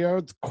only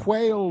hear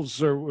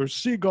quails or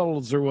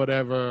seagulls or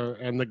whatever.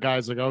 And the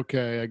guy's like,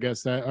 okay, I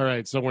guess that, all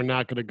right, so we're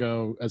not going to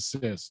go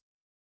assist.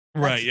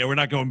 Right, yeah, we're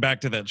not going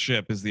back to that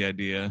ship is the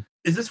idea.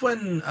 Is this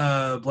when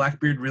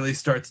Blackbeard really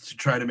starts to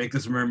try to make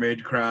this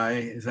mermaid cry?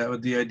 Is that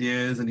what the idea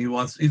is? And he's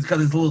got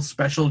this little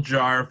special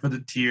jar for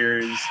the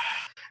tears.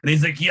 And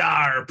he's like,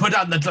 Yar, put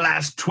on the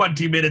last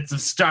 20 minutes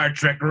of Star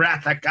Trek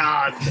Wrath of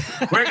Khan.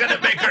 We're going to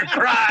make her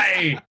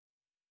cry.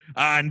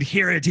 And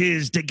here it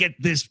is to get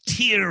this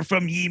tear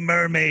from ye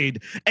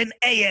mermaid, an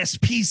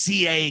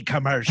ASPCA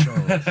commercial.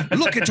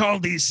 Look at all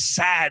these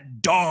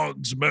sad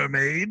dogs,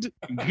 mermaid.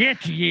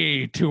 Get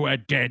ye to a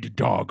dead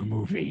dog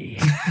movie.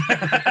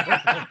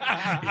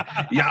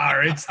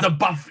 Yar, it's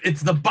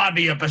the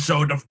Bonnie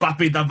episode of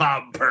Buffy the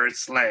Vampire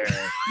Slayer.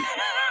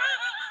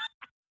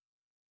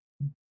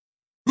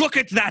 Look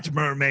at that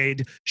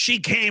mermaid. She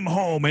came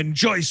home and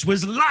Joyce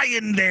was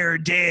lying there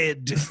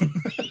dead.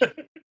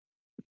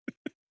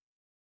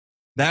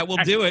 That will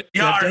do it.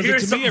 Yar, that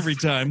does it to me every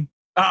time.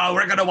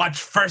 We're going to watch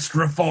First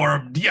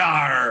Reformed.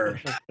 Yar.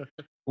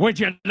 Would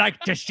you like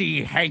to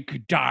see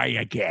Hank die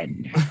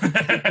again?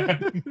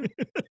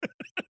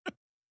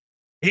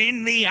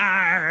 In the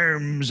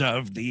arms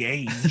of the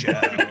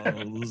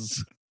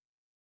angels.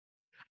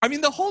 I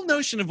mean, the whole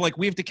notion of like,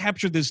 we have to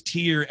capture this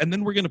tear and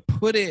then we're going to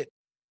put it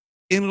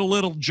in a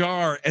little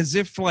jar as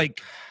if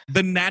like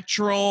the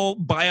natural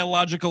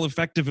biological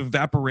effect of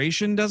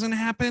evaporation doesn't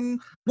happen.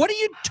 What are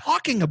you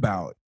talking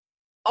about?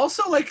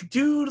 Also, like,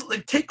 dude,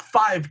 like, take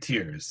 5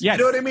 tears. Yes.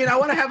 You know what I mean? I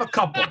want to have a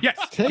couple. Yes,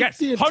 Take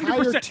the entire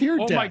 100%. tear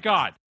Oh deck. my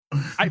God.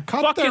 I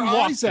Cut their fucking eyes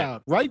lost it.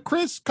 out. Right,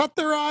 Chris? Cut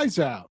their eyes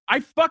out.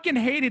 I fucking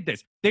hated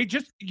this. They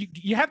just,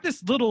 you have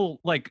this little,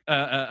 like,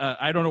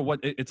 I don't know what,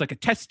 it's like a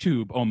test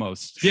tube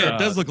almost. Yeah, it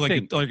does look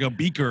like thing. a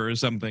beaker or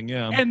something,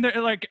 yeah. And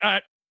they're like,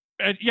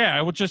 yeah,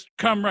 it will just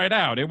come right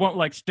out. It won't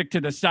like stick to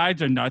the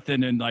sides or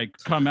nothing and like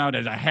come out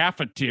as a half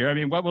a tear. I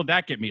mean, what will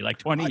that get me? Like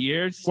 20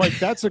 years? Like,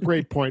 that's a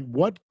great point.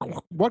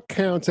 What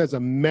counts as a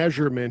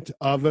measurement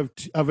of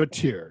a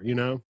tear? You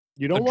know,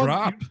 you don't want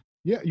drop.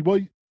 Well,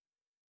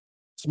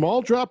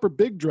 small drop or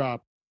big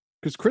drop?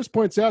 Because Chris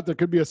points out there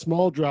could be a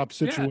small drop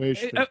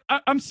situation. Yeah,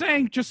 I'm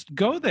saying just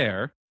go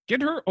there,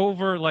 get her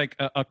over like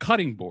a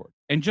cutting board,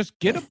 and just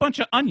get a bunch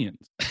of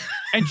onions,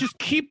 and just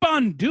keep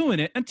on doing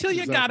it until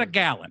you got a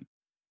gallon.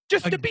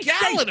 Just to be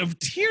gallon safe. of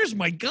tears,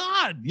 my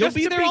God. You'll Just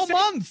be to there be all safe.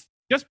 month.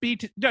 Just be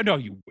no,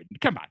 you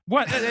wouldn't. Come on,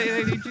 what?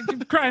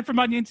 Crying from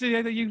onions?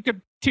 You get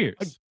tears.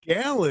 A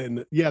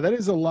gallon, yeah, that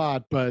is a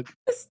lot. But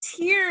This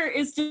tear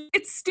is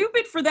just—it's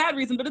stupid for that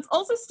reason, but it's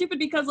also stupid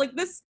because like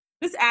this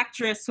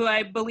actress, who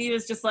I believe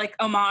is just like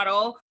a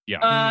model,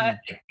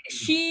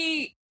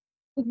 she.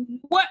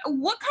 What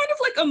kind of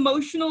like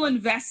emotional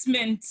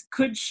investment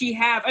could she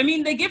have? I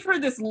mean, they give her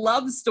this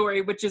love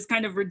story, which is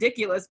kind of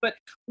ridiculous, but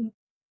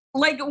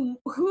like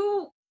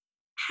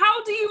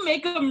how do you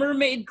make a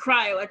mermaid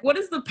cry? Like, what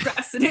is the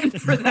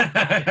precedent for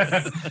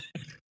that?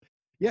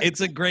 yeah,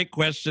 It's a great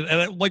question.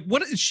 And like,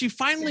 what is she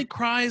finally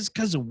cries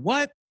because of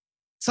what?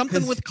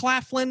 Something with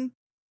Claflin?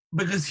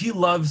 Because he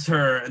loves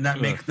her, and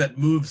that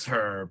moves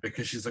her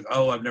because she's like,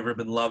 oh, I've never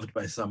been loved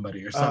by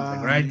somebody or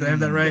something, right? Did I have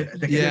that right? I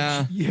think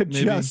you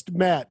just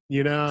met,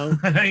 you know.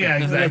 yeah,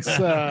 exactly.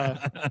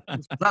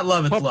 It's not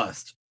love, it's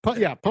lust.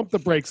 Pump the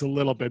brakes a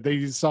little bit.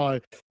 He saw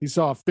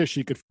a fish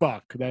he could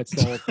fuck. That's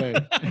the whole thing.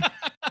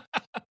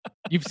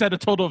 You've said a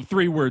total of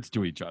 3 words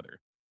to each other.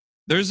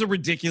 There's a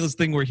ridiculous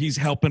thing where he's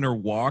helping her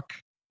walk.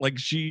 Like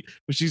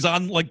she's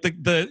on like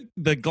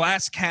the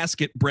glass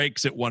casket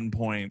breaks at one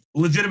point.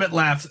 Legitimate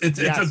laughs. It's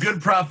a good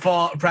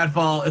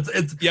pratfall. It's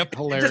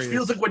hilarious. It just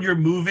feels like when you're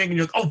moving and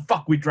you're like, oh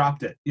fuck, we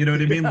dropped it. You know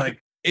what I mean?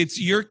 Like it's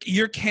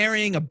you're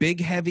carrying a big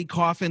heavy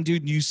coffin,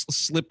 dude, and you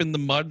slip in the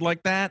mud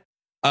like that.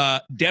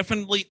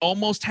 Definitely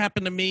almost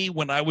happened to me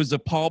when I was a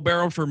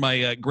pallbearer for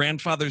my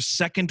grandfather's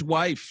second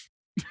wife.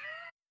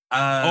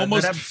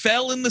 Almost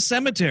fell in the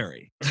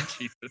cemetery.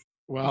 Jesus.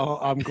 Well,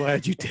 I'm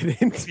glad you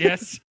didn't.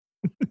 Yes.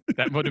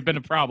 That would have been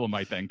a problem,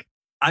 I think.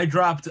 I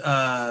dropped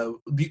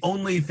the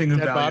only thing of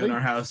Dead value body? in our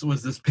house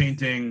was this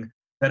painting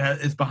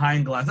that is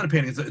behind glass. Not a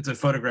painting, it's a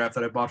photograph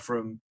that I bought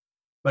from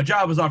my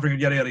job was offering,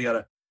 yada yada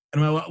yada.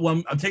 And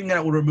I'm taking it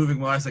out when we're moving.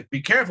 My wife's like,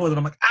 "Be careful with it."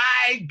 I'm like,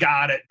 "I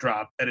got it,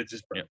 drop," and it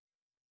just broke. Yeah.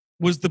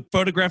 Was the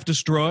photograph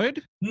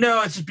destroyed?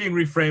 No, it's just being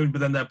reframed.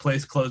 But then that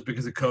place closed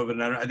because of COVID,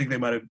 and I think they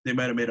might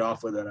have made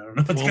off with it. I don't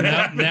know. What's gonna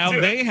happen now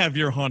to they it. have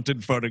your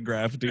haunted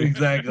photograph, dude.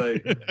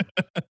 Exactly.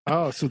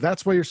 Oh, so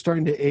that's why you're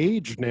starting to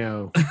age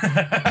now.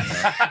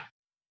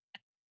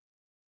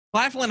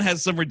 Claflin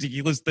has some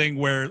ridiculous thing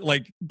where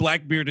like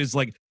Blackbeard is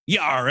like,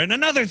 "Yar, and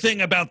another thing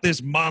about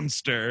this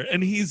monster,"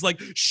 and he's like,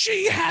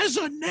 "She has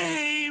a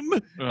name,"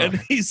 and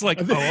he's like,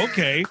 "Oh,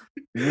 okay.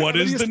 What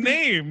is the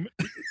name?"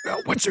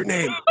 What's her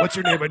name? What's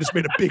her name? I just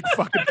made a big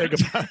fucking thing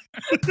about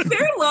it.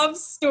 Their love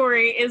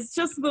story is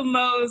just the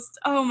most,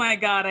 oh my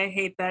God, I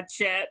hate that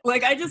shit.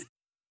 Like, I just,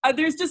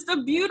 there's just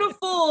a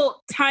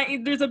beautiful,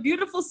 there's a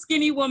beautiful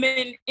skinny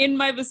woman in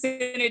my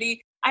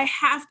vicinity. I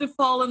have to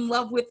fall in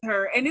love with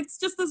her. And it's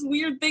just this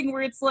weird thing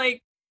where it's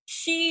like,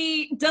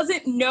 she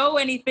doesn't know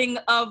anything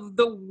of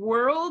the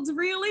world,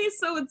 really.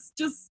 So it's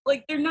just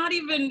like, they're not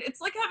even, it's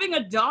like having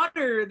a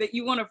daughter that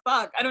you want to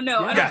fuck. I don't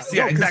know. Yes,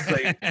 yeah,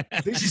 exactly.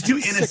 She's too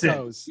innocent.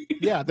 Sickos.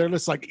 Yeah, they're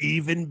just like,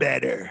 even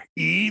better.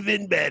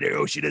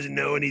 Oh, she doesn't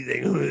know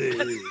anything.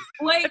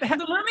 Like,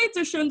 the mermaids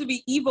are shown to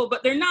be evil,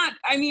 but they're not,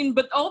 I mean,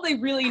 but all they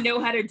really know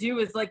how to do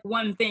is like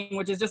one thing,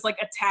 which is just like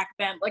attack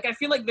them. Like, I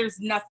feel like there's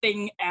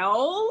nothing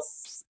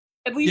else.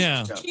 At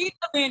least she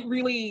doesn't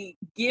really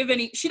give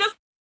any, she doesn't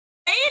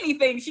say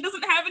anything. She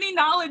doesn't have any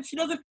knowledge. She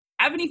doesn't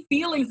have any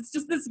feelings. It's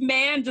just this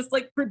man just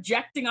like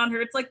projecting on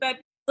her. It's like that.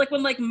 It's like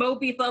when like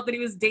Moby thought that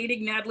he was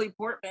dating Natalie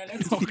Portman.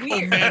 It's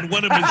weird. Oh man,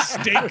 what a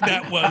mistake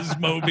that was,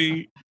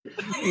 Moby.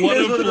 What one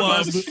of the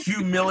most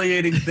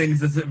humiliating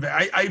things.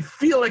 I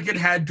feel like it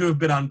had to have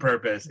been on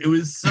purpose. It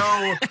was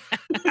so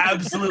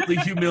absolutely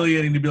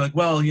humiliating to be like,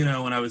 well, you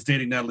know, when I was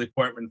dating Natalie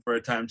Portman for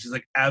a time, she's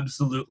like,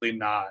 absolutely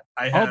not.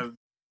 I have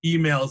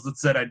emails that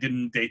said I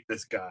didn't date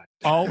this guy.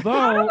 Although,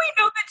 how do we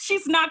know that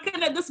she's not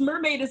gonna? This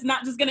mermaid is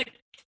not just gonna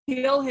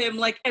kill him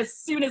like as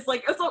soon as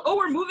like, oh,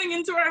 we're moving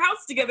into our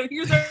house together.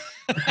 Here's our.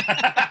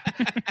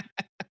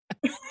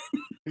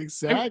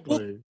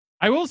 Exactly.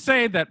 I will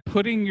say that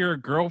putting your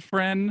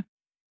girlfriend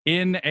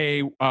in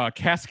a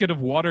casket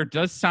of water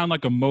does sound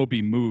like a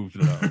Moby move,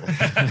 though.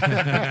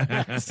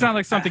 It sounds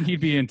like something he'd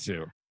be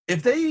into.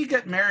 If they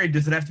get married,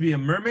 does it have to be a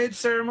mermaid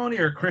ceremony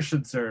or a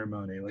Christian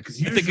ceremony? Like, cause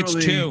usually, I think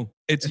it's two.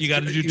 You got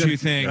to do two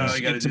things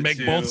to make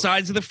two. both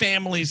sides of the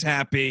families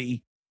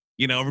happy.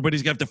 You know,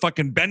 everybody's got to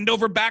fucking bend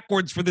over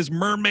backwards for this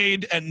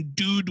mermaid and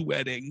dude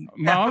wedding.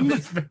 Mom,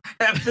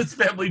 half this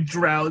family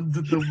drowns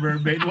at the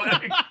mermaid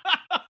wedding.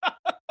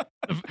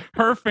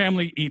 Her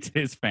family eats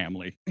his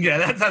family. Yeah,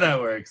 that's how that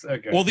works.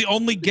 Okay. Well, the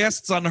only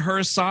guests on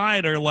her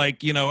side are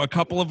like, you know, a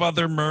couple of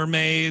other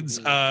mermaids,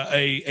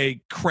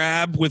 a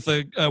crab with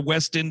a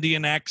West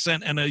Indian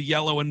accent, and a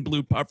yellow and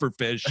blue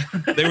pufferfish.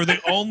 They were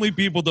the only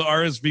people to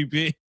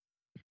RSVP.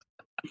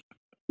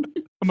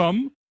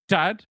 Mom,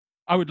 Dad,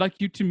 I would like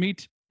you to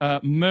meet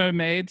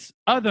mermaids,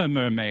 other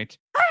mermaid.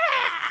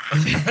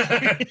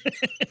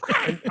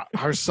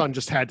 Our son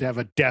just had to have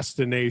a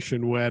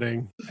destination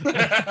wedding.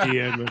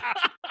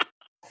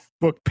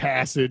 Book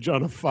passage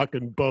on a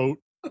fucking boat.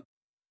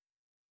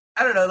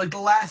 I don't know, like the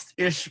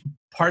last-ish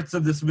parts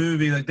of this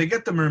movie, like they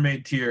get the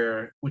mermaid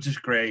tear, which is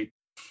great.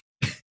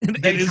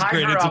 It is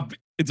great.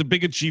 It's a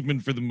big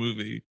achievement for the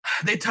movie.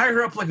 They tie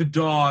her up like a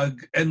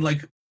dog and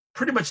like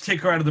pretty much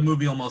take her out of the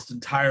movie almost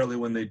entirely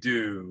when they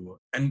do.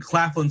 And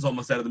Claflin's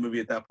almost out of the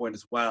movie at that point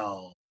as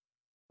well.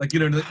 Like,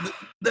 you know,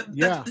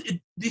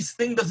 this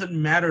thing doesn't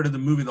matter to the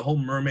movie, the whole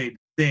mermaid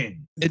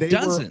thing. It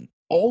doesn't.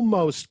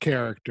 Almost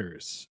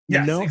characters.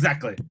 Yes, no,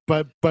 exactly.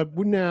 But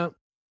nah.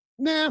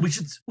 We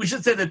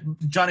should say that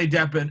Johnny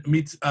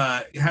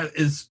Depp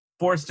is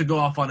forced to go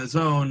off on his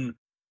own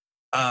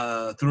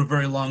through a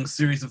very long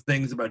series of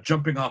things about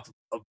jumping off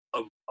a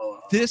cliff.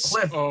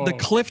 The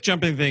cliff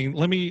jumping thing.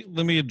 Let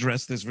me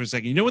address this for a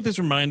second. You know what this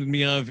reminded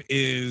me of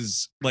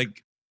is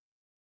like,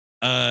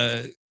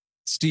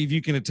 Steve,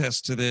 you can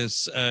attest to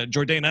this.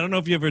 Jourdain, I don't know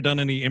if you ever done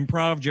any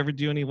improv. Did you ever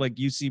do any like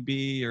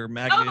UCB or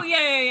Magnet? Oh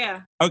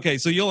yeah. Okay,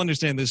 so you'll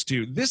understand this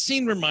too. This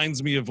scene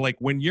reminds me of like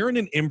when you're in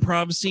an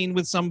improv scene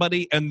with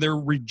somebody and they're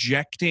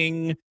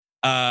rejecting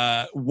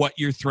what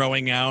you're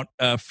throwing out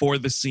for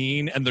the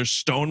scene, and they're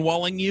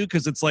stonewalling you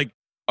because it's like,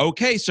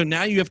 okay, so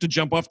now you have to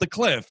jump off the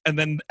cliff. And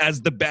then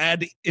as the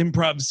bad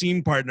improv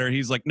scene partner,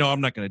 he's like, no,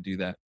 I'm not going to do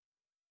that.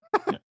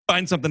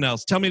 find something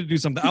else. Tell me to do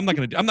something. I'm not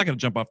gonna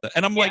jump off that.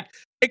 And I'm like,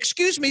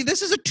 excuse me,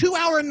 this is a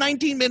 2-hour and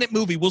 19-minute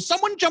movie. Will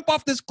someone jump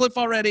off this cliff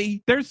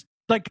already? There's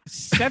like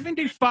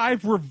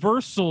 75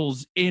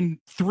 reversals in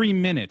 3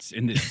 minutes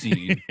in this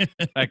scene.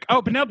 Like,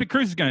 oh, Penelope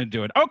Cruz is going to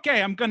do it.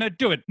 Okay, I'm going to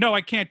do it. No,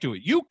 I can't do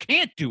it. You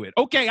can't do it.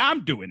 Okay,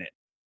 I'm doing it.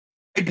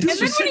 And then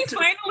when he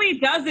finally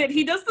does it,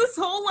 he does this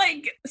whole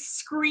like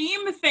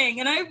scream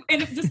thing, and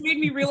it just made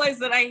me realize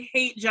that I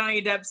hate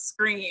Johnny Depp's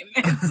scream.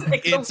 It's,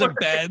 like, it's a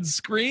bad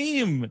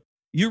scream.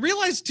 You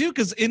realize too,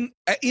 because in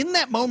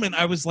that moment,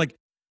 I was like,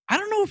 I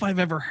don't know if I've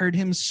ever heard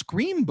him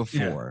scream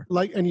before. Yeah.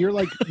 Like, and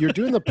you're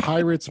doing the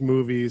Pirates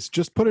movies.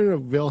 Just put in a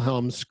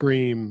Wilhelm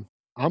scream.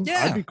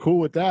 I'd be cool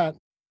with that.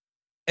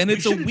 And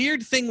it's a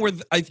weird thing where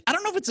I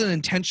don't know if it's an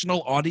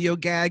intentional audio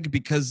gag,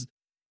 because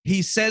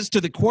he says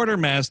to the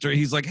quartermaster,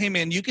 he's like, hey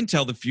man, you can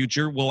tell the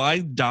future. Will I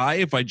die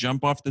if I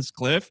jump off this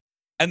cliff?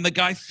 And the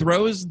guy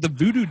throws the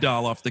voodoo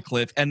doll off the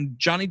cliff, and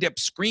Johnny Depp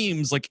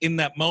screams like in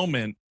that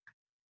moment.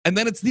 And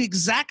then it's the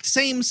exact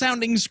same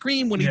sounding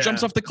scream when he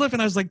jumps off the cliff.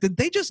 And I was like, did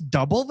they just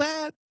double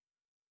that?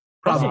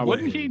 Probably. Also,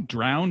 wasn't he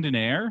drowned in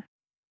air?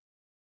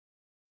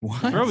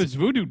 What? Throw his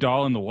voodoo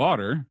doll in the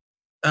water.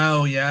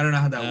 Oh, yeah. I don't know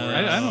how that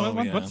works. I don't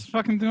know. What's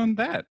fucking doing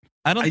that?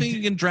 I don't think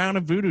you can drown a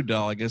voodoo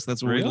doll. I guess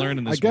that's what we learned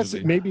in this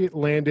movie. Maybe it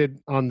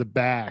landed on the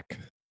back.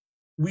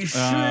 We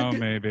should. Oh,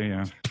 maybe,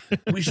 yeah.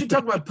 We should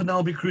talk about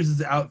Penelope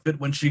Cruz's outfit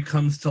when she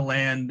comes to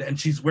land, and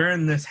she's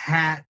wearing this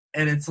hat,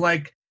 and it's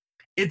like,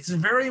 it's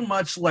very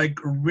much like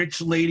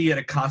rich lady at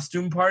a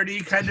costume party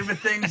kind of a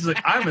thing. She's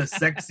like, I'm a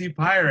sexy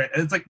pirate.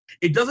 And it's like,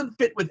 it doesn't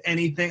fit with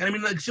anything. I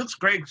mean, like, she looks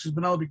great. She's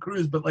Penelope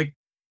Cruz, but like,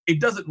 it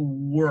doesn't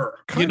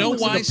work. Kind of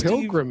looks like a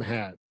pilgrim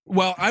hat.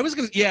 Well, I was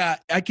going to,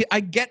 I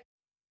get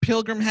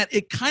pilgrim hat.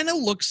 It kind of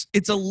looks,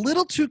 it's a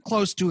little too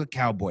close to a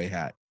cowboy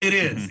hat. It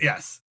is,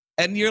 yes.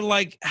 And you're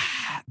like,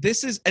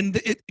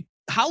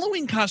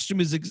 Halloween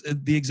costume is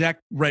the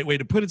exact right way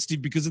to put it,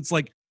 Steve, because it's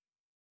like,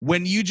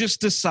 when you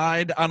just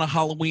decide on a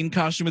Halloween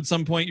costume at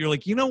some point, you're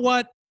like, you know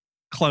what?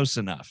 Close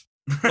enough.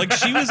 Like,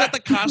 she was at the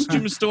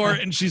costume store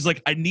and she's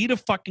like, I need a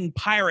fucking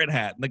pirate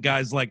hat. And the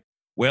guy's like,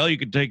 well, you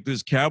could take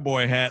this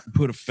cowboy hat and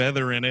put a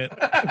feather in it.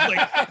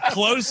 Like,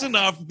 close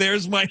enough.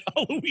 There's my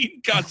Halloween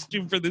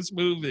costume for this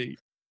movie.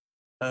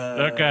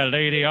 Look,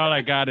 lady, all I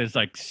got is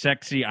like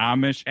sexy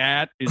Amish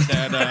hat. Is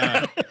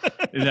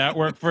that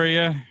work for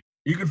you?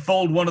 You could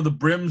fold one of the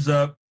brims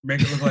up,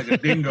 make it look like a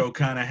dingo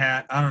kind of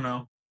hat. I don't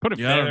know. Put a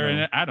feather in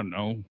it. I don't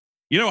know.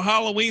 You know,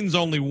 Halloween's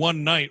only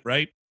one night,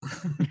 right?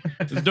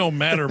 It don't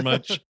matter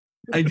much.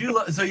 I do.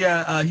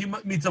 He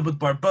meets up with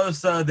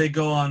Barbossa. They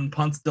go on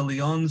Ponce de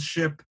Leon's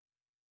ship.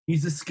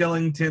 He's a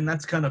skeleton.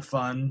 That's kind of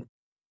fun.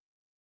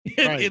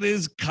 It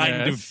is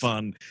kind of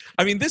fun.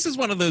 I mean, this is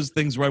one of those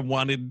things where I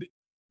wanted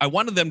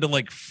them to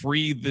like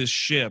free this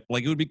ship.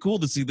 Like, it would be cool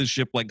to see the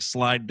ship like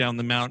slide down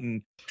the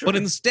mountain. Sure. But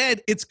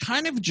instead, it's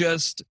kind of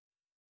just,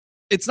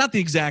 it's not the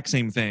exact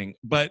same thing,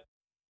 but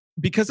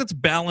because it's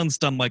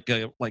balanced on like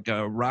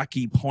a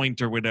rocky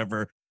point or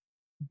whatever,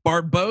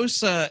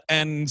 Barbossa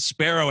and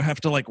Sparrow have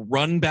to like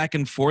run back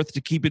and forth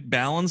to keep it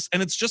balanced.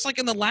 And it's just like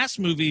in the last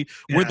movie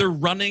where they're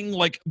running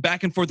like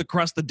back and forth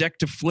across the deck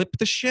to flip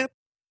the ship.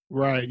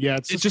 Right. Yeah.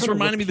 It just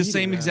reminded me of the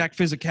same exact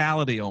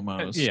physicality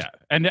almost. Yeah.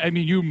 And I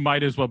mean, you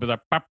might as well be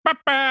like, while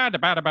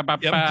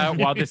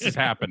this is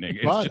happening.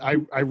 But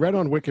I read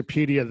on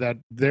Wikipedia that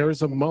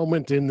there's a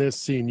moment in this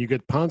scene. You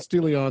get Ponce de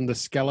Leon, the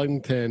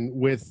skeleton,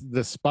 with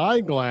the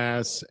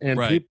spyglass.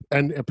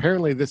 And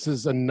apparently this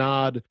is a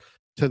nod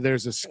to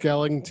there's a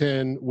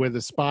skeleton with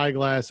a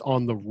spyglass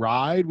on the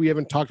ride. We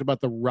haven't talked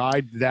about the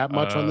ride that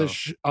much on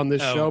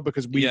this show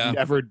because we've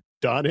never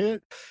done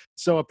it.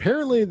 So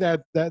apparently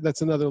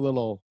that's another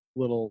little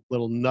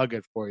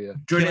nugget for you.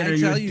 Jourdain, are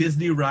you a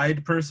Disney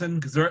ride person?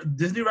 Because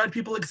Disney ride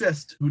people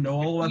exist who know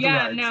all about the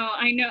rides. Yeah, no,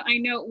 I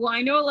know. Well,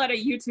 I know a lot of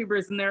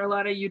YouTubers, and there are a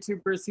lot of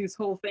YouTubers whose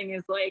whole thing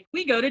is like,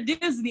 we go to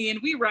Disney and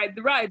we ride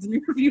the rides and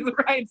we review the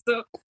rides.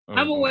 So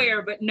I'm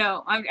aware, but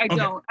no, I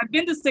don't. I've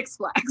been to Six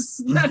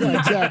Flags. Yeah,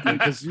 exactly,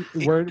 because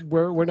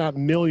we're not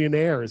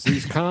millionaires.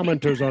 These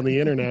commenters on the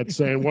internet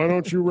saying, why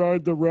don't you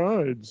ride the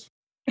rides?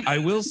 I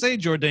will say,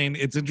 Jourdain,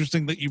 it's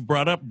interesting that you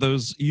brought up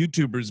those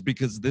YouTubers,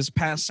 because this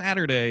past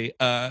Saturday,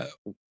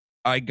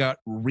 I got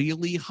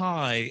really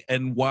high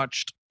and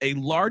watched a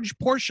large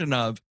portion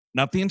of,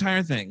 not the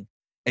entire thing,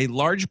 a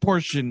large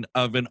portion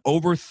of an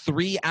over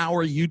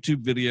 3-hour YouTube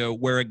video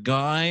where a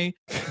guy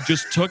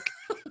just took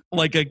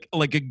like a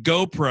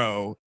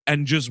GoPro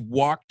and just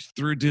walked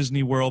through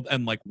Disney World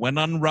and like went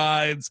on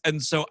rides.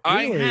 And so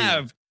really? I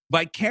have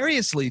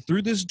vicariously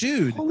through this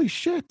dude, holy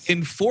shit,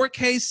 in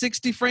 4K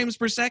 60 frames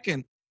per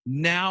second,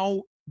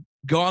 now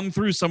gone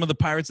through some of the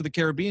Pirates of the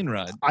Caribbean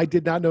ride. I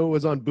did not know it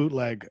was on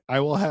bootleg. I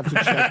will have to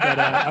check that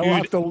out. I will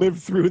have to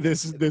live through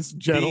this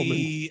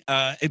gentleman.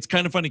 It's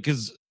kind of funny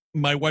because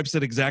my wife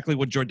said exactly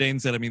what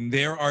Jourdain said. I mean,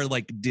 there are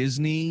like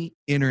Disney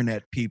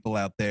internet people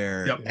out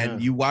there,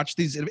 and you watch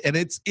these, and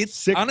it's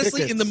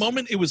honestly tickets. In the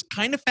moment it was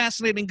kind of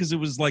fascinating because it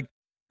was like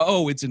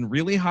oh, it's in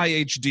really high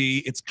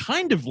HD. It's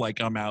kind of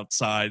like I'm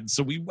outside.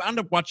 So we wound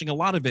up watching a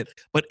lot of it,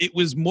 but it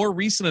was more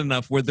recent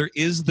enough where there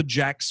is the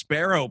Jack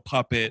Sparrow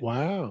puppet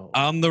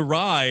on the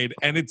ride,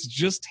 and it's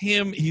just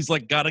him. He's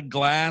like got a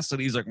glass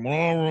and he's like,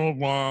 blah,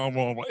 blah,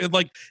 blah, blah. It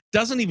like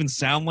doesn't even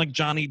sound like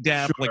Johnny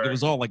Depp. Sure. Like it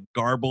was all like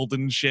garbled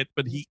and shit,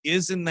 but he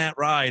is in that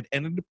ride,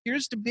 and it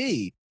appears to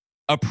be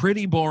a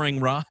pretty boring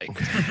ride.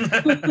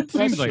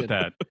 Seems like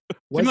that.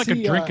 Seemed like a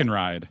drinking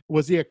ride.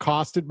 Was he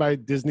accosted by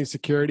Disney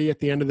security at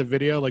the end of the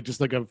video? Like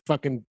just like a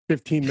fucking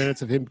 15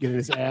 minutes of him getting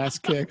his ass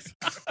kicked?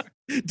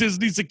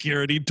 Disney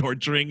security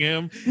torturing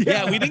him.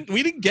 Yeah, we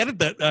didn't get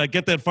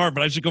that far,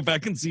 but I should go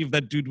back and see if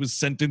that dude was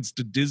sentenced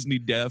to Disney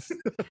death.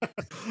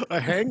 A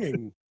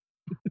hanging.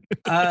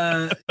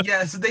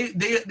 Yeah, so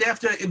they have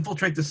to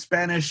infiltrate the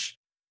Spanish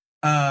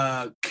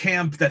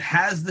camp that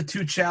has the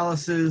two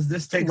chalices.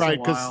 This takes a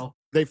while.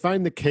 They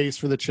find the case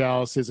for the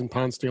chalices in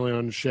Ponce de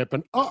Leon's ship,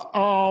 and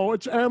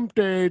it's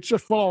empty. It's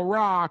just full of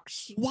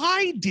rocks.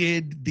 Why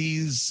did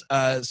these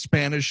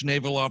Spanish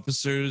naval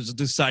officers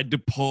decide to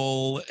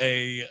pull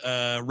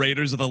a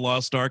Raiders of the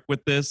Lost Ark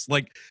with this?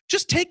 Like,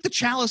 just take the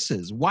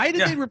chalices. Why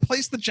did they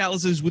replace the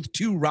chalices with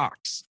two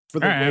rocks? For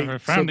the I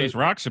found these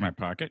rocks in my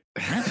pocket.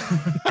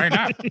 Why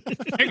not? There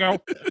you go.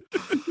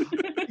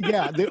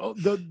 Yeah,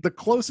 the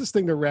closest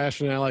thing to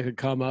rationale I could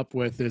come up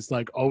with is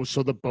like, oh,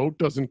 so the boat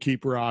doesn't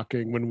keep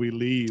rocking when we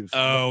leave.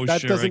 Oh,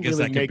 that sure. doesn't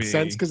really make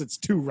sense because it's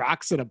two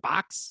rocks in a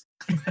box.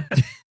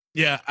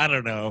 Yeah, I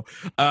don't know.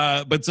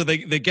 But so they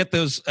get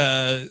those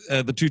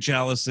the two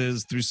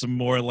chalices through some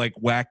more like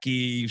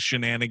wacky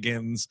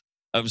shenanigans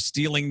of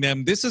stealing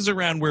them. This is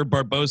around where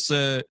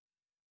Barbossa,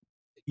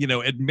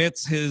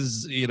 admits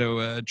his,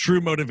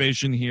 true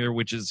motivation here,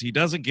 which is he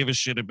doesn't give a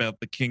shit about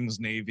the King's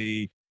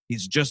Navy.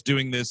 He's just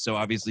doing this so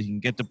obviously he can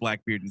get to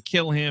Blackbeard and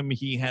kill him.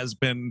 He has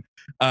been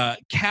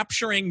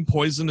capturing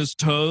poisonous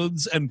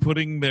toads and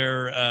putting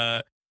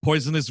their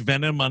poisonous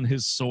venom on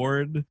his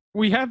sword.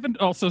 We haven't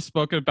also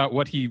spoken about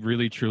what he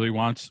really truly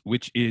wants,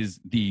 which is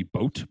the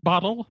boat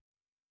bottle.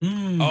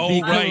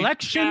 The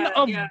collection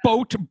of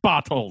boat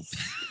bottles.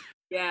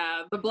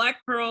 Yeah, the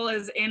Black Pearl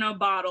is in a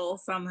bottle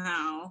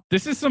somehow.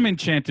 This is some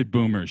enchanted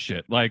boomer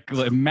shit, like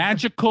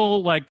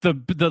magical, like the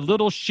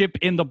little ship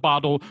in the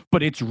bottle,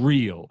 but it's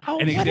real,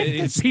 and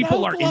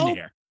people are in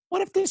there.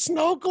 What if the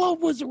snow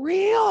globe was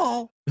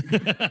real?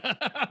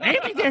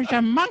 Maybe there's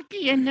a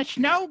monkey in the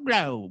snow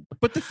globe.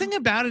 But the thing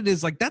about it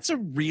is, like, that's a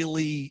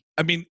really,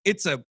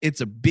 it's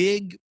a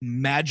big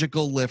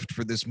magical lift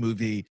for this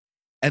movie,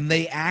 and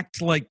they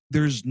act like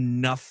there's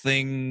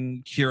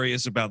nothing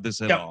curious about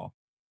this at all.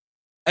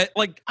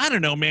 Like, I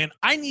don't know, man.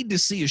 I need to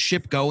see a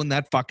ship go in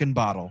that fucking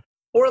bottle.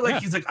 Or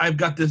like he's like, I've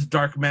got this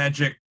dark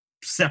magic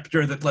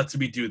scepter that lets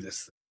me do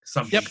this.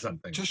 Something.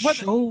 Just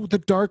show the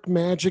dark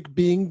magic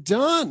being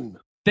done.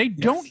 They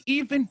don't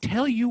even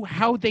tell you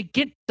how they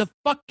get the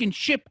fucking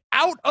ship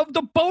out of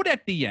the boat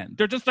at the end.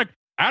 They're just like,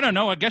 I don't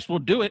know. I guess we'll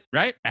do it,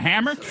 right? A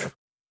hammer?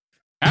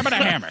 How about a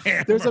hammer?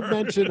 There's a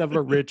mention of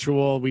a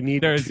ritual. We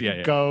need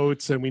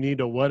goats and we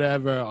need a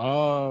whatever.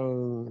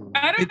 Oh,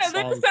 I don't know.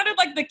 That sounded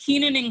like the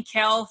Keenan and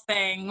Kel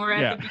thing where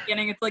at the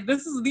beginning it's like,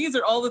 these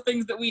are all the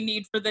things that we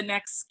need for the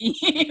next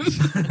scheme.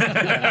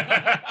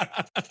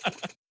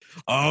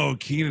 Oh,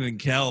 Keenan and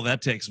Kel.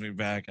 That takes me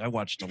back. I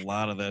watched a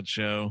lot of that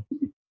show.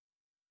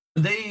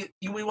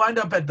 We wind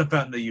up at the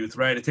Fountain of Youth,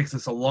 right? It takes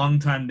us a long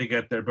time to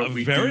get there, but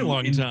we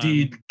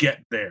indeed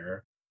get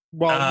there.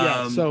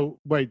 Well, So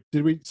wait,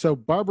 so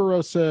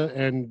Barbarossa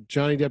and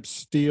Johnny Depp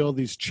steal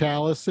these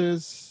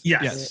chalices?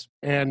 Yes.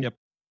 And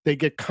they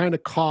get kind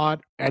of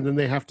caught, and then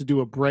they have to do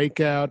a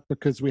breakout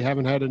because we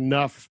haven't had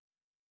enough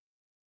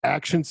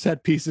action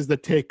set pieces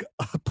that take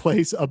a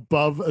place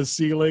above a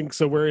ceiling.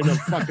 So we're in a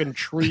fucking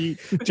tree.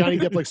 Johnny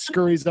Depp like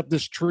scurries up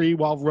this tree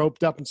while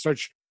roped up and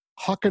starts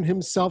hucking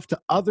himself to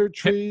other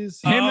trees.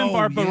 Him and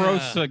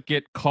Barbarossa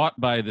get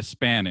caught by the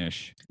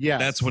Spanish. Yeah,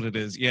 that's what it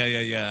is.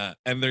 Yeah.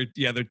 And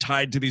they're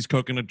tied to these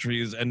coconut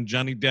trees. And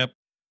Johnny Depp,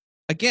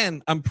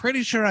 again, I'm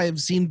pretty sure I have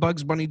seen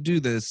Bugs Bunny do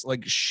this.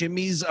 Like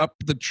shimmies up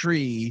the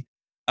tree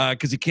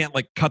because he can't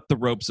like cut the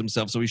ropes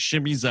himself. So he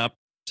shimmies up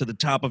to the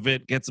top of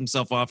it, gets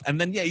himself off, and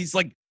then he's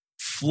like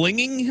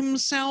flinging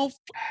himself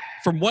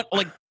from what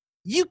like.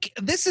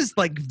 This is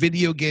like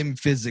video game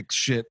physics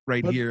shit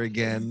here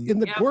again. In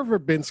the Gore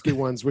Verbinski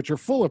ones, which are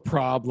full of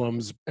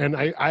problems, and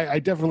I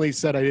definitely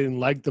said I didn't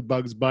like the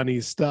Bugs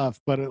Bunny stuff,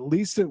 but at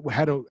least it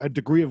had a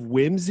degree of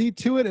whimsy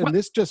to it, and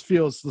this just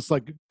feels just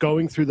like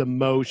going through the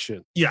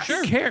motion. Yeah,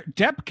 sure.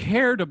 Depp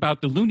cared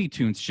about the Looney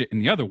Tunes shit in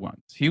the other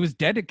ones. He was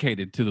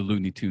dedicated to the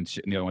Looney Tunes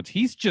shit in the other ones.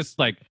 He's just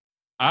like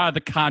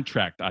the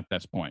contract at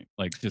this point.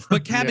 Like just.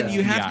 But Kevin,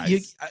 you have.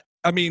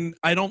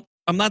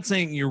 I'm not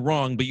saying you're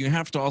wrong, but you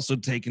have to also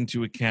take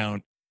into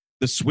account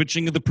the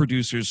switching of the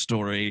producer's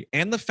story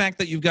and the fact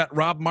that you've got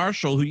Rob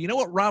Marshall, who,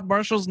 what Rob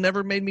Marshall's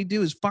never made me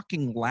do is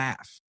fucking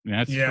laugh.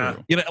 That's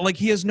true. Like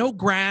he has no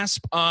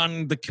grasp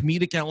on the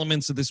comedic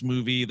elements of this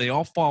movie. They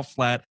all fall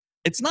flat.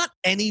 It's not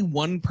any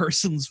one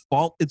person's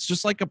fault. It's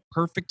just like a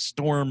perfect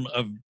storm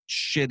of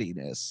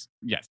shittiness.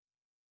 Yes.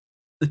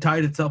 the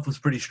tide itself was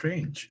pretty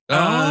strange.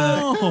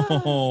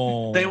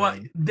 Oh,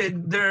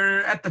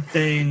 They're at the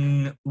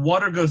thing.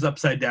 Water goes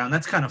upside down.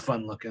 That's kind of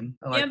fun looking.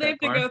 I like they have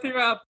that to part. go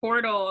through a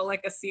portal,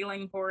 like a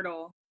ceiling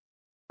portal.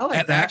 I like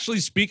and that. actually,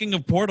 speaking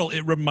of Portal,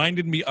 it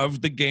reminded me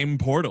of the game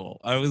Portal.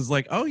 I was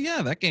like, oh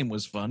yeah, that game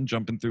was fun,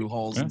 jumping through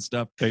holes and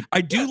stuff.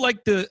 I do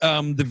like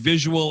the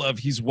visual of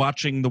he's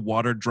watching the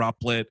water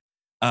droplet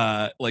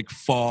like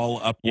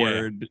fall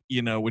upward,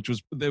 which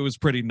was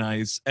pretty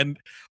nice.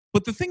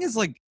 But the thing is,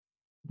 like,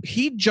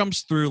 he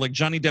jumps through, like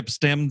Johnny Depp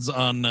stands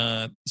on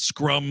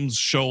Scrum's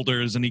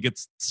shoulders and he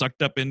gets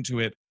sucked up into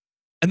it.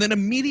 And then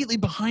immediately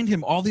behind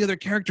him, all the other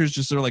characters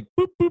just are like,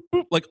 boop, boop,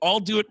 boop, like all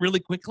do it really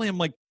quickly. I'm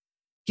like,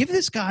 give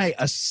this guy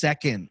a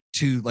second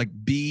to like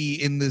be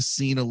in this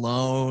scene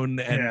alone.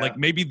 And like,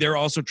 maybe they're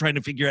also trying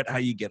to figure out how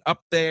you get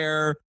up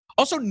there.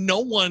 Also, no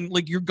one,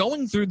 like, you're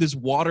going through this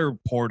water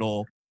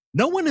portal.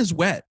 No one is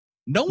wet.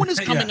 No one is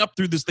coming up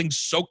through this thing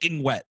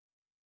soaking wet.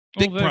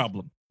 Big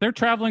problem. They're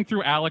traveling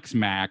through Alex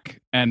Mack,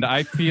 and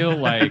I feel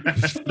like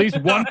at least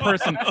one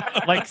person,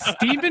 like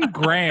Stephen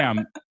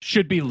Graham,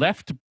 should be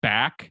left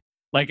back,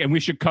 like, and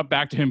we should cut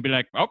back to him and be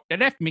like, oh, they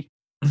left me.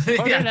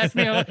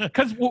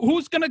 Because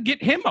who's going to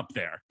get him up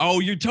there? Oh,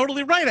 you're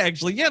totally right,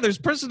 actually. Yeah, there's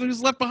a person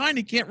who's left behind.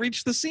 He can't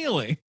reach the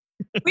ceiling.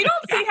 We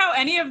don't see how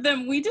any of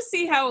them, we just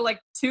see how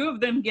like two of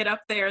them get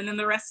up there and then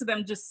the rest of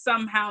them just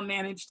somehow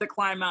manage to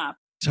climb up.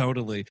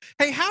 Totally.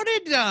 Hey, how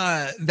did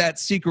that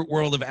Secret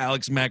World of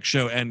Alex Mack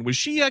show end? Was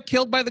she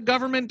killed by the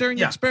government during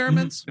the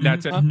experiments? Mm-hmm.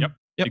 That's it. Yep.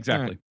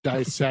 Exactly. Right.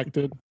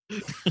 Dissected.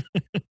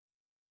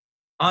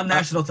 On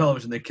national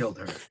television, they killed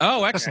her.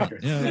 Oh,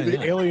 excellent.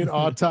 The alien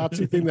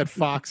autopsy thing that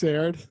Fox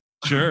aired.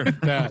 Sure.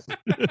 That.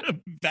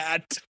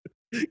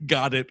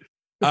 Got it.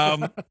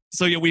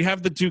 So yeah, we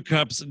have the two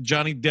cups.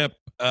 Johnny Depp.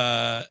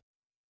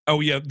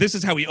 This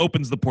is how he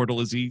opens the portal.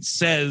 Is he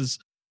says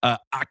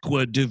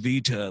Aqua de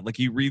Vita, like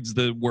he reads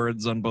the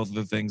words on both of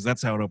the things.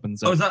 That's how it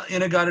opens up. Oh, is that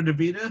Inagata de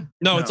Vita?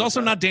 No, it's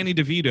also not Danny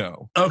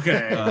DeVito.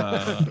 Okay.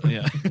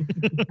 Yeah.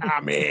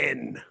 I'm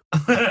in.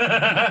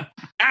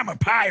 I'm a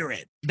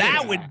pirate.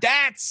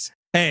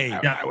 Hey,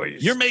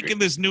 you're making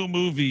this new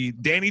movie,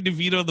 Danny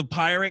DeVito the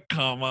pirate.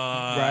 Come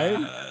on,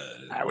 right?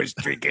 I was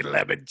drinking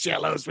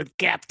limoncellos with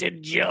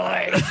Captain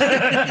George.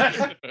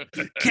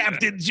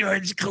 Captain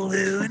George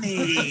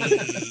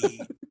Clooney.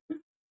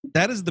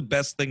 That is the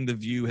best thing The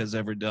View has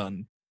ever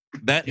done.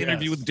 That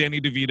interview with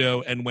Danny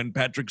DeVito and when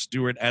Patrick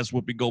Stewart asked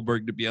Whoopi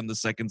Goldberg to be on the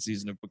second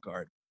season of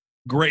Picard.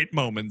 Great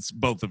moments,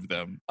 both of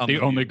them. The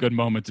only good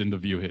moments in The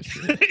View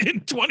history. In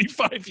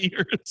 25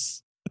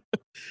 years.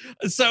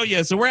 So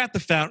we're at the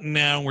fountain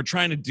now. We're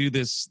trying to do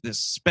this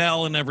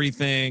spell and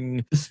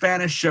everything. The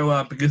Spanish show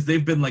up because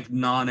they've been like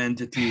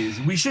non-entities.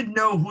 We should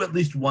know who at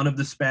least one of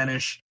the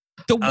Spanish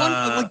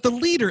like the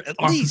leader at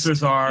officers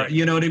least are.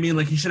 You know what I mean?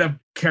 Like he should have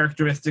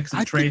characteristics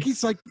and traits. I think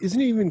he's like, isn't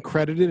he even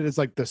credited as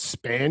like the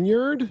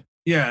Spaniard?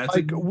 Yeah, it's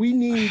like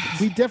we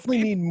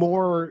definitely need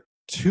more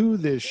to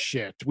this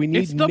shit. We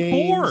need it's the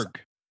names.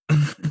 Borg.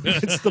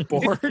 It's the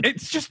Borg.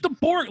 It's just the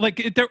Borg.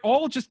 Like they're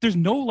all just. There's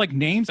no like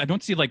names. I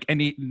don't see like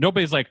any.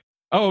 Nobody's like,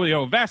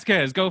 oh,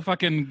 Vasquez, go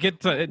fucking get.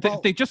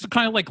 They just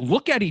kind of like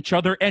look at each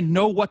other and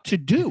know what to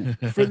do.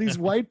 For these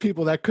white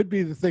people, that could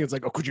be the thing. It's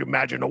like, oh, could you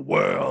imagine a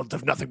world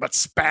of nothing but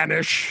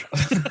Spanish?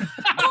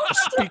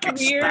 Speaking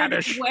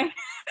Spanish.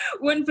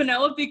 When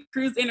Penelope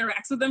Cruz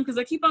interacts with them, because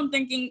I keep on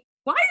thinking,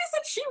 why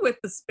isn't she with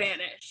the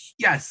Spanish?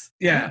 Yes.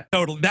 Yeah.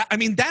 Totally.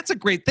 That's a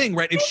great thing,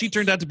 right? If she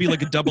turned out to be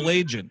like a double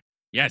agent.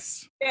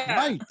 Yes. Yeah.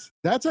 Right.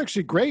 That's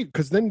actually great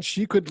because then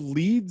she could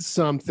lead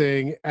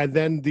something and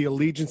then the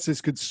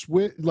allegiances could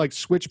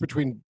switch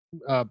between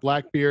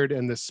Blackbeard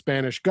and the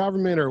Spanish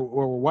government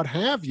or what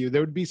have you.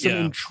 There would be some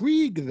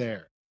intrigue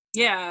there.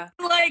 Yeah.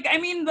 Like, I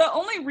mean, the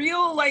only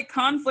real like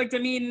conflict,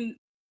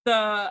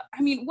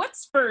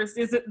 what's first?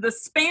 Is it the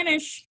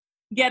Spanish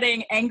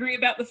getting angry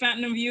about the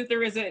Fountain of Youth,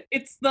 or is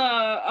it's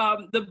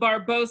the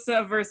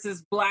Barbosa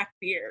versus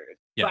Blackbeard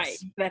fight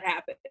that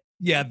happened?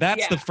 Yeah,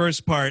 that's the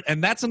first part.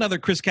 And that's another,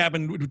 Chris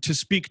Cabin, to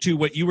speak to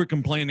what you were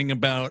complaining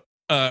about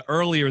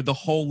earlier, the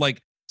whole like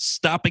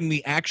stopping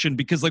the action,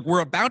 because like we're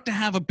about to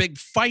have a big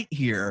fight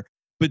here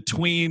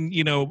between,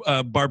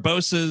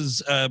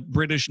 Barbosa's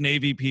British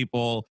Navy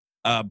people,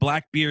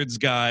 Blackbeard's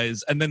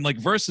guys, and then like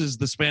versus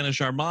the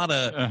Spanish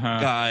Armada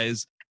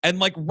guys. And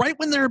like right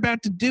when they're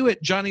about to do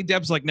it, Johnny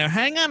Depp's like, now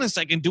hang on a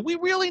second, do we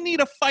really need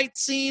a fight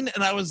scene?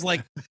 And I was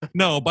like,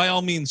 no, by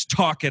all means,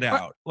 talk it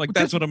out. Like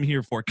that's what I'm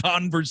here for.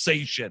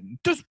 Conversation.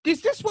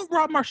 Is this what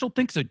Rob Marshall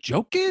thinks a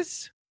joke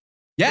is?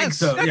 Yes.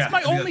 So. That's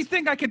my only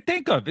thing I can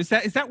think of. Is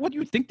that what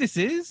you think this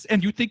is?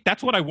 And you think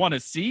that's what I want to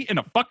see in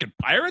a fucking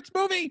Pirates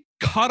movie?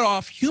 Cut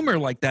off humor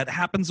like that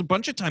happens a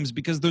bunch of times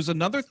because there's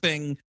another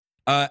thing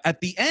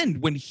at the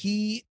end when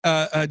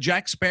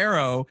Jack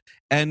Sparrow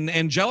and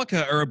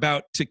Angelica are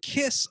about to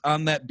kiss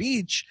on that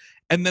beach,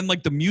 and then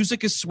like the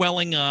music is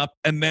swelling up,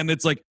 and then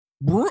it's like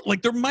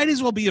there might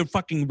as well be a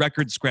fucking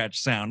record scratch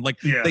sound. Like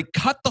they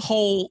cut the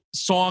whole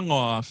song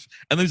off,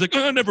 and then he's like,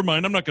 oh, never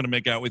mind, I'm not going to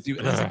make out with you.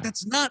 And I was like,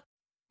 that's not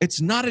It's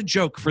not a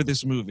joke for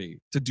this movie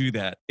to do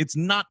that. It's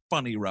not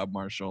funny, Rob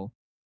Marshall.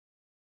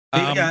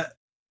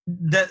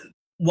 That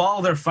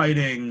while they're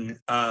fighting,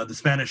 the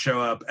Spanish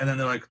show up, and then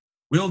they're like,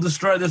 "We'll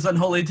destroy this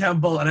unholy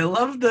temple." And I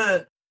love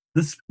the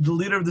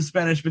leader of the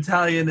Spanish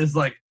battalion is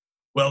like,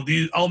 "Well,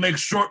 I'll make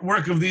short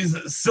work of these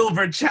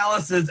silver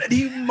chalices," and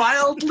he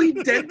mildly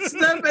dents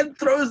them and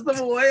throws them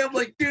away. I'm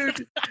like,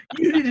 dude,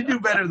 you need to do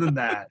better than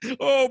that.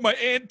 Oh, my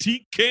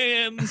antique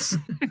cans.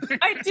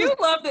 I do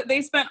love that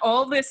they spent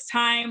all this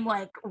time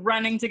like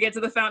running to get to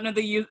the Fountain of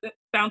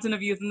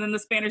Youth, and then the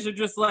Spanish are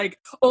just like,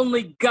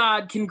 only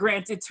God can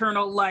grant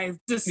eternal life.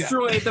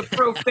 Destroy the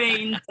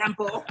profane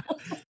temple.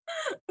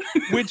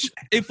 Which,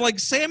 if like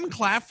Sam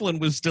Claflin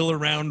was still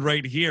around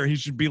right here, he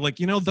should be like,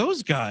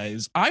 those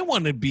guys, I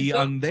want to be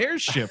on their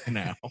ship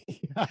now.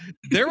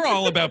 They're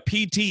all about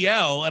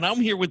PTL, and I'm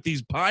here with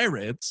these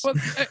pirates. Well,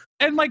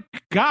 and like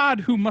God,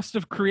 who must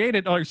have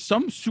created, or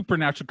some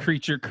supernatural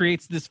creature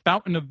creates this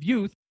Fountain of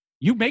Youth.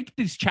 You make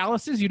these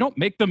chalices, you don't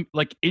make them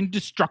like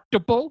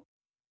indestructible.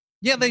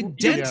 Yeah, they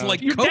dent like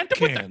you Coke dent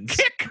them cans. with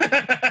a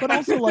kick. But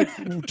also, like,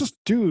 just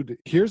dude,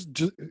 here's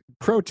just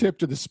pro tip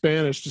to the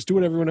Spanish: just do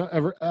what everyone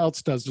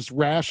else does. Just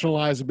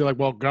rationalize and be like,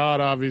 "Well,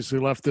 God obviously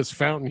left this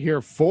fountain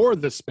here for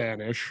the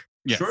Spanish."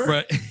 Yes. Sure.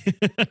 Right.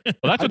 Well,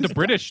 that's what the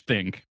British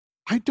think.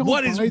 I don't.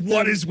 What is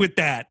with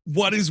that?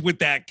 What is with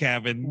that,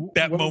 Kevin?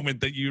 That What- moment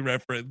that you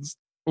referenced.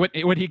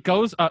 When he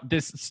goes up,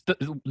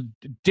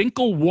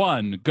 Dinkle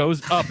 1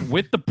 goes up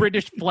with the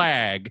British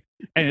flag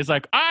and is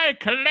like, I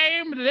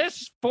claim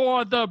this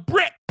for the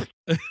Brit.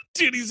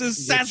 Dude, he's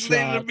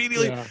assassinated shot,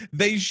 immediately. yeah.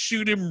 They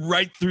shoot him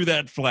right through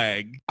that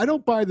flag. I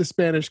don't buy the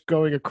Spanish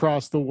going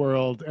across the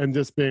world and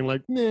just being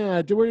like,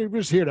 "Nah, we're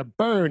just here to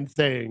burn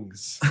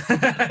things."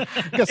 I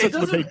guess that's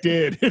what they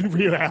did in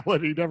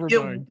reality. Never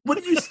mind.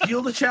 Wouldn't you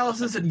steal the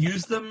chalices and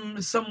use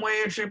them some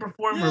way, shape, or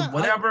form, Yeah, or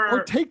whatever?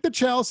 or take the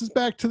chalices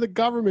back to the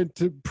government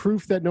to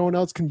proof that no one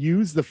else can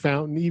use the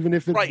fountain, even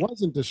if it Right.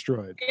 wasn't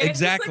destroyed. Yeah,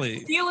 Exactly.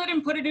 Just, like, steal it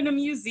and put it in a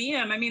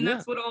museum. I mean, Yeah.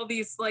 that's what all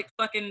these like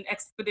fucking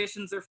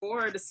expeditions are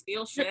for, to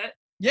steal shit.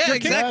 Yeah,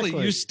 exactly.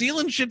 Exactly. You're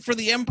stealing shit for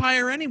the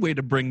Empire anyway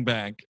to bring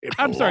back.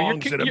 I'm sorry,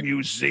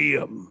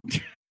 museum.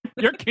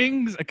 your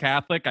king's a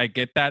Catholic. I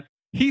get that.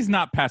 He's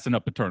not passing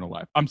up eternal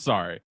life. I'm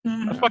sorry.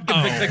 Fucking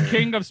the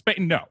king of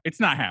Spain. No, it's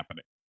not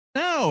happening.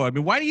 No, I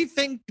mean, why do you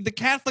think the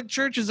Catholic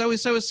Church is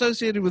always so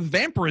associated with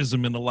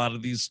vampirism in a lot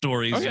of these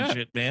stories Oh, yeah. and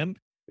shit, man?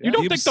 You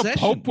don't The think the obsession.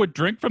 Pope would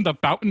drink from the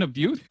Fountain of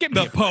Youth? Get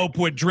me The Pope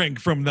would drink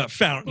from the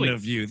Fountain Please.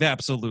 of Youth.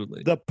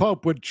 Absolutely. The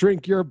Pope would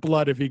drink your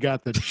blood if he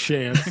got the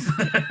chance.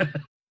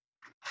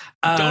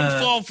 Don't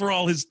fall for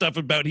all his stuff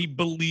about he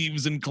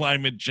believes in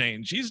climate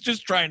change. He's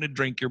just trying to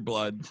drink your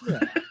blood.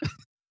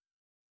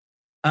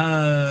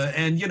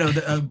 And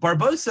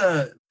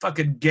Barbosa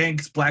fucking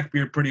ganks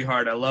Blackbeard pretty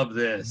hard. I love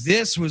this.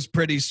 This was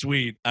pretty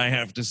sweet, I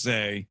have to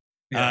say.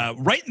 Yeah.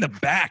 Right in the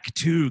back,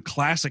 too.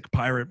 Classic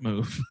pirate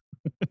move.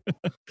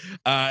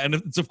 And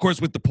it's, of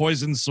course, with the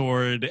poison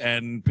sword,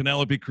 and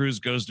Penelope Cruz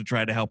goes to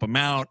try to help him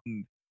out.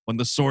 And when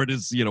the sword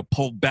is,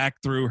 pulled back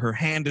through, her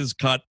hand is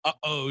cut.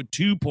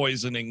 Two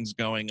poisonings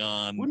going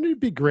on. Wouldn't it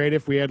be great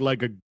if we had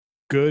like a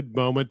good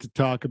moment to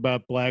talk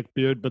about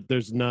Blackbeard, but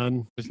there's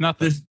none. There's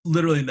nothing. There's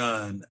literally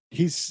none.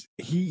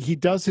 He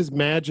does his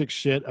magic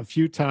shit a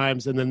few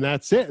times and then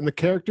that's it, and the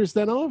character's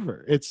then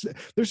over.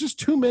 There's just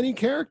too many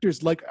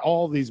characters, like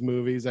all these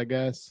movies, I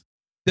guess.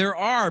 There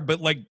are, but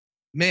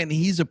man,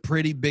 he's a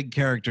pretty big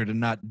character to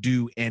not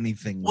do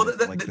anything. Well, with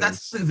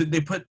that's this. the thing.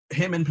 They put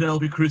him and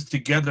Penelope Cruz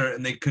together,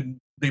 and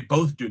they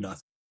both do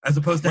nothing, as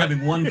opposed to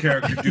having one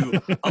character do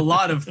a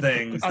lot of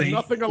things. They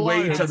Nothing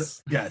weigh each other.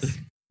 alliance. Yes.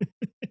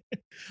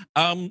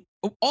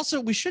 Also,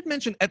 we should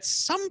mention at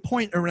some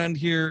point around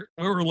here,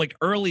 or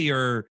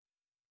earlier,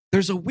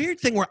 there's a weird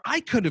thing where I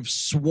could have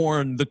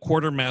sworn the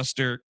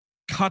quartermaster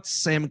cuts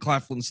Sam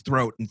Claflin's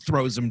throat and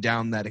throws him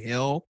down that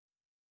hill.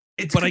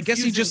 But I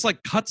guess he just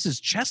cuts his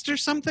chest or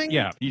something.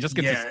 Yeah, he just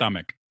gets his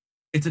stomach.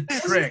 It's a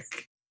trick.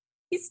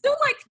 He's still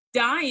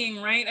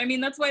dying, right? I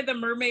mean, that's why the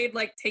mermaid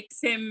takes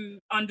him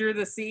under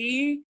the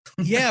sea.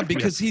 Yeah,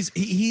 because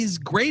he's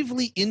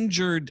gravely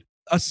injured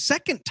a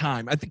second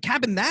time. I think,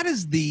 Cabin, that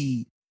is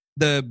the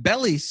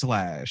belly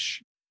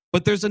slash.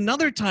 But there's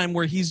another time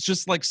where he's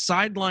just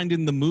sidelined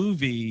in the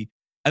movie,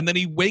 and then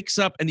he wakes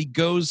up and he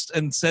goes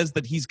and says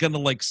that he's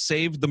gonna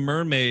save the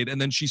mermaid, and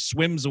then she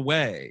swims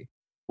away.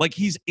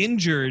 He's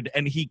injured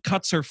and he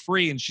cuts her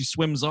free and she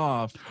swims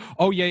off.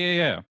 Oh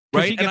yeah.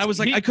 Right? And I was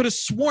I could have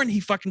sworn he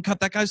fucking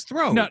cut that guy's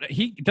throat. No,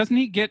 he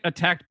get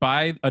attacked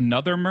by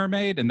another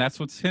mermaid, and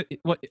that's what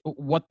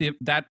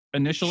that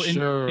initial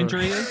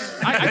injury is.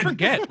 I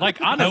forget.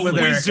 Honestly,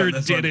 the wizard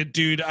did it,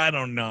 dude. I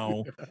don't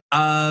know.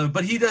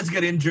 But he does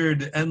get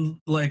injured, and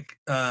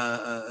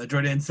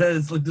Jourdain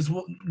says,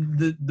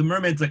 the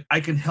mermaid's I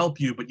can help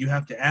you, but you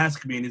have to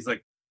ask me, and he's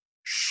like,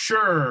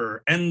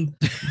 sure. And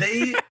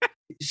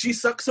she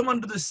sucks him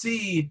under the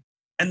sea,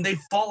 and they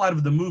fall out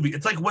of the movie.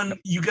 It's like when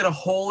you get a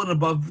hole in an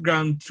above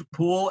ground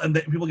pool and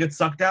people get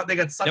sucked out. They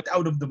get sucked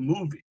out of the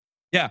movie.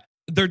 Yeah,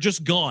 they're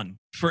just gone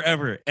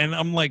forever. And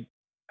I'm like,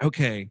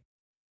 okay,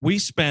 we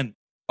spent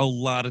a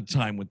lot of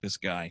time with this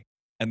guy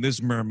and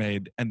this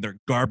mermaid and their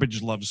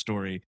garbage love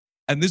story.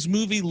 And this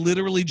movie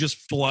literally just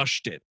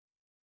flushed it.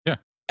 Yeah.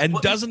 And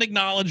doesn't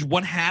acknowledge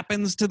what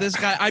happens to this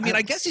guy. I mean,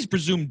 I guess he's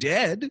presumed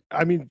dead.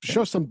 I mean,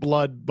 show some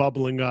blood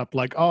bubbling up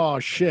like, oh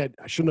shit,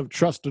 I shouldn't have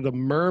trusted a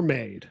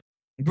mermaid.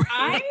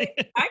 I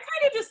kind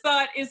of just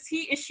thought, is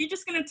she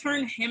just gonna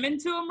turn him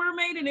into a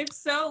mermaid? And if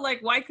so, like,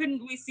 why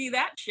couldn't we see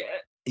that shit?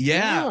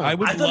 Yeah, I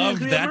would love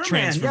that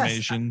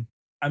transformation. Yes.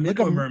 I'm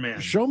into a merman.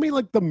 Show me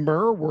like the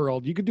mer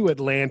world. You could do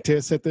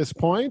Atlantis at this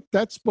point.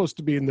 That's supposed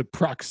to be in the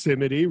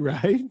proximity,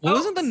 right? Well,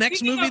 isn't the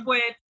next movie? Of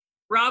which,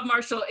 Rob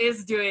Marshall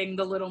is doing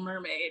The Little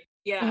Mermaid.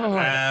 Yeah.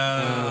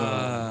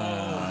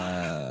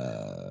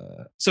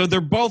 So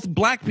they're both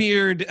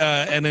Blackbeard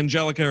and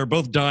Angelica are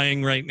both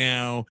dying right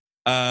now.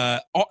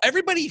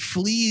 Everybody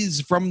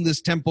flees from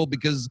this temple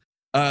because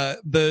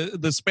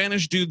the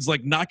Spanish dudes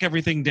like knock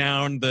everything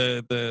down.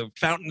 The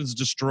fountain is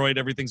destroyed.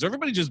 Everything. So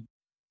everybody just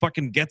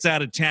fucking gets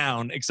out of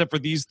town except for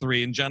these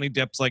three. And Johnny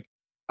Depp's like,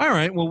 all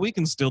right, well, we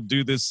can still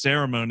do this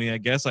ceremony. I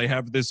guess I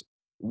have this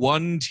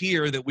one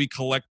tear that we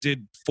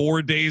collected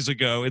 4 days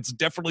ago. It's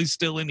definitely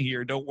still in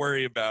here. Don't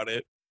worry about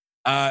it.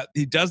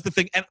 He does the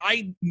thing. And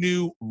I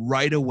knew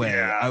right away.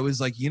 Yeah. I was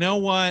like, you know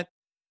what?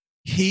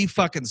 He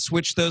fucking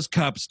switched those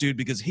cups, dude,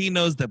 because he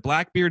knows that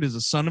Blackbeard is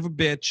a son of a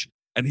bitch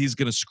and he's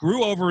going to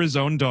screw over his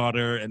own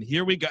daughter. And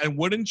here we go. And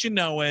wouldn't you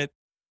know it?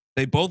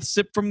 They both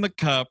sip from the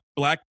cup.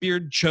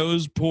 Blackbeard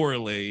chose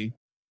poorly.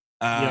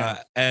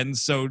 And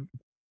so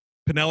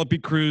Penelope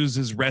Cruz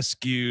is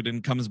rescued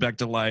and comes back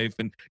to life.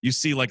 And you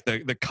see like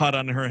the cut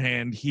on her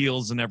hand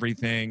heals and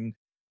everything.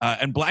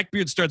 And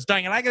Blackbeard starts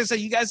dying. And I got to say,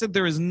 you guys said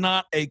there is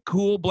not a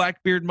cool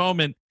Blackbeard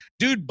moment.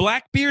 Dude,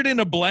 Blackbeard in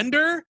a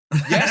blender?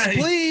 Yes,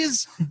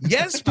 please.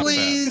 Yes,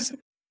 please.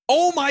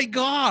 Oh, my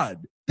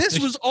God. This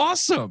was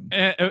awesome.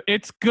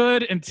 It's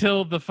good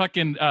until the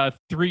fucking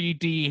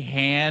 3D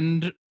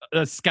hand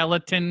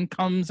skeleton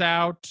comes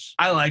out.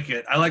 I like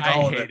it. I like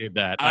all of it. I hated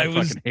that. I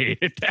fucking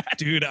hated that.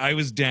 Dude, I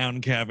was down,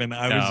 Kevin.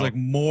 I was like,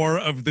 more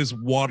of this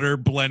water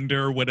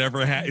blender,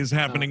 whatever is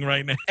happening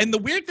right now. And the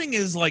weird thing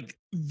is, like,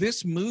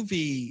 this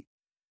movie,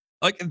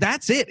 like,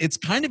 that's it. It's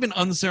kind of an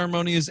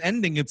unceremonious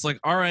ending. It's like,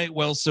 all right,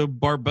 well, so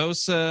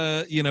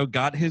Barbosa,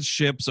 got his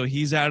ship, so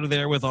he's out of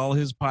there with all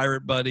his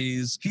pirate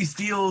buddies. He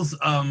steals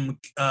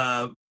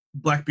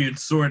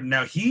Blackbeard's sword, and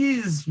now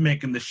he's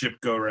making the ship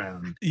go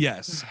round.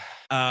 Yes.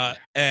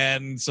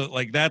 And so,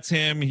 like, that's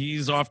him.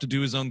 He's off to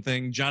do his own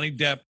thing. Johnny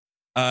Depp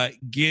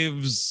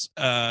gives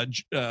Penelope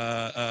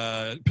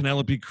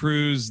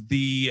Cruz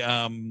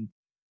the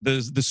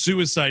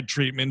suicide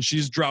treatment.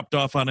 She's dropped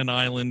off on an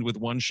island with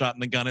one shot in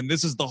the gun. And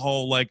this is the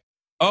whole like,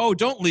 oh,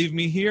 don't leave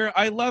me here.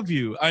 I love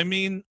you. I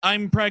mean,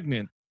 I'm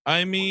pregnant.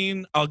 I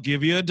mean, I'll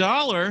give you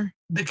 $1.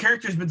 The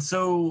character's been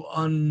so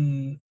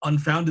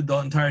unfounded the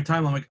entire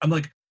time. I'm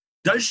like,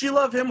 does she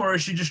love him or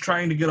is she just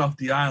trying to get off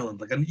the island?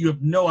 Like, you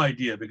have no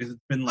idea because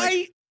it's been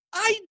like.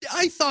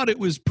 I thought it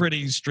was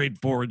pretty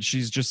straightforward.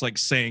 She's just like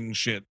saying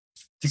shit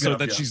so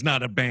that she's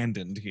not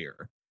abandoned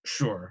here.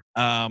 Sure.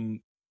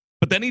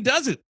 But then he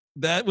does it.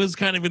 That was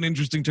kind of an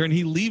interesting turn.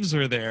 He leaves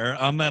her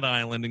there on that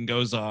island and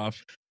goes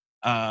off.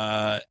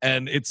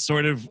 And it's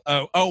sort of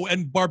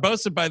and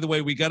Barbosa, by the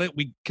way,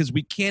 because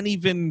we can't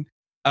even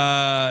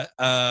go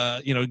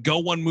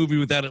one movie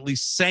without at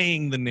least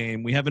saying the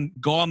name. We haven't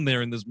gone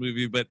there in this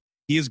movie, but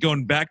he is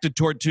going back to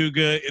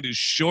Tortuga. It is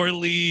shore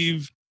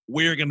leave.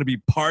 We're going to be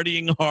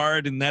partying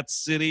hard in that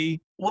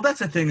city. Well, that's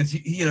the thing is,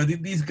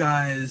 these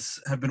guys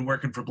have been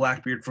working for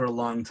Blackbeard for a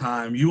long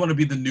time. You want to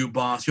be the new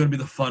boss. You want to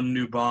be the fun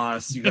new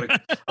boss. You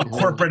got a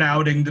corporate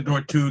outing to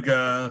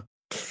Tortuga.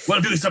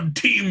 We'll do some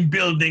team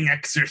building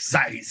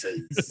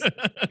exercises.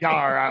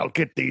 Yar, I'll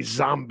get these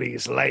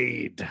zombies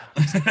laid.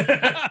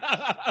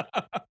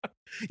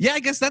 Yeah, I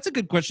guess that's a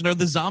good question. Are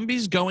the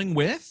zombies going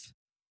with?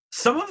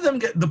 Some of them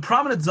the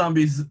prominent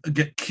zombies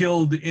get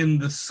killed in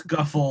the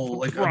scuffle,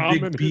 like a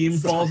big beam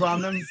falls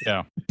on them.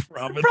 Yeah.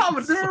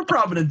 There are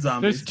prominent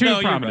zombies. There's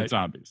two prominent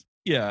zombies.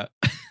 Yeah.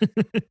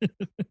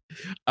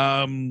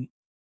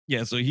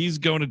 Yeah, so he's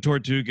going to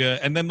Tortuga,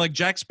 and then like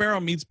Jack Sparrow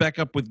meets back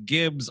up with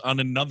Gibbs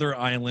on another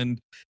island.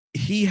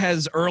 He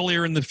has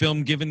earlier in the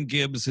film given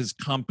Gibbs his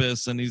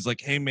compass, and he's like,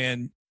 hey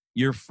man,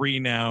 you're free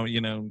now,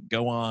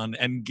 go on.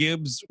 And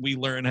Gibbs, we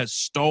learn, has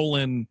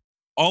stolen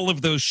all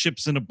of those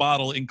ships in a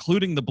bottle,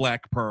 including the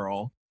Black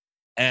Pearl.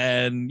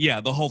 And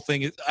yeah, the whole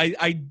thing is,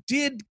 I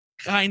did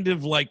kind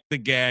of like the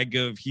gag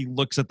of he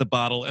looks at the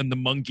bottle and the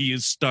monkey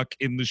is stuck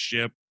in the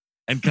ship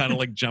and kind of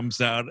like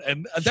jumps out.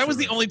 And that was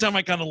the only time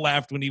I kind of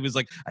laughed when he was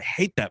like, I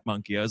hate that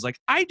monkey. I was like,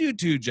 I do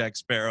too, Jack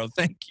Sparrow.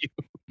 Thank you.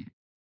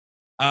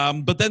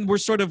 But then we're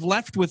sort of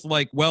left with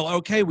like, well,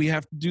 okay, we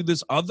have to do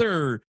this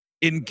other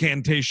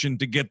incantation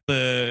to get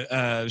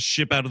the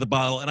ship out of the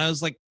bottle. And I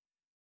was like,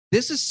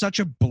 this is such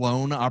a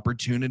blown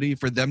opportunity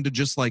for them to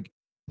just like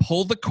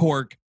pull the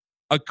cork,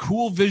 a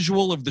cool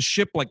visual of the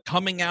ship like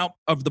coming out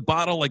of the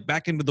bottle, like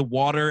back into the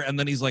water. And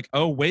then he's like,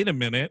 oh, wait a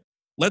minute.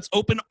 Let's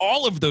open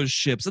all of those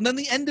ships. And then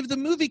the end of the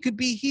movie could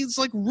be he's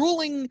like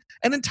ruling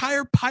an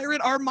entire pirate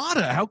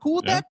armada. How cool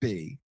would that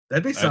be?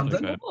 That'd be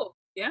something. Like Cool.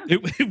 Yeah.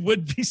 It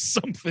would be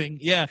something.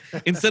 Yeah.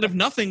 Instead of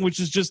nothing, which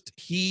is just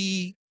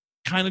he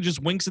kind of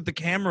just winks at the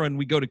camera and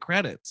we go to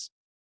credits.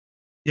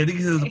 Yeah, I think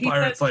this is a He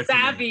pirate's says life. for me.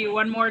 savvy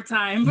one more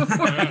time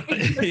before.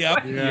 Yep,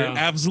 Yeah. you're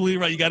absolutely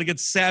right. You got to get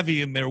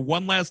savvy in there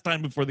one last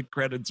time before the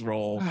credits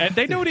roll. And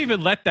they don't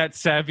even let that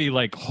savvy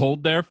like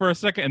hold there for a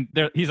second.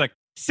 And he's like,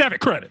 savvy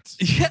credits.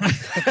 Yeah,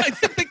 I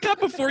think they cut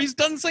before he's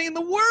done saying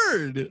the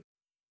word.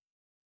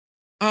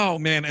 Oh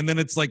man, and then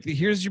it's like,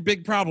 here's your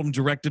big problem,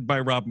 directed by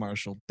Rob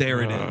Marshall.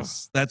 There it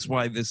is. That's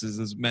why this is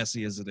as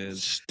messy as it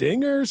is.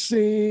 Stinger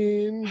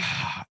scene.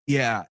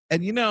 Yeah,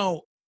 and you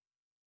know,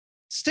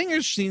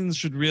 Stinger scenes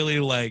should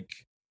really like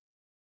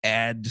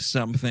add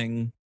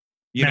something.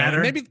 You know,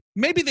 Matter.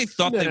 maybe they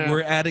thought they Nah.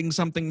 were adding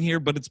something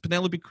here, but it's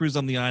Penelope Cruz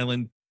on the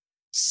island.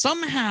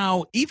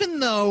 Somehow, even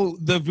though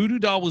the voodoo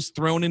doll was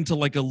thrown into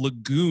like a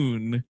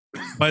lagoon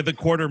by the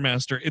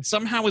quartermaster, it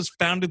somehow has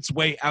found its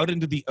way out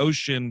into the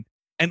ocean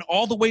and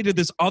all the way to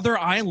this other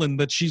island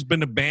that she's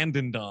been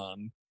abandoned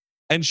on.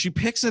 And she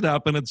picks it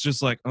up and it's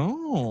just like,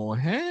 oh,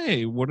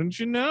 hey, wouldn't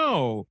you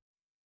know?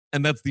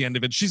 And that's the end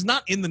of it. She's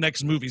not in the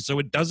next movie, so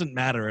it doesn't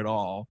matter at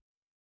all.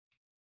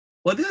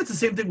 Well, I think that's the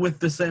same thing with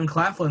the Sam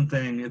Claflin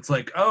thing. It's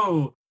like,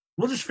 oh,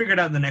 we'll just figure it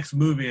out in the next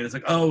movie. And it's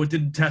like, oh, it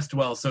didn't test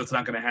well, so it's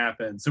not going to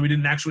happen. So we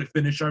didn't actually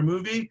finish our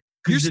movie Your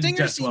because it didn't Stinger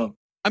test scene, well.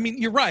 I mean,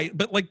 you're right,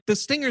 but like the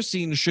Stinger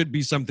scene should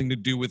be something to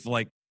do with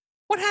like,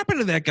 what happened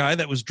to that guy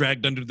that was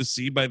dragged under the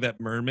sea by that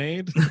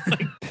mermaid?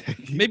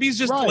 Maybe he's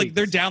just like, Right.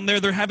 they're down there,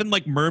 they're having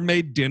like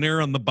mermaid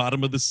dinner on the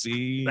bottom of the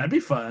sea. That'd be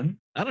fun.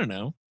 I don't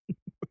know.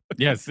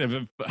 Yes, if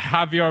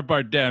Javier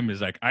Bardem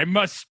is like, I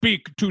must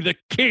speak to the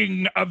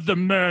king of the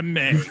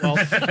mermaid. Well,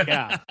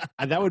 yeah,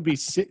 and that would be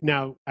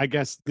now. I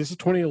guess this is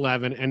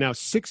 2011, and now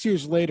 6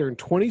 years later, in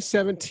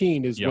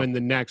 2017, is Yep. when the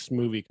next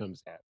movie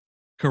comes out.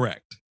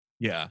 Correct.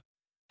 Yeah.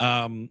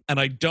 And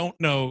I don't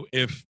know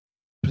if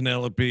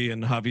Penelope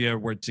and Javier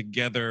were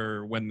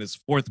together when this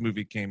fourth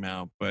movie came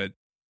out, but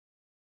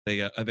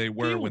they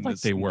were Feels when like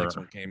this they next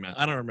were. one came out.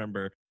 I don't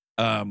remember.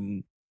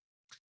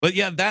 But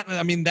yeah,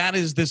 that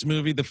is this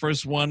movie, the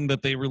first one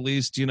that they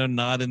released, you know,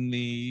 not in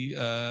the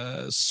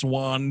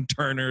Swan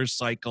Turner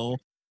cycle.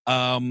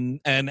 And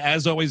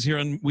as always here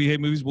on We Hate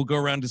Movies, we'll go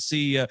around to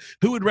see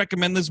who would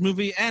recommend this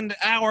movie. And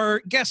our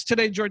guest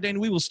today, Jourdain,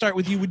 we will start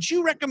with you. Would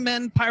you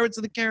recommend Pirates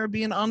of the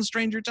Caribbean on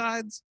Stranger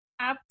Tides?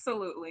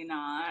 Absolutely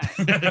not.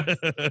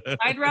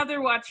 I'd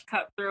rather watch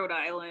Cutthroat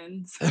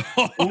Island.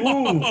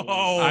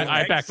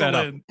 I back that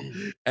up.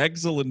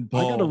 Excellent,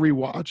 I got to Paul.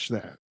 rewatch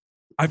that.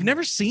 I've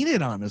never seen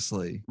it,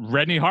 honestly.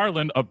 Rennie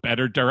Harlan, a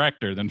better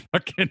director than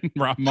fucking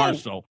Rob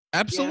Marshall.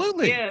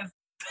 Absolutely. Yes.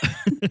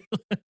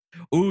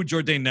 Ooh,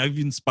 Jourdain, now you've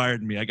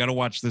inspired me. I got to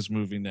watch this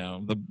movie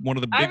now. One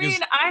of the I biggest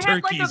mean, I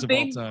had like turkeys a of all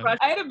big time. crush.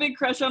 I had a big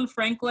crush on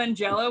Frank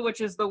Langella, which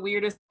is the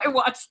weirdest. I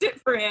watched it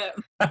for him.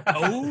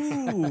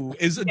 Oh,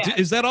 Yeah.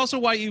 is that also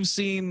why you've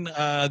seen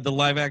the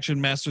live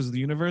action Masters of the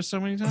Universe so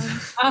many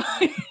times?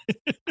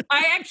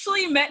 I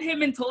actually met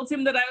him and told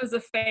him that I was a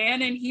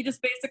fan, and he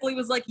just basically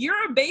was like,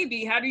 "You're a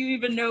baby. How do you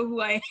even know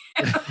who I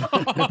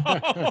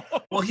am?"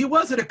 Well, he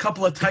was in a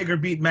couple of Tiger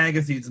Beat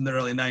magazines in the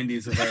early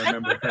 90s, if I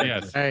remember correctly.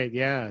 Yes. Hey,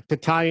 yeah, to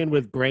tie in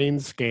with Brain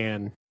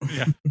Scan.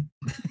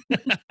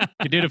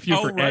 He did a few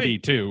Oh, for right. Eddie,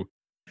 too.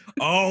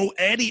 Oh,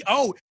 Eddie.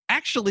 Oh,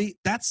 actually,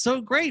 that's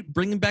so great.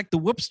 Bringing back the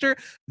Whoopster.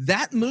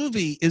 That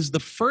movie is the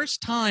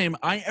first time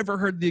I ever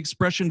heard the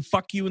expression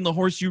 "fuck you" and the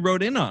horse you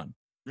rode in on.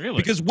 Really?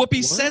 Because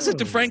Whoopi says it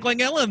to Whoa. Frank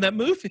Langella in that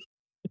movie.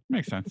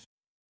 Makes sense.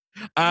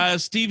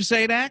 Steve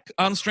Sadak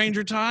on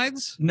Stranger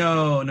Tides.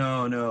 No.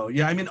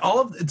 Yeah, I mean,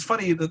 it's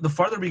funny. The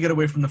farther we get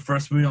away from the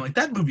first movie, I'm like,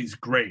 that movie's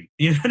great.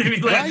 You know what I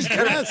mean? Like, I just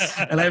kinda- Yes.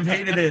 And I've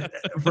hated it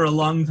for a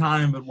long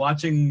time, but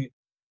watching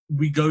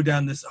we go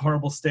down this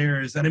horrible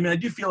stairs, and I mean, I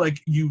do feel like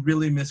you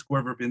really miss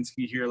Gore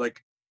Verbinski here.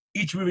 Like,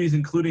 each movie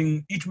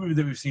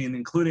that we've seen,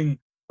 including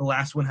the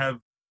last one, have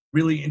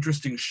really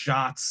interesting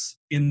shots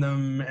in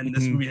them, and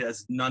this Mhm. movie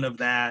has none of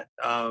that.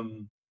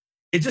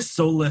 It's just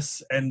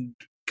soulless and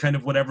kind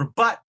of whatever.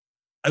 But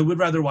I would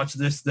rather watch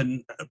this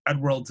than at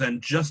World's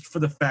End, just for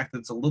the fact that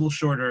it's a little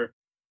shorter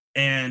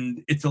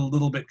and it's a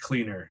little bit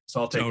cleaner.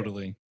 So I'll take it.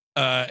 Totally.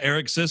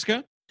 Eric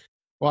Siska.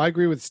 Well, I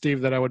agree with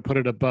Steve that I would put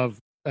it above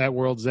at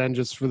World's End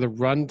just for the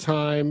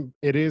runtime.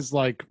 It is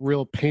like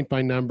real paint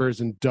by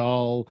numbers and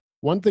dull.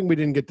 One thing we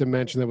didn't get to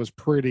mention that was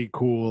pretty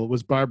cool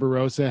was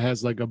Barbarossa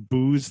has like a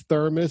booze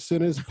thermos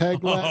in his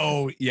peg leg.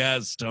 Oh,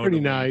 yes, totally. Pretty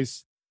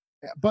nice.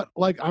 But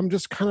like, I'm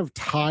just kind of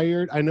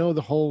tired. I know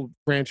the whole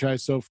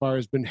franchise so far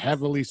has been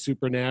heavily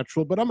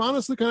supernatural, but I'm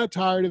honestly kind of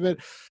tired of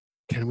it.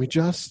 Can we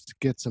just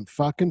get some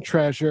fucking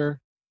treasure?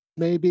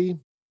 Maybe.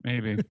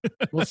 Maybe.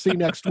 We'll see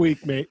next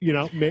week, mate.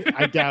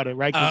 I doubt it,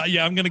 right? 'Cause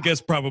Yeah, I'm gonna guess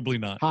probably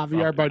not.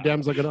 Javier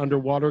Bardem's like an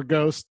underwater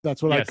ghost.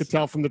 That's what I Yes. could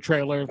tell from the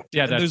trailer.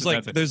 Yeah, there's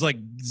it. there's like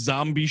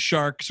zombie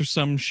sharks or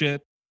some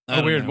shit. I Oh,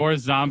 don't weird. know. More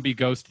zombie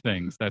ghost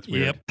things. That's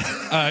weird.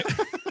 Yep.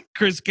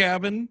 Chris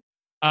Cabin.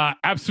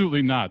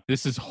 Absolutely not.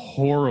 This is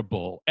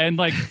horrible. And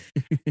like,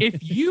 if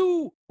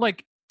you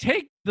like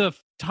take the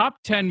top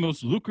 10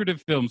 most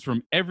lucrative films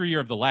from every year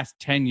of the last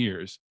 10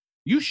 years,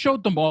 You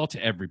showed them all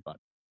to everybody.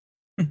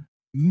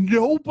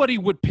 Nobody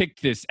would pick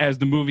this as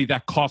the movie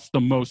that costs the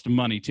most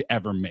money to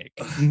ever make.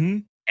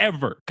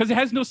 Ever. Because it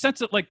has no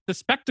sense of, like, the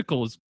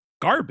spectacle is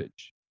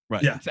garbage.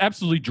 Right. Yeah. It's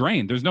absolutely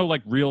drained. There's no,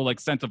 like, real, like,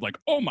 sense of, like,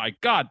 oh my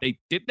God, they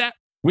did that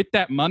with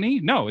that money?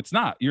 No, it's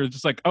not. You're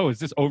just like, oh, is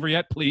this over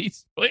yet?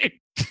 Please. Please.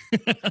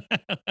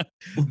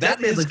 Well, that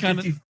made is like kind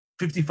of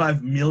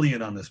 55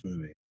 million on this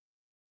movie.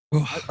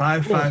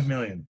 5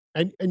 million.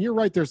 And you're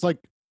right. There's like,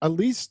 at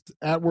least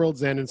at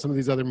World's End and some of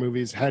these other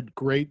movies had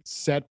great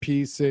set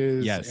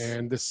pieces. Yes.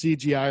 And the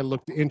CGI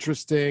looked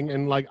interesting.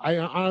 And like, I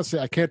honestly,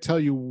 I can't tell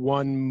you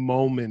one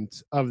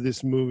moment of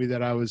this movie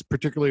that I was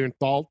particularly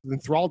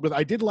enthralled with.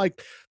 I did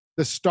like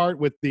the start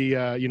with the,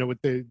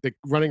 with the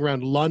running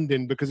around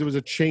London because it was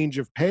a change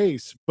of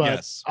pace.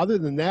 But other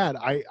than that,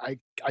 I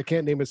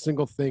can't name a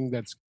single thing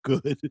that's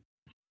good.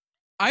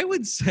 I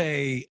would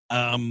say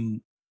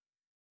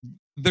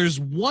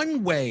there's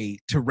one way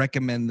to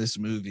recommend this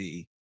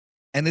movie,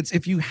 and it's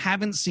if you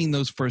haven't seen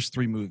those first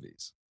 3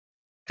 movies.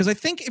 Because I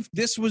think if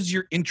this was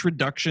your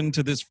introduction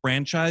to this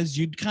franchise,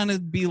 you'd kind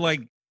of be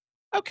like,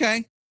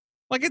 okay,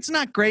 like it's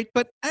not great,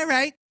 but all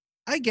right,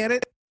 I get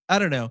it. I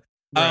don't know.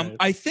 Right.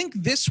 I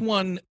think this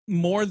one,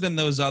 more than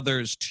those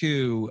others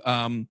too,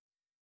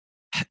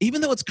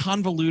 even though it's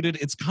convoluted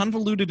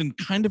in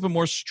kind of a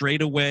more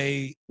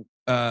straightaway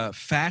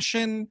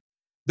fashion.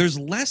 There's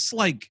less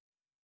like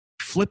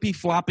flippy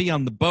floppy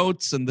on the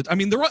boats and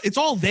it's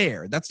all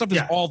there. That stuff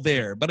is all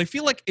there, but I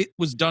feel like it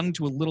was done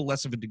to a little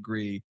less of a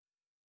degree,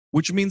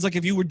 which means like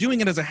if you were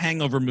doing it as a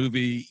hangover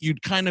movie,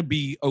 you'd kind of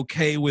be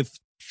okay with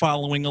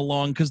following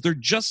along because they're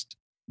just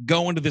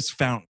going to this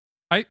fountain.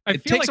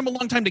 It takes them a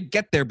long time to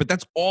get there, but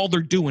that's all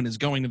they're doing is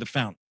going to the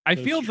fountain. I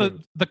feel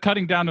the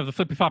cutting down of the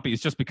flippy floppy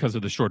is just because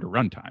of the shorter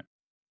runtime.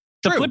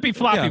 The True. flippy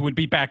floppy would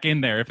be back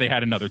in there if they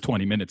had another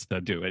 20 minutes to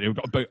do it. It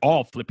would be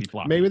all flippy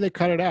floppy. Maybe they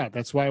cut it out.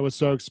 That's why it was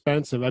so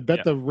expensive. I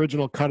bet the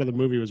original cut of the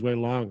movie was way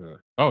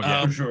longer. Oh,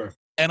 yeah. For sure.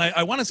 And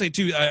I want to say,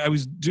 too, I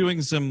was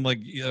doing some, like,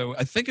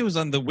 I think it was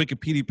on the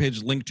Wikipedia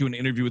page linked to an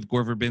interview with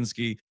Gore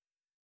Verbinski.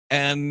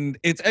 And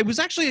it was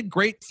actually a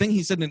great thing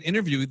he said in an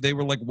interview. They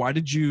were like, why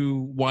did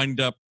you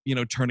wind up,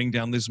 turning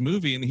down this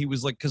movie? And he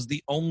was like, because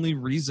the only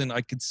reason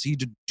I could see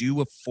to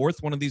do a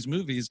 4th one of these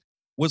movies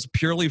was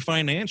purely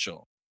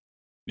financial.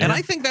 Yeah. And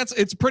I think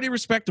it's pretty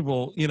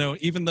respectable,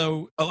 even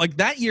though like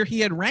that year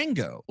he had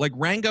Rango. Like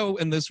Rango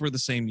and this were the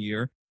same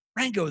year.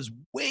 Rango is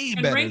way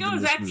better. Rango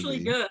is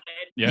actually good.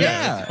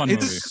 Yeah,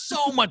 it's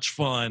so much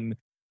fun.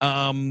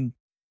 And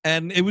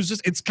it was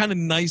it's kind of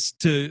nice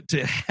to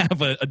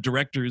have a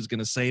director who's going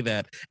to say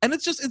that. And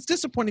it's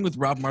disappointing with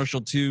Rob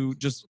Marshall too,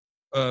 just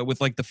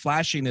with like the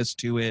flashiness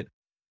to it.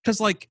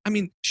 Because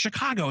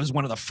Chicago is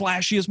one of the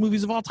flashiest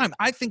movies of all time.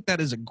 I think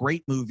that is a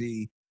great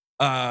movie.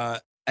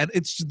 And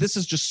this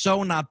is just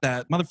so not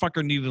that.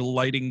 Motherfucker needed a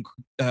lighting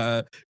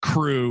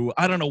crew.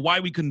 I don't know why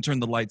we couldn't turn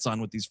the lights on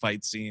with these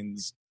fight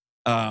scenes.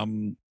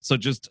 So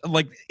just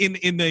like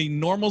in a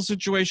normal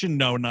situation,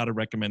 no, not a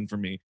recommend for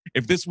me.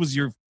 If this was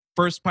your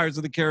first Pirates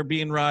of the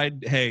Caribbean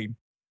ride, hey,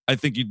 I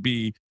think you'd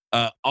be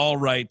all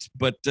right.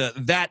 But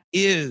that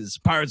is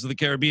Pirates of the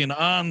Caribbean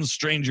on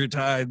Stranger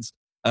Tides.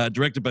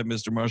 Directed by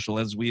Mr. Marshall,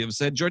 as we have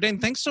said.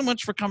 Jourdain, thanks so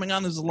much for coming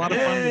on. This is a lot of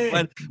fun. We're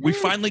glad we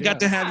finally got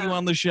to have you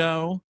on the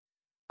show.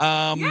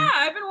 I've been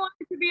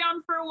wanting to be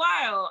on for a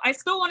while. I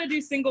still want to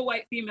do single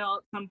white female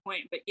at some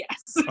point, but yes.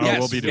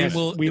 We'll be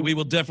doing we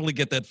will definitely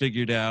get that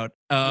figured out.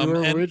 We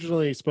were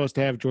originally supposed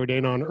to have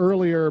Jourdain on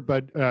earlier,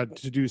 but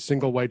to do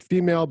single white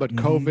female, but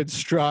COVID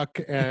struck,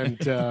 and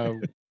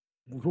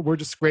we're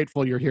just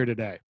grateful you're here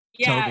today.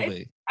 Yeah,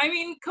 totally.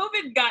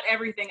 COVID got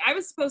everything. I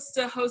was supposed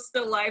to host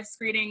a live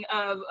screening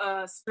of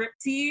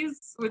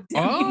Striptease with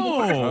Demi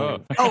Moore.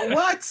 Oh,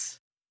 what?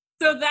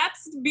 So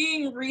that's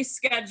being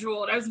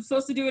rescheduled. I was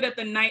supposed to do it at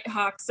the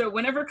Nighthawk. So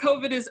whenever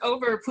COVID is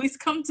over, please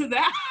come to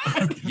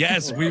that.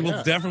 Yes, we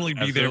will definitely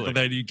be there for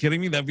that. Are you kidding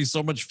me? That'd be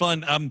so much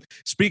fun.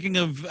 Speaking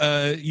of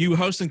you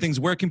hosting things,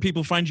 where can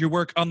people find your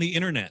work on the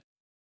internet?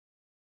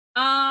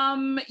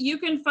 You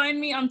can find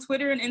me on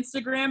Twitter and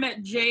Instagram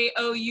at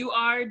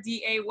JOURDAYEN,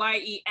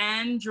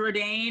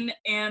 Jourdain.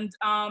 And,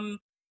 I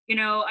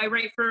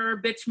write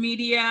for Bitch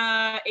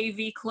Media,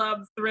 AV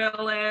Club,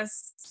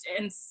 Thrillist.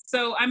 And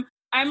so I'm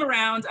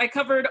around. I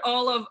covered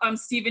all of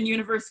Steven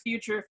Universe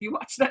Future, if you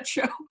watch that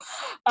show.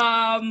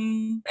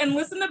 And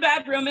listen to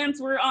Bad Romance.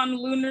 We're on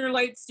Lunar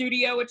Light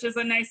Studio, which is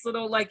a nice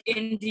little like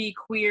indie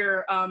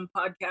queer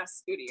podcast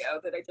studio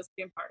that I just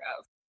became part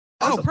of.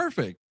 Oh,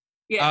 perfect.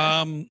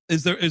 Yeah.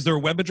 Is there a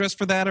web address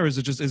for that, or is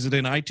it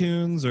in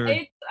iTunes, or?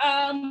 It's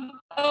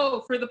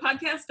for the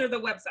podcast or the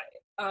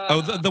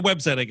website? The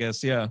website, I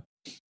guess. Yeah.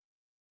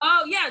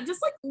 Oh yeah, I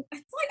think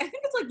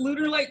it's like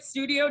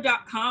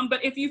lunarlightstudio.com,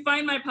 but if you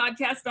find my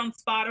podcast on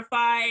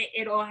Spotify,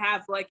 it'll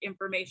have like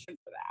information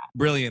for that.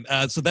 Brilliant.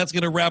 So that's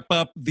going to wrap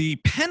up the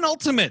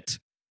penultimate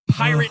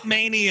Pirate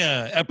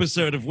Mania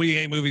episode of We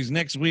Hate Movies.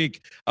 Next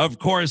week, of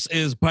course,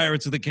 is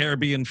Pirates of the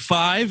Caribbean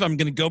 5. I'm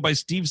going to go by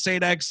Steve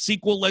Sadak's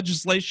sequel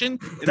legislation.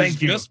 It is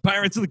just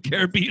Pirates of the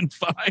Caribbean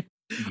 5.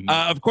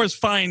 Of course,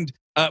 find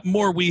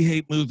More We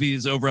Hate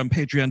Movies over on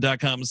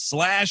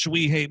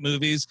patreon.com/We Hate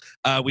Movies.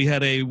 We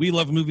had a We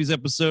Love Movies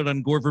episode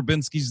on Gore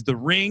Verbinski's The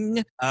Ring.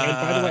 And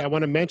by the way, I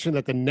want to mention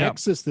that the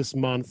Nexus this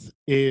month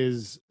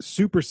is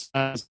super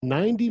size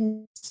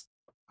 90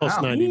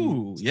 plus 90.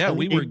 Ooh, yeah,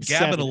 we were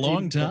gabbing a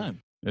long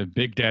time. A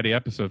Big Daddy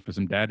episode for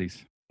some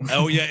daddies.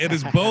 Oh, yeah, it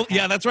is both.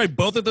 Yeah, that's right.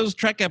 Both of those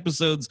Trek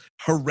episodes,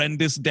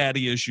 horrendous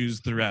daddy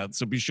issues throughout.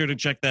 So be sure to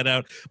check that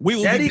out. We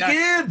will Daddy be back.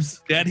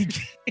 Gibbs! Daddy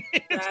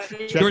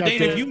Gibbs. Jourdain,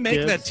 if you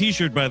make that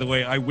t-shirt, by the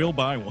way, I will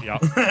buy one. Yeah.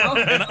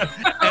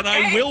 and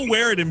I will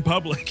wear it in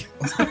public.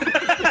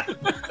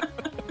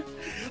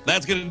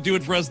 That's going to do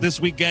it for us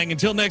this week, gang.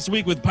 Until next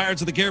week with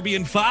Pirates of the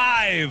Caribbean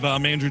 5,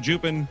 I'm Andrew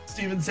Jupin.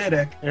 Steven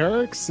Sadek.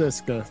 Eric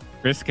Siska.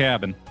 Chris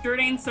Cabin.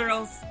 Jourdain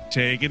Searles.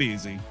 Take it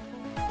easy.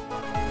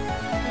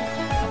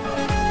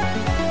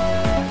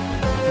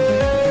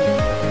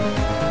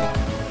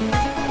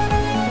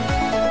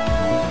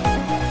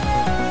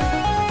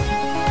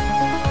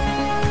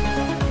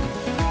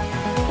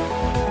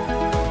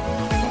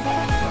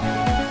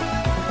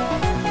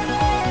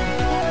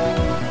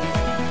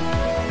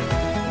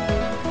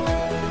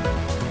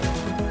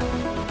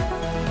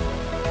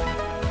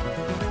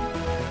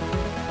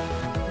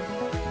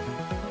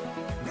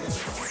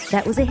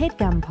 That was a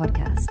HeadGum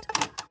podcast.